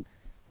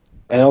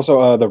 And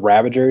also the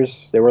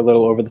Ravagers, they were a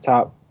little over the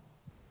top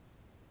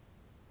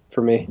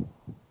for me.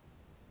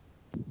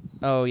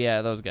 Oh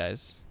yeah, those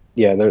guys.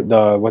 Yeah,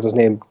 the what's his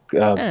name?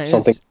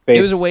 Something.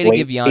 It was a way to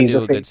give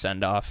Yondu a good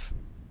send off.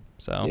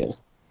 So yeah.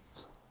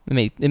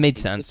 It made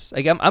sense.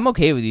 Like I'm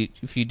okay with you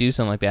if you do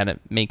something like that.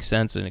 It makes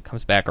sense and it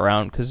comes back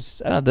around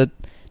because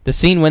the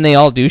scene when they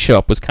all do show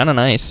up was kind of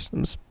nice. It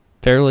was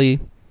fairly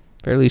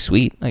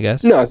sweet, I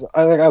guess. No,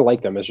 I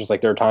like them. It's just like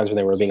there were times when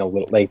they were being a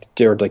little like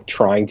they were like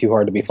trying too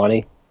hard to be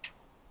funny.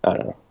 I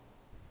don't know.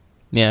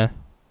 Yeah.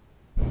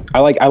 I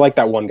like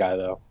that one guy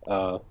though.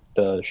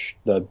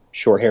 The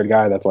short-haired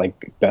guy that's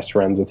like best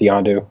friends with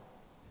Yondu.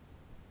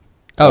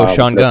 Oh,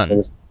 Sean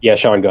Gunn. Yeah,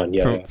 Sean Gunn.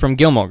 Yeah, from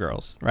Gilmore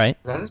Girls, right?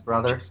 Is that his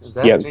brother? It's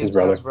his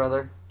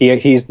brother.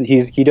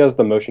 He does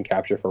the motion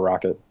capture for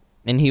Rocket.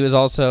 And he was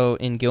also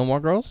in Gilmore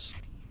Girls.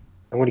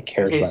 Nobody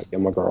cares about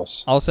Gilmore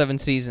Girls. All 7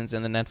 seasons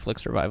in the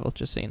Netflix revival,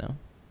 just so you know.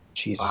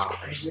 Jesus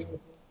Christ.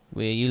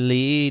 Where you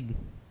lead,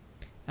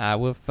 I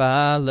will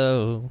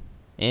follow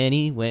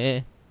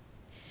anywhere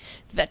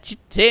that you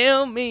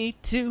tell me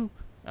to.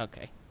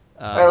 Okay.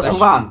 Let's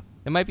move on.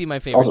 It might be my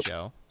favorite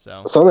show.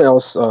 So something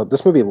else.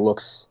 This movie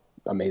looks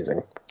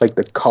amazing. Like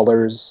the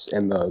colors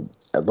and the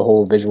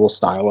whole visual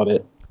style of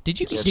it. Did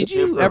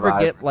you ever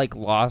get like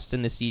lost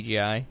in the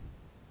CGI?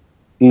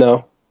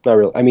 No, not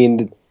really. I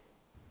mean,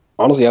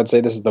 honestly, I'd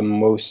say this is the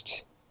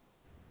most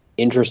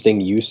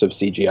interesting use of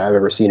CGI I've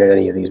ever seen in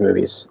any of these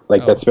movies.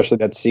 Like that, especially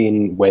that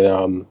scene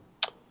when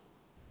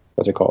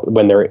what's it called?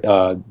 When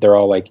they're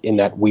all like in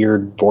that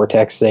weird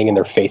vortex thing, and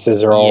their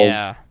faces are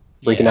all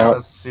freaking out. That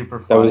was super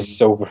funny. That was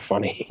super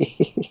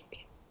funny.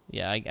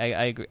 Yeah, I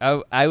agree.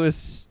 I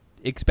was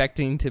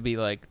expecting to be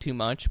like too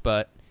much,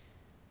 but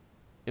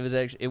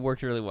it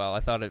worked really well. I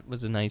thought it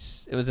was a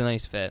nice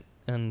fit,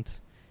 and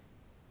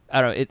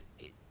I don't know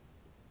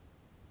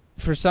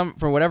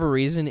for whatever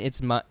reason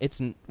it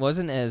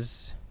wasn't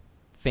as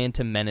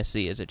Phantom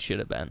Menace-y as it should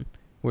have been.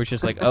 Where it's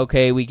just like,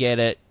 okay, we get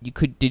it.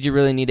 Did you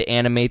really need to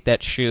animate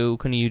that shoe?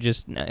 Couldn't you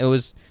just? It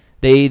was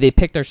they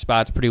picked their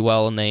spots pretty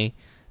well, and they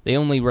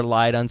only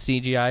relied on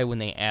CGI when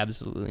they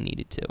absolutely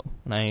needed to,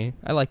 and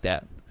I like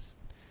that.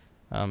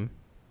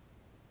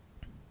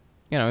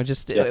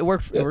 It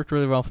worked. It worked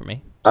really well for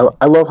me.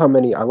 I love how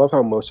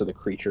most of the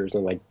creatures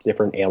and like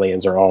different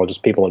aliens are all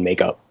just people in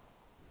makeup.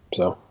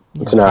 So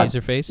it's not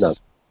Taserface. No,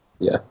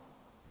 yeah,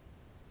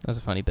 that was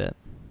a funny bit.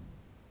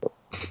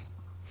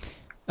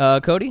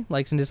 Cody,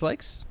 likes and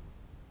dislikes?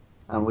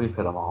 We've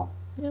hit them all.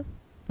 Yeah.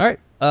 All right.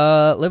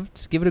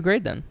 Let's give it a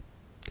grade then.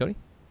 Cody?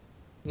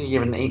 You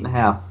give it an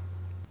 8.5.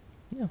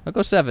 Yeah, I'll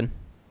go 7.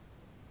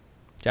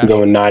 Josh? I'm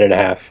going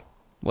 9.5.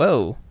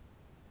 Whoa.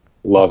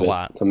 Love That's it. A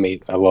lot. It's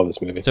amazing. I love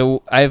this movie.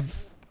 So I've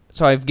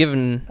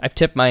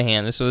tipped my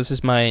hand. So this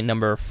is my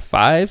number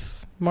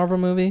 5 Marvel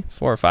movie,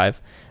 4 or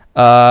 5.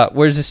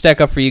 Where does this stack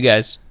up for you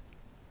guys?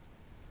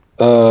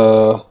 I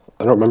don't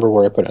remember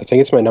where I put it. I think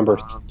it's my number.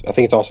 I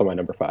think it's also my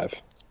number 5.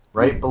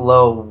 Right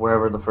below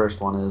wherever the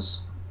first one is.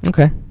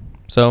 Okay,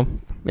 so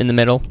in the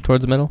middle,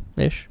 towards the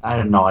middle-ish. I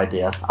have no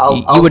idea.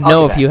 You would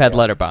know if you had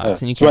Letterboxd,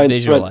 and you can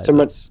visualize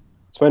this.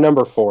 It's my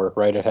number 4,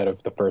 right ahead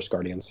of the first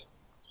Guardians.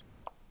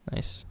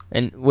 Nice.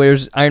 And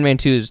where's Iron Man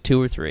 2 is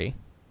 2 or 3?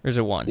 Or is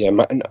it 1? Yeah,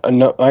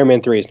 Iron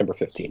Man 3 is number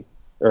 15.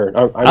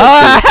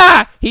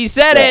 He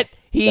said it!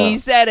 He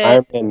said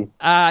it!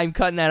 I'm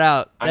cutting that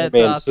out. That's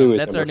awesome.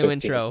 That's our new 15.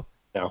 Intro.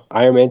 No,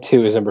 Iron Man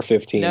 2 is number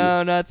 15.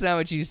 No, that's not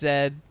what you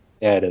said.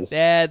 Yeah, it is.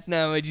 That's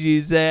not what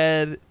you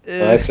said.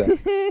 That's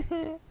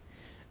it.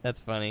 That's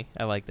funny.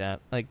 I like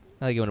that. I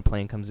like it when a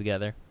plan comes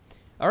together.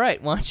 All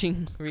right,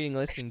 watching, reading,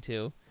 listening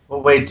to.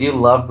 Well, wait, do you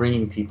love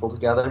bringing people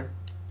together?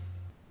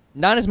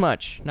 Not as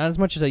much. Not as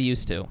much as I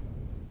used to.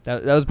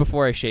 That was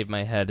before I shaved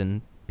my head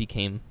and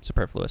became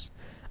superfluous.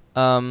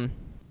 Watching,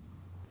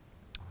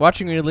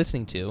 reading,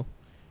 listening to.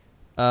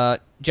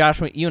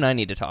 Josh, you and I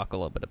need to talk a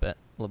little bit.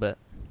 What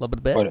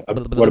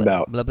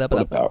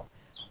about?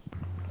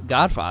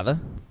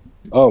 Godfather.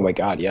 Oh my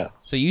God, yeah.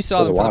 So you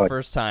saw them for the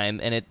first time,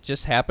 and it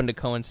just happened to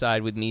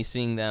coincide with me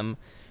seeing them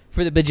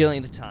for the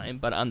bajillionth time,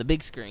 but on the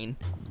big screen.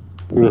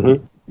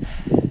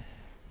 Mm-hmm.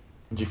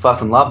 You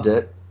fucking loved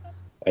it,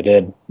 I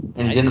did.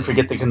 and you didn't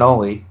forget the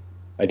cannoli.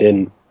 I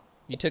didn't.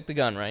 You took the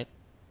gun, right?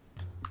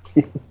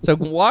 So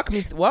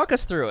walk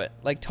us through it.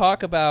 Like,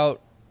 talk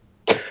about.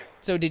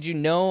 So did you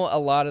know a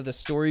lot of the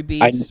story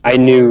beats? I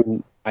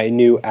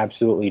knew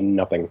absolutely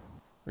nothing.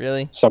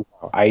 Really?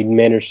 Somehow I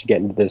managed to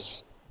get into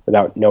this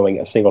without knowing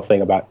a single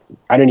thing about.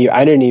 I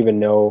didn't even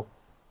know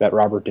that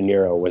Robert De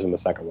Niro was in the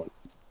second one.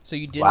 So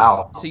you didn't.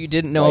 Wow. So you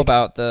didn't know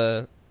about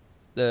the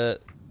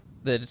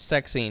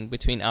sex scene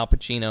between Al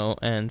Pacino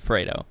and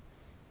Fredo.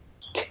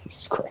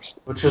 Jesus Christ.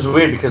 Which is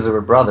weird because they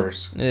were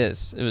brothers. It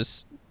is. It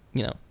was.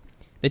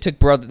 They took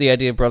the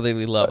idea of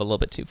brotherly love a little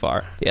bit too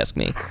far, if you ask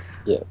me.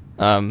 Yeah.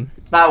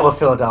 It's not what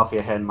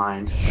Philadelphia had in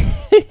mind.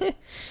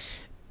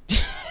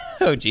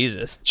 Oh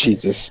Jesus.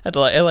 Jesus. I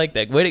like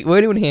that. Way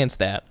to enhance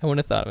that. I wouldn't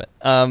have thought of it.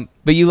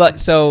 But you're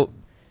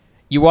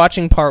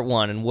watching part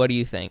 1, and what do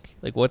you think?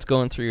 Like, what's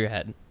going through your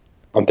head?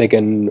 I'm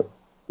thinking,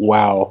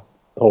 wow,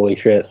 holy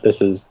shit,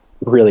 this is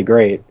really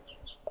great.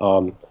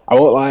 I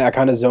won't lie, I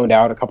kind of zoned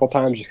out a couple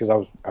times just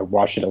because I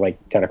watched it at like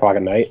 10 o'clock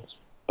at night.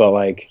 But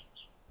like,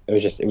 I'm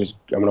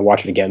gonna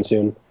watch it again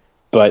soon.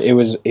 But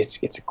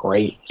it's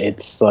great.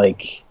 It's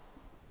like,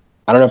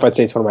 I don't know if I'd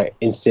say it's one of my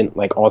instant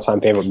like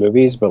all-time favorite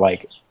movies, but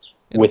like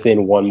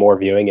within one more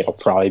viewing, it'll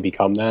probably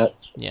become that.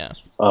 Yeah.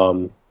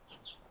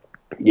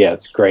 Yeah,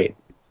 it's great.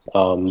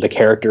 The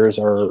characters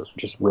are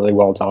just really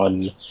well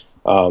done.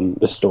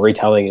 The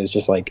storytelling is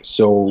just like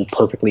so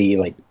perfectly,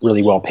 like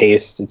really well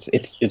paced.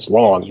 It's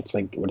long. It's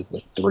like, what is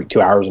it,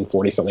 2 hours and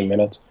 40 something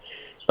minutes.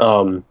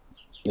 But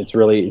it's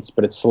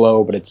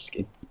slow, but it's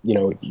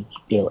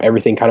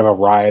everything kind of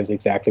arrives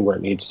exactly where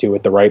it needs to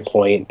at the right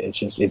point. It's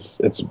just, it's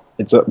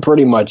a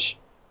pretty much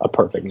a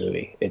perfect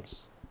movie.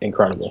 It's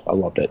incredible. I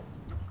loved it.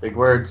 Big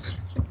words.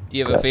 Do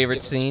you have a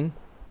favorite scene?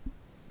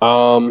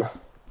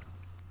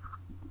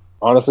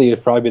 Honestly,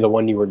 it'd probably be the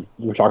one you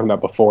were talking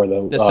about before,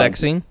 the sex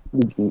scene.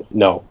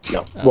 No.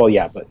 Oh. Well,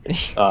 yeah, but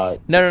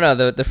No.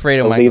 The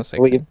Fredo Michael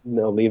sex scene.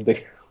 Leave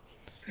the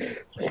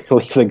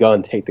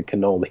gun, take the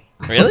cannoli.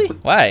 Really?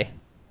 Why?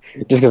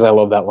 Just because I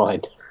love that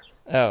line.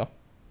 Oh,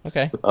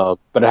 okay.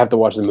 But I have to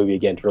watch the movie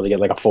again to really get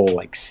like a full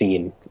like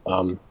scene.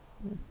 Know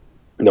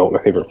what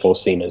my favorite full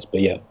scene is,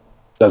 but yeah,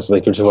 that's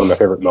like just one of my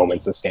favorite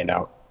moments that stand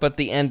out. But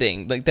the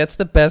ending, like, that's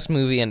the best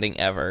movie ending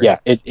ever. Yeah,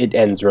 it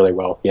ends really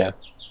well. Yeah,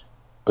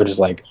 which is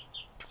like,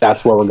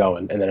 that's where we're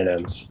going, and then it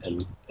ends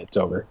and it's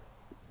over.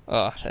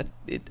 Oh,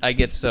 I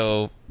get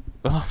so.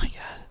 Oh my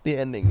god, the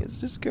ending is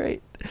just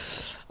great.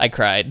 I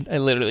cried. I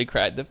literally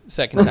cried the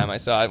second time I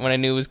saw it. When I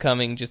knew it was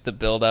coming, just the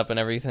build up and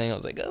everything, I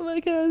was like, oh my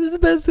god, this is the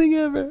best thing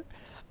ever.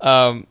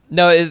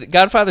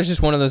 Godfather's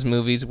just one of those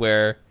movies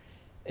where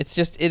it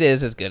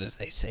is as good as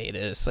they say it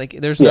is. Like,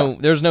 there's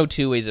no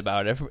two ways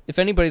about it. If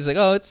anybody's like,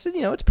 oh, it's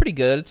pretty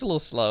good, it's a little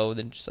slow,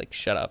 then just like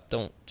shut up.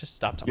 Don't just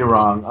stop talking. You're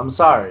wrong. I'm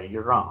sorry.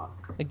 You're wrong.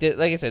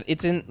 Like I said,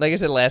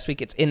 last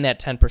week, it's in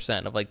that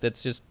 10% of like,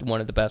 that's just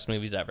one of the best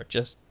movies ever.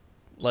 Just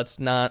let's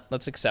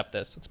accept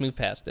this. Let's move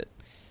past it.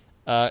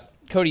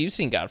 Cody, you've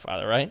seen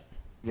Godfather, right?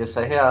 Yes,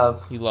 I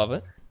have. You love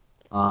it.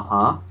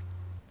 Uh-huh.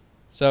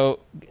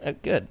 So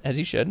good, as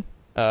you should.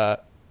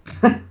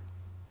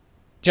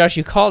 Josh,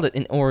 you called it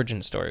an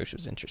origin story, which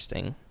was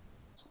interesting.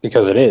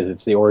 Because it is.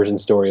 It's the origin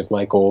story of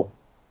Michael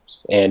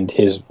and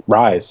his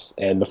rise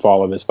and the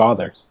fall of his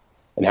father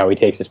and how he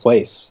takes his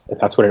place. And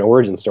that's what an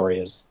origin story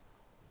is.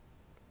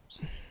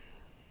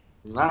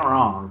 You're not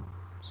wrong.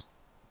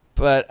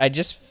 But I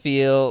just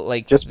feel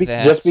like just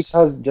because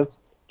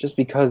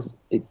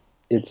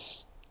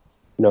it's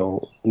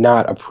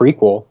not a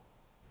prequel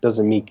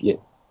doesn't make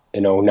it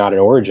not an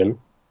origin.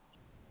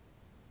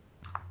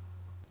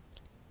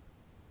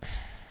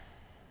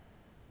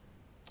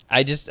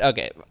 I'm just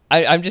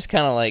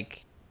kind of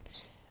like,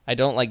 I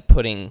don't like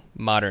putting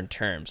modern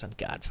terms on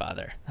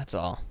Godfather. That's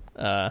all.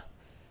 But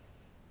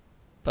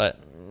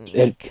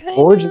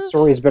origin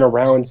story has been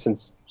around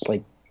since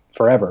like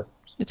forever.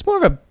 It's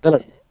more of a.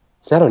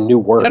 It's not a new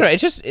word. I don't know. It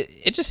just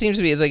seems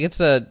to be. It's like it's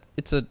an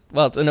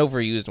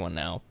overused one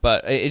now.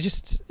 But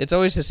it's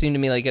always just seemed to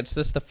me like it's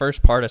just the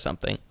first part of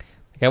something.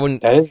 Like I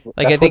wouldn't. That is.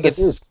 Like I think it's.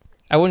 Is.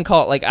 I wouldn't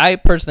call it, like, I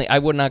personally, I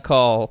would not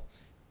call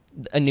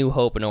A New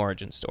Hope an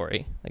origin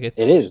story. Like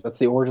it is. That's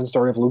the origin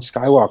story of Luke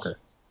Skywalker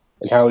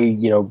and how he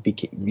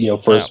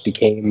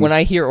became. When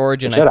I hear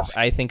origin,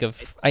 I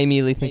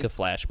immediately think of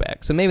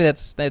flashback. So maybe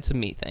that's a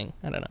me thing.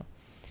 I don't know.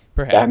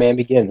 Perhaps. Batman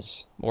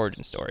Begins.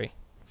 Origin story.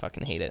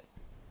 Fucking hate it.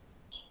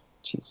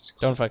 Jesus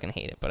Christ. Don't fucking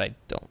hate it, but I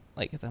don't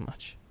like it that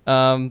much.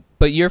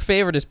 But your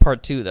favorite is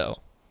part 2, though.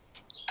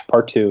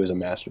 Part 2 is a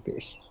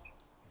masterpiece.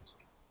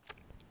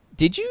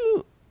 Did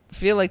you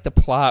feel like the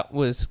plot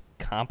was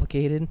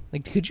complicated?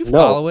 Like, could you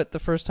follow it the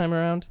first time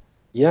around?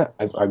 Yeah,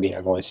 I mean,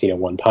 I've only seen it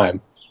one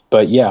time,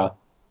 but yeah,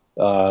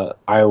 I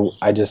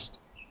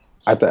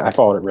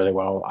followed it really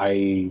well.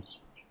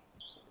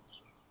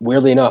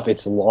 Weirdly enough,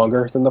 it's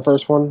longer than the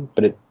first one,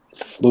 but it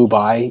flew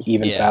by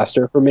even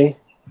faster for me.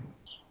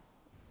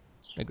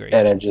 Agreed.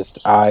 And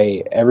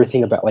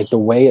everything about like the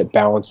way it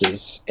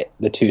balances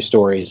the two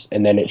stories,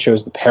 and then it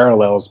shows the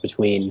parallels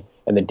between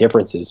and the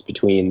differences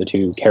between the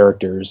two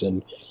characters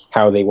and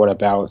how they went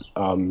about,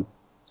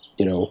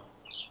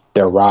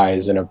 their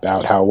rise, and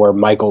about how where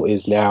Michael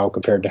is now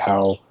compared to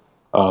how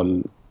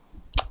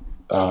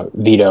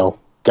Vito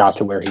got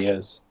to where he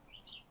is.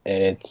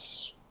 And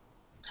it's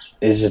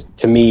just,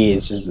 to me,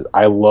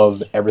 I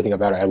love everything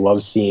about it. I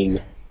love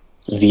seeing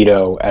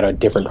Vito at a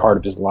different part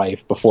of his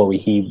life before we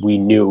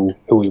knew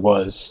who he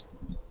was,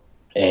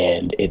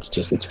 and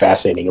it's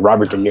fascinating. And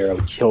Robert De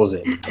Niro kills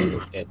it.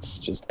 And it's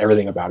just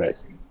everything about it.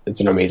 It's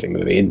an amazing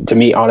movie. And to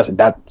me, honestly,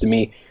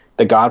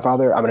 The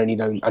Godfather, I'm gonna need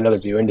another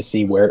viewing to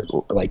see where,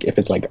 like, if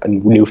it's like a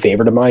new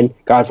favorite of mine.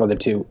 Godfather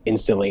 2,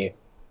 instantly,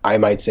 I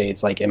might say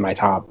it's like in my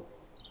top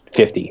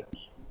 50.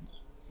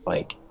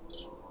 Like,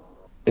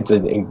 it's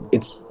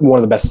one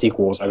of the best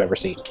sequels I've ever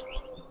seen.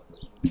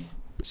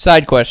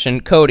 Side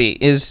question, Cody,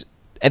 is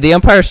The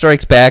Empire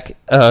Strikes Back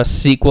a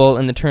sequel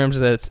in the terms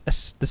that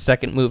it's the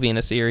second movie in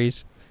a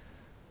series?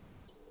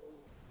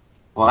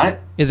 What?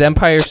 Is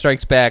Empire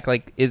Strikes Back,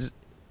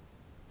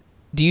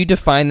 do you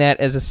define that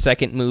as a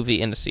second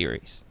movie in a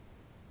series?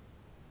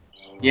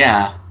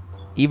 Yeah.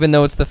 Even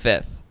though it's the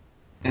fifth?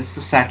 It's the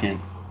second.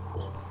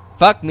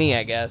 Fuck me,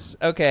 I guess.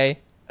 Okay.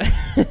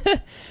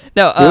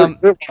 No,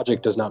 Your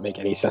logic does not make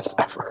any sense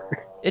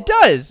ever. It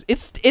does.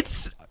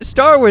 It's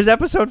Star Wars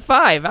Episode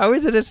 5. How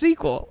is it a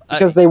sequel?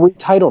 Because they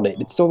retitled it.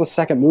 It's still the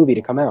second movie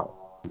to come out.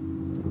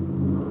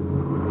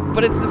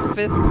 But it's the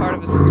fifth part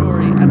of a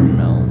story. I don't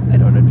know. I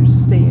don't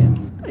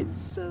understand. I'm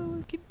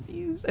so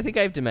confused. I think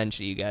I have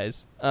dementia, you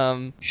guys.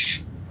 No,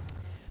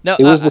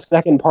 it was the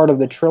second part of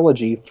the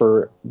trilogy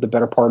for the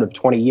better part of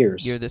 20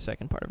 years. You're the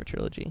second part of a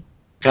trilogy.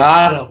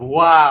 Got him!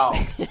 Wow.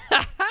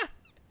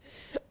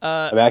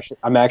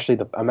 I'm actually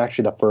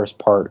the first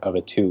part of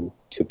a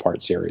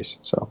two-part series.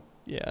 So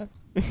yeah.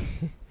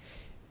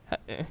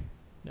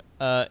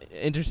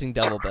 Interesting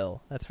double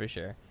bill, that's for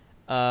sure.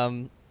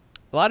 A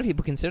lot of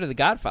people consider The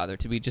Godfather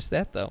to be just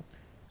that, though.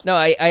 No,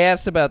 I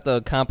asked about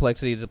the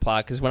complexities of the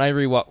plot because when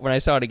I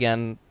saw it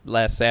again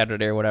last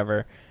Saturday or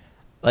whatever,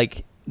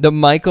 like the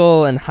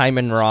Michael and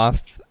Hyman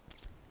Roth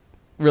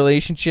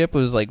relationship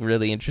was like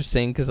really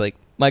interesting because like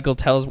Michael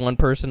tells one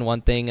person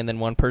one thing and then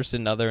one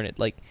person another, and it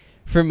like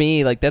for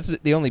me like that's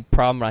the only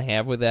problem I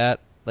have with that,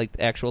 like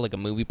actual like a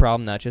movie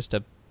problem, not just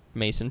a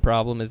Mason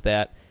problem, is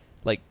that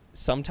like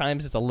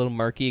sometimes it's a little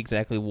murky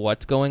exactly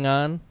what's going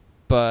on,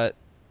 but.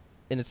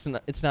 And it's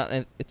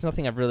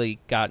nothing I've really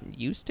gotten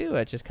used to.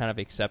 I just kind of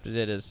accepted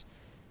it as.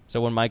 So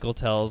when Michael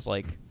tells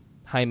like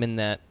Hyman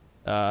that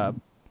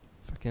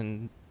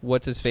fucking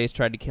what's his face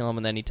tried to kill him,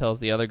 and then he tells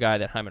the other guy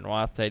that Hyman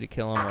Roth tried to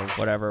kill him or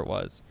whatever it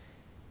was,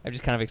 I've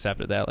just kind of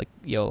accepted that, like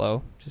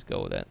YOLO, just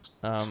go with it.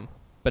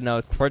 But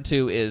no, part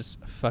 2 is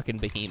fucking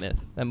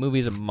behemoth. That movie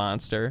is a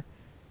monster,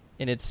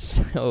 and it's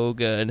so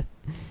good.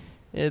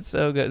 It's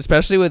so good,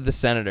 especially with the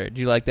senator.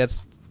 Do you like that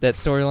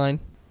storyline?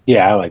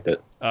 Yeah, I liked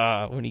it.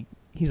 When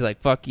he's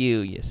like, fuck you,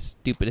 you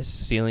stupid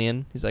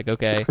Sicilian. He's like,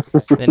 okay.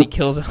 Then he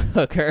kills a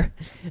hooker,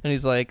 and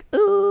he's like,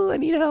 ooh, I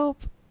need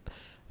help.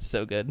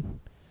 So good.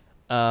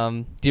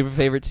 Do you have a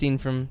favorite scene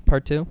from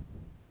part 2?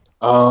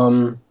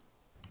 Trying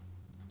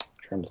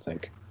to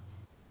think.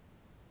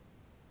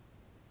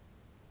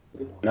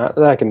 Not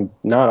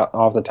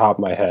off the top of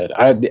my head.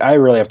 I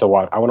really have to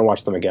watch. I want to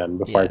watch them again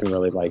before I can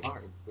really like. I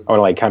want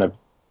to like kind of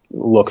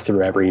look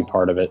through every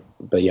part of it.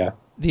 But yeah.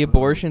 The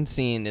abortion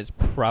scene is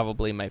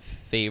probably my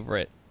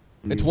favorite.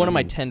 It's one of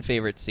my 10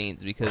 favorite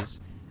scenes because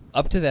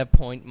up to that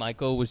point,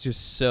 Michael was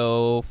just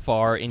so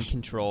far in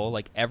control.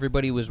 Like,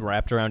 everybody was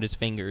wrapped around his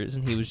fingers,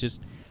 and he was just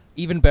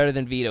even better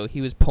than Vito.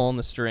 He was pulling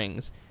the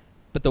strings.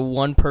 But the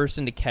one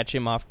person to catch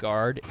him off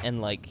guard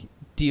and, like,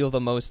 deal the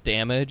most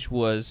damage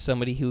was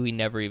somebody who he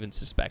never even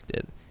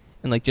suspected.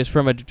 And, like, just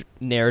from a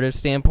narrative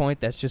standpoint,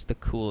 that's just the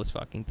coolest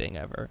fucking thing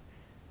ever.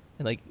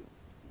 And, like,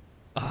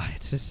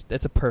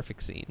 that's a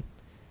perfect scene.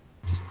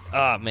 Just,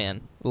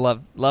 man.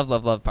 Love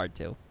part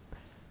 2.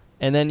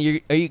 And then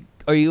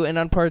are you in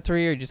on part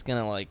 3 or just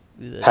gonna like?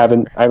 I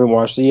haven't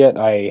watched it yet.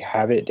 I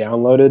have it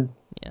downloaded.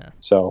 Yeah.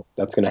 So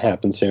that's gonna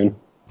happen soon.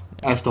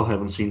 I still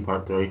haven't seen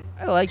part 3.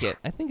 I like it.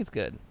 I think it's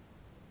good.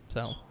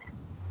 So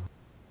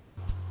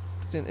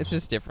it's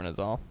just different is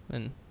all.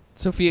 And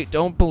Sophia,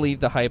 don't believe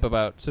the hype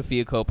about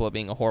Sofia Coppola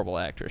being a horrible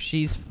actress.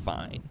 She's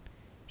fine.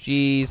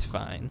 She's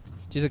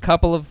a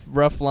couple of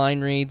rough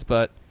line reads,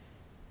 but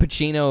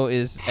Pacino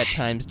is at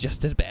times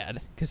just as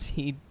bad because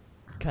he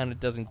kind of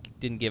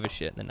didn't give a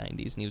shit in the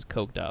 90s and he was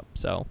coked up,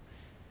 so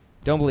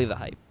don't believe the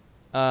hype.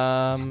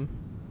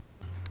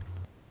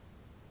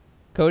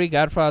 Cody,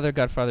 Godfather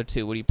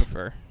 2, what do you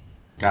prefer?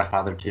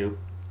 Godfather 2.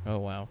 Oh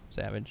wow,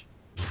 savage.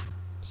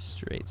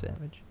 Straight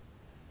savage.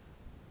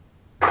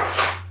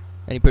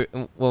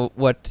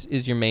 What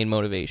is your main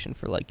motivation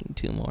for liking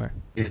 2 more?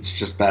 It's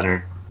just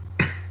better.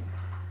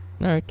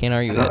 Alright, can't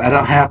argue with that. I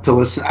don't have to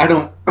listen. I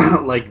don't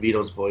like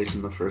Vito's voice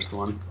in the first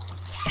one.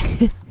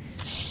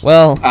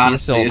 Well,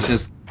 honestly,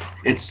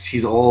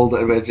 he's old.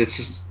 It's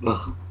just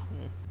ugh.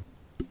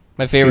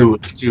 My favorite.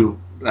 It's too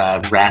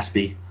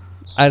raspy.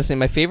 Honestly,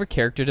 my favorite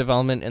character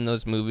development in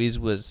those movies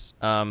was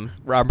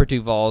Robert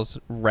Duvall's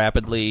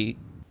rapidly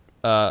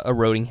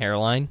eroding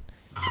hairline.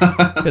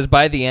 Because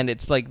by the end,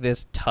 it's like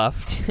this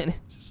tuft, and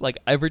it's just like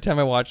every time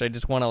I watch, I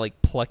just want to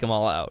like pluck them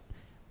all out.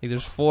 Like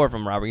there's 4 of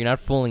them, Robert. You're not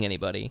fooling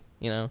anybody,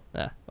 you know.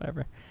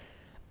 Whatever.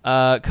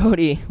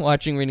 Cody,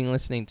 watching, reading,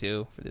 listening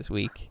to for this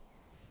week.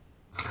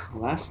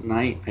 Last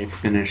night I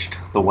finished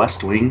The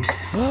West Wing.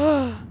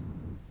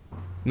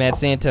 Matt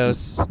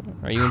Santos,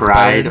 are you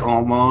Cried inspired?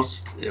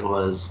 almost. It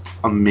was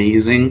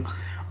amazing.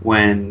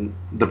 When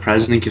the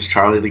president gives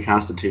Charlie the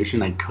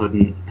Constitution, I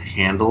couldn't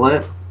handle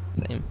it.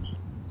 Same.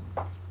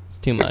 It's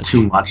too much. It's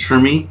too much for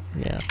me.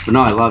 Yeah. But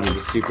no, I loved it. It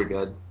was super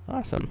good.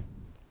 Awesome.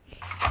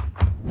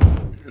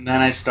 And then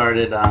I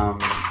started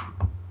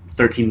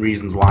 13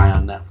 Reasons Why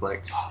on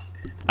Netflix.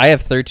 I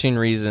have 13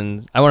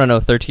 reasons. I want to know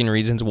 13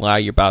 reasons why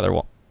you're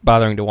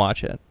bothering to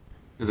watch it.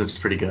 Because it's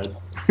pretty good.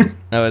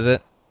 Oh, is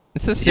it?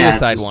 It's the Yeah,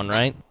 suicide one,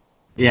 right?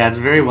 Yeah, it's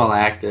very well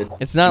acted.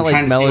 It's not I'm like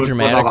trying to see what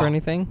melodramatic all the- or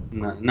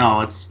anything?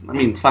 No, it's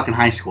fucking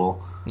high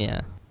school.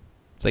 Yeah.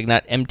 It's like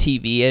not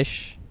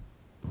MTV-ish.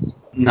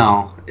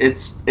 No,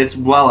 it's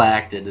well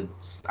acted.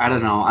 It's, I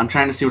don't know. I'm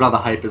trying to see what all the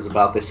hype is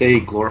about. They say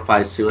it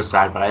glorifies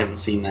suicide, but I haven't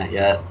seen that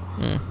yet.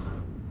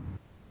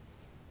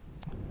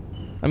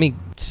 I mean,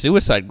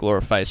 suicide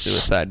glorifies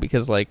suicide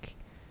because, like,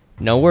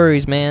 no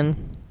worries,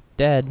 man.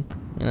 Dead,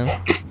 you know?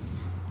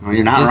 Well,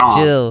 you're not Just wrong.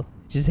 chill.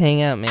 Just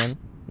hang out, man.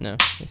 No,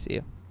 I see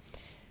you.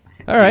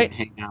 All right.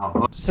 Hang out.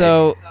 Okay.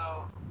 So,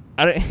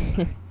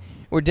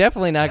 we're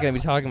definitely not going to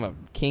be talking about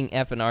King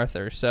F and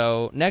Arthur.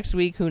 So, next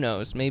week, who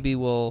knows? Maybe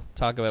we'll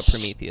talk about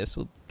Prometheus.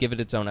 We'll give it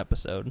its own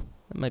episode.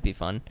 It might be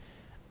fun.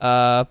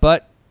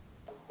 But,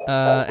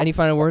 any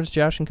final words,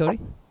 Josh and Cody?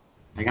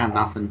 I got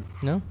nothing.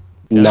 No?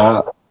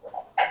 Nah.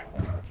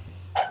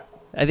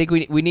 I think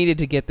we needed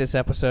to get this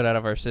episode out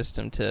of our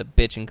system to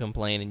bitch and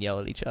complain and yell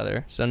at each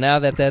other. So now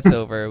that that's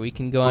over, we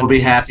can go on. We'll be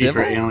being happy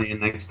civil. for Alien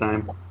next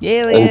time.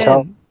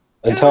 Alien.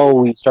 Until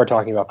we start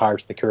talking about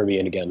Pirates of the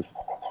Caribbean again.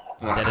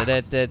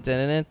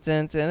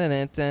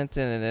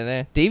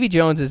 Davy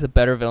Jones is a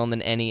better villain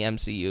than any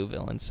MCU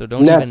villain. So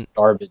don't That's even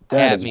garbage. That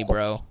at is me, bull.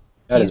 bro.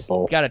 That He's is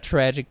bull. got a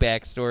tragic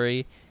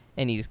backstory,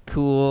 and he's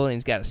cool, and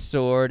he's got a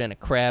sword and a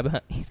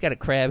crab. He's got a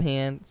crab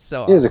hand.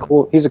 So He's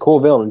awesome. a cool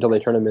villain until they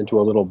turn him into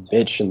a little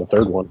bitch in the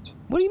third one.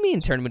 What do you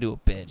mean turn him into a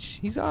bitch?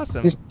 He's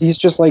awesome. He's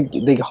just like,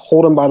 they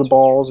hold him by the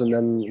balls, and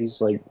then he's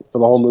like, for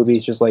the whole movie,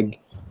 he's just like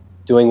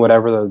doing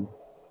whatever the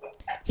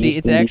See, East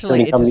it's Indian actually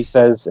trading company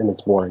says, and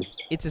it's boring.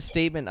 it's a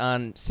statement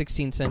on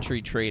 16th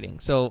century trading.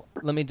 So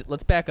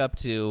let's back up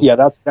to Yeah,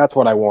 that's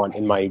what I want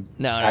in my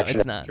no, action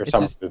it's not. adventure It's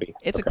summer just movie.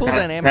 it's a Okay. cool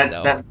dynamic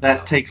though.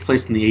 That takes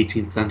place in the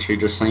 18th century,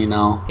 just so you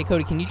know. Hey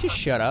Cody, can you just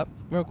shut up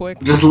real quick?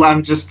 I'm just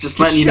letting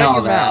you shut know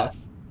your that. mouth.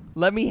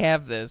 Let me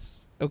have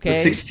this,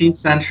 okay? The 16th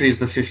century is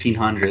the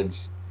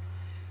 1500s.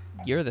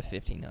 You're the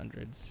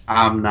 1500s.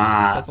 I'm That's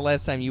not. the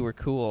last time you were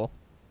cool.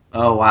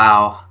 Oh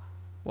wow,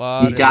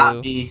 you got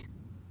Waterloo. me.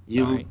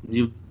 Sorry.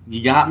 You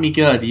got me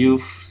good.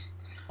 You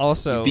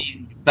Also,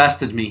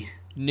 bested me.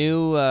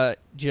 new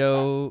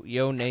Joe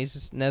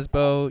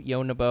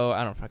Nesbo,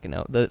 I don't fucking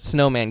know. The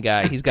Snowman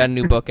guy. He's got a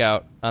new book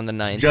out on the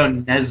 9th. Joe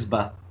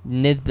Nesba.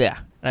 Nidba.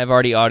 I've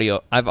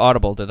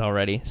audibled it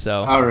already,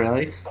 so Oh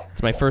really?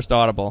 it's my first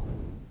audible.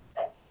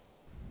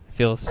 I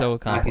feel so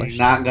accomplished.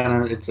 Not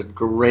gonna. It's a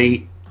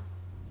great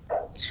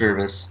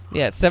service.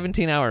 Yeah, it's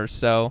 17 hours,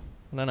 so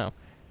I don't know.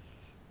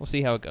 We'll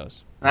see how it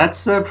goes.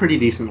 That's a pretty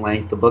decent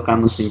length. The book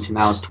I'm listening to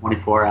now is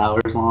 24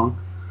 hours long.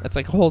 That's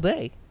like a whole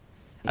day.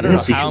 I don't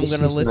Yes, know you how can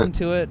I'm gonna listen to listen it.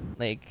 to it.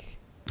 Like,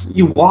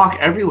 You walk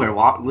everywhere.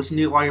 Listen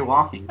to it while you're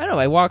walking. I don't know.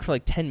 I walked for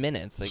like 10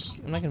 minutes. Like,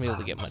 I'm not gonna be able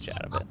to get much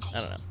out of it. I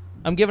don't know.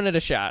 I'm giving it a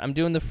shot. I'm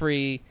doing the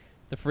free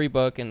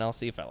book, and I'll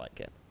see if I like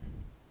it.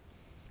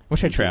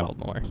 Wish I traveled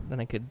more. Then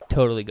I could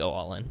totally go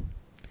all in.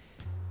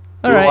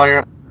 All Do it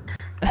while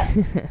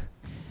right.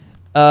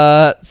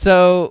 you're-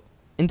 So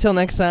until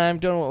next time,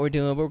 don't know what we're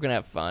doing, but we're gonna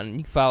have fun.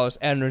 You can follow us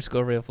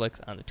 @_RealFlix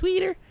on the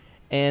Twitter,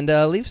 and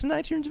leave us an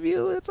iTunes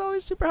review. That's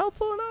always super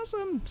helpful and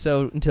awesome.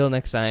 So until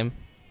next time,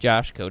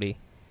 Josh, Cody,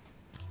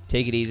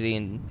 take it easy,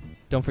 and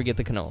don't forget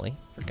the cannoli,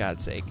 for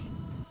God's sake.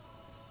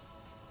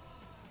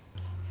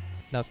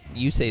 Now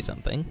you say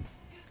something.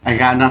 I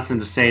got nothing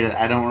to say.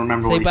 I don't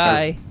remember Say what he bye.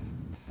 says.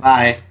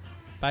 Bye.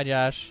 Bye,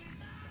 Josh.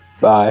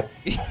 Bye.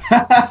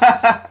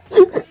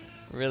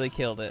 Really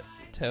killed it.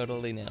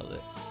 Totally nailed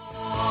it.